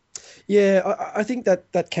 Yeah, I think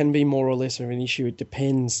that can be more or less of an issue. It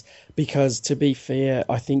depends, because to be fair,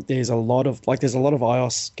 I think there's a lot of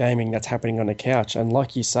iOS gaming that's happening on a couch, and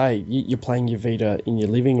like you say, you're playing your Vita in your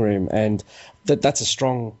living room, and that's a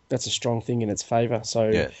strong thing in its favour.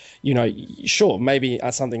 So sure, maybe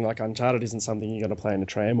something like Uncharted isn't something you're going to play in a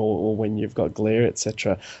tram or when you've got glare,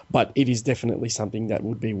 etc. But it is definitely something that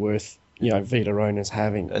would be worth Vita owners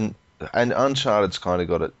having. And Uncharted's kind of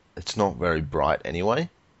got it. It's not very bright anyway.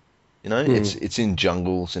 It's in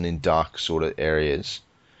jungles and in dark sort of areas,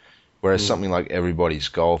 whereas something like Everybody's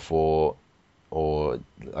Golf or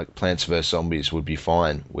like Plants vs Zombies would be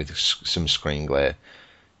fine with some screen glare,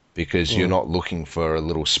 because you're not looking for a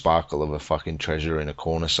little sparkle of a fucking treasure in a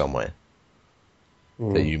corner somewhere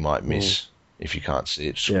that you might miss if you can't see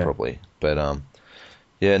it properly. But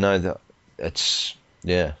it's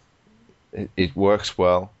yeah, it works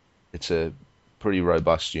well. It's a pretty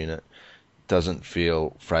robust unit. Doesn't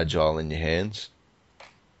feel fragile in your hands,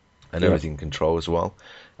 and everything controls well.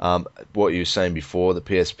 What you were saying before, the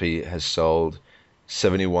PSP has sold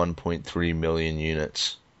 71.3 million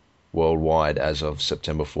units worldwide as of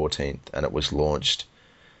September 14th, and it was launched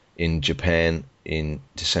in Japan in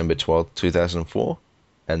December 12th, 2004,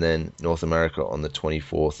 and then North America on the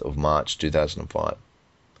 24th of March 2005.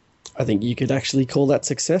 I think you could actually call that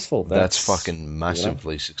successful. That's fucking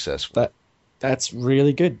massively successful. That's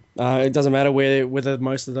really good. It doesn't matter whether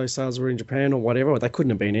most of those sales were in Japan or whatever. They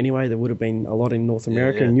couldn't have been anyway. There would have been a lot in North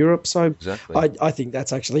America and Europe. So exactly. I think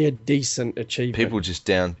that's actually a decent achievement. People just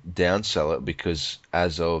downsell it because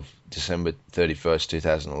as of December 31st,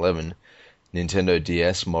 2011, Nintendo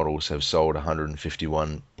DS models have sold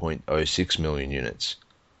 151.06 million units.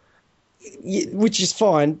 Which is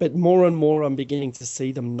fine, but more and more I'm beginning to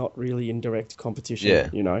see them not really in direct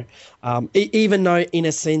competition, you know. Even though, in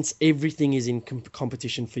a sense, everything is in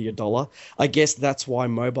competition for your dollar. I guess that's why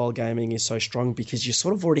mobile gaming is so strong, because you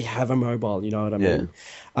sort of already have a mobile, you know what I mean?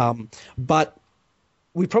 But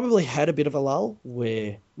we probably had a bit of a lull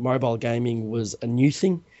where mobile gaming was a new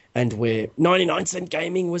thing and where 99-cent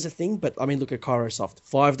gaming was a thing. But, I mean, look at Kairosoft.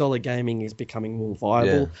 $5 gaming is becoming more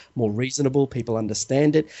viable, more reasonable. People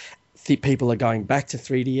understand it. People are going back to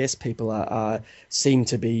 3DS. People seem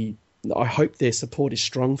to be. I hope their support is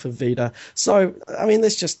strong for Vita. So I mean,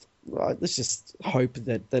 let's just hope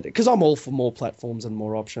that because I'm all for more platforms and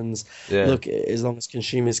more options. Look, as long as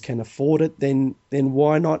consumers can afford it, then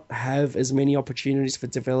why not have as many opportunities for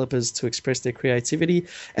developers to express their creativity?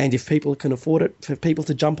 And if people can afford it, for people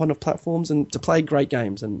to jump onto platforms and to play great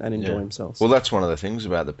games and enjoy themselves. Well, that's one of the things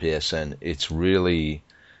about the PSN. It's really,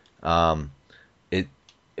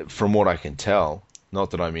 from what I can tell, not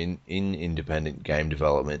that I'm in independent game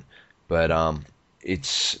development, but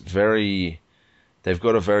it's they've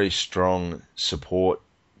got a very strong support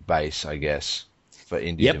base, I guess, for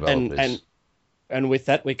indie developers. And with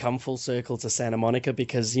that, we come full circle to Santa Monica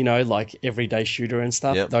because, you know, like Everyday Shooter and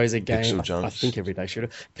stuff, those are games, I think Everyday Shooter,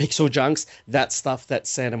 Pixel Junks, that stuff that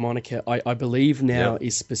Santa Monica, I believe now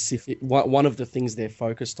is specific, one of the things they're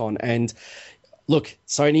focused on. And look,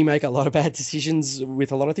 Sony make a lot of bad decisions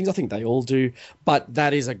with a lot of things. I think they all do, but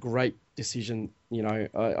that is a great decision. You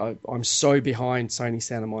know, I'm so behind Sony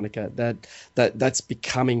Santa Monica that's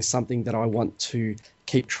becoming something that I want to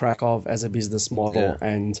keep track of as a business model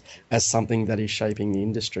and as something that is shaping the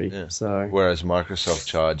industry. So whereas Microsoft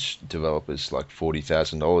charge developers like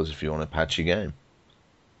 $40,000 if you want to patch your game.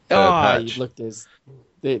 Look, there's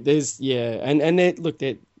and look,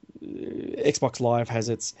 Xbox Live has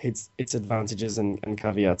its advantages and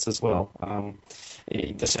caveats as well.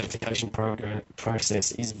 The certification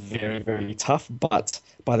process is very, very tough, but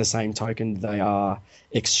by the same token, they are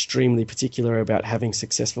extremely particular about having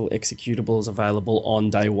successful executables available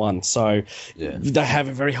on day one. So they have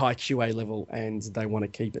a very high QA level, and they want to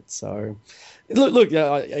keep it. So, look.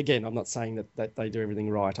 Again, I'm not saying that they do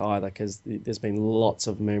everything right either, because there's been lots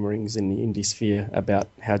of murmurings in the indie sphere about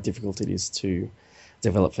how difficult it is to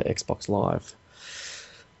develop for Xbox Live.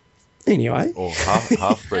 Anyway,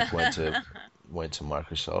 Half-Brick went to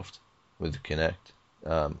Microsoft with Kinect.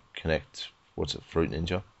 Kinect, what's it? Fruit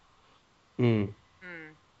Ninja.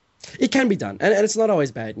 It can be done, and it's not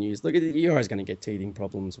always bad news. Look, you're always going to get teething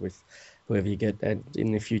problems with whoever you get, and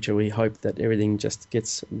in the future we hope that everything just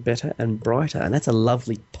gets better and brighter. And that's a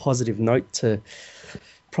lovely positive note to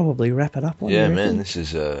probably wrap it up on. Yeah, man, this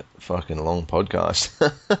is a fucking long podcast.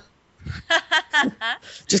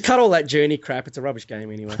 Just cut all that Journey crap. It's a rubbish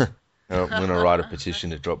game anyway. I'm going to write a petition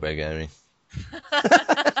to drop Bear Gaming.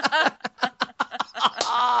 I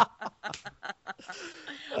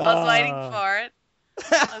was waiting for it.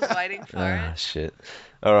 Shit.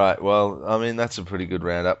 All right, well, I mean, that's a pretty good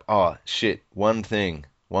roundup. Oh, shit. One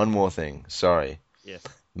more thing. Sorry. Yes.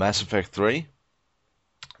 Mass Effect 3.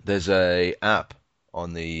 There's a app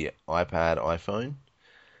on the iPad, iPhone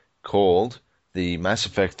called the Mass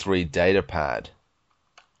Effect 3 data pad,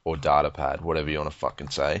 or data pad, whatever you want to fucking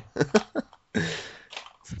say.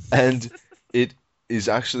 And it is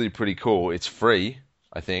actually pretty cool. It's free,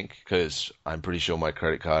 I think, because I'm pretty sure my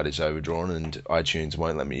credit card is overdrawn and iTunes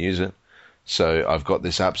won't let me use it. So I've got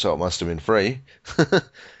this app, so it must have been free.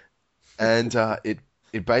 And it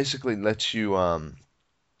basically lets you...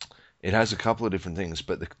 it has a couple of different things,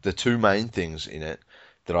 but the two main things in it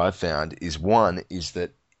that I've found is, one is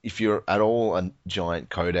that if you're at all a giant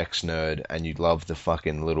Codex nerd and you love the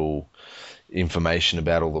fucking little information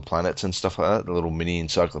about all the planets and stuff like that, the little mini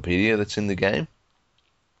encyclopedia that's in the game,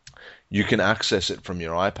 you can access it from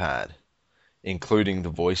your iPad, including the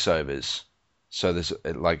voiceovers So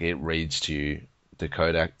it reads to you the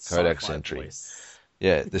codex Sci-fi entry. voice.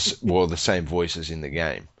 Yeah, the same voices in the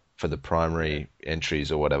game for the primary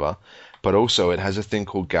entries or whatever. But also it has a thing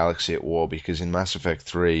called Galaxy at War, because in Mass Effect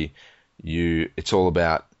 3 it's all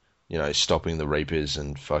about, stopping the Reapers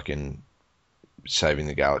and fucking saving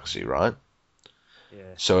the galaxy, right? Yeah.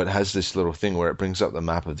 So it has this little thing where it brings up the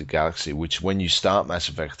map of the galaxy, which when you start Mass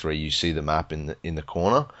Effect 3, you see the map in the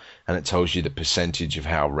corner, and it tells you the percentage of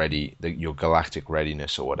how ready, your galactic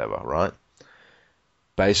readiness or whatever, right?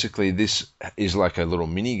 Basically, this is like a little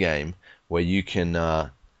mini game where you can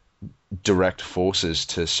direct forces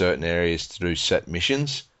to certain areas through set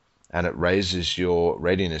missions, and it raises your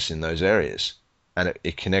readiness in those areas, and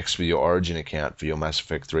it connects with your Origin account for your Mass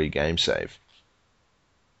Effect 3 game save.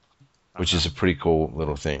 Which is a pretty cool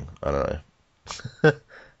little thing. I don't know.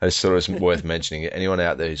 I just thought it was worth mentioning it. Anyone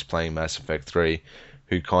out there who's playing Mass Effect 3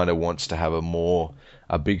 who kind of wants to have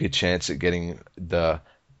a bigger chance at getting the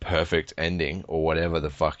perfect ending or whatever the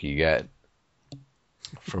fuck you get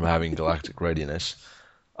from having galactic readiness,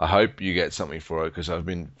 I hope you get something for it, because I've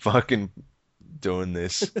been fucking doing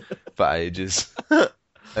this for ages.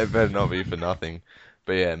 It better not be for nothing.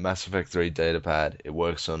 But yeah, Mass Effect 3 datapad. It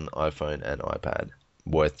works on iPhone and iPad.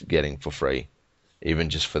 Worth getting for free, even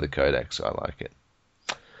just for the codex. I like it.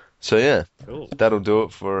 So yeah, Cool. That'll do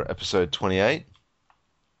it for episode 28.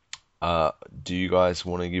 Do you guys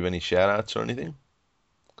want to give any shout outs or anything?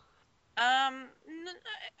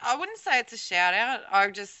 I wouldn't say it's a shout out.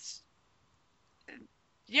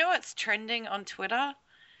 What's trending on Twitter?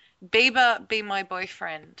 Bieber, be my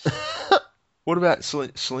boyfriend. What about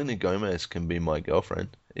Selena Gomez can be my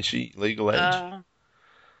girlfriend? Is she legal age? I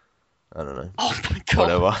don't know. Oh my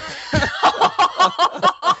god. Whatever.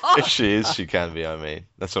 If she is, she can be, I mean.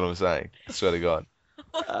 That's what I'm saying. I swear to God.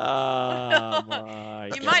 Oh my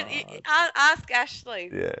You God. might ask Ashley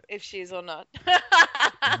Yeah. if she's or not.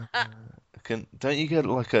 Don't you get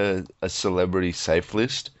like a celebrity safe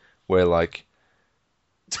list where like,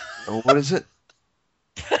 what is it?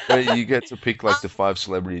 Where you get to pick like the 5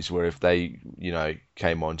 celebrities where if they,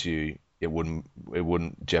 came onto you, it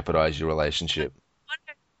wouldn't jeopardize your relationship.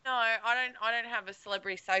 No, I don't have a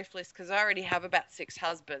celebrity safe list because I already have about 6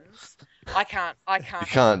 husbands. I can't. You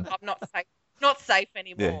can't. I'm not safe Yeah,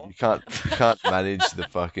 anymore. you can't manage the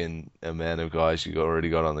fucking amount of guys you already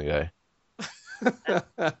got on the go.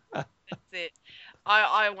 That's it.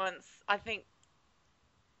 I think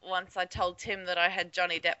once I told Tim that I had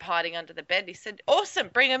Johnny Depp hiding under the bed. He said, "Awesome,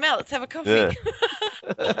 bring him out. Let's have a coffee."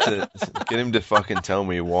 Yeah. Get him to fucking tell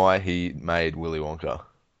me why he made Willy Wonka.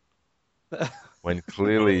 When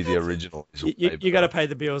clearly the original is way You got to better. pay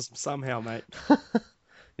the bills somehow, mate.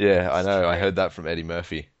 Yeah, I know. I heard that from Eddie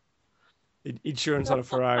Murphy. Insurance on a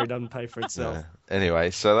Ferrari doesn't pay for itself. Yeah. Anyway,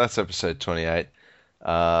 so that's episode 28.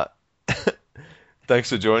 Thanks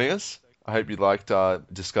for joining us. I hope you liked our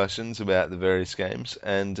discussions about the various games,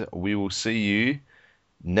 and we will see you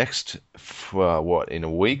next, in a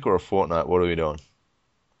week or a fortnight? What are we doing?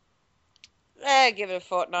 Give it a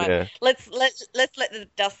fortnight. Yeah. Let's let the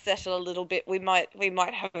dust settle a little bit. We might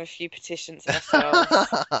have a few petitions ourselves.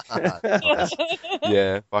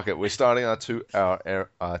 Yeah, fuck it. We're starting our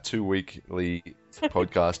 2 weekly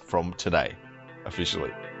podcast from today,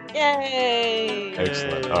 officially. Yay!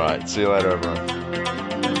 Excellent. All right. See you later, everyone.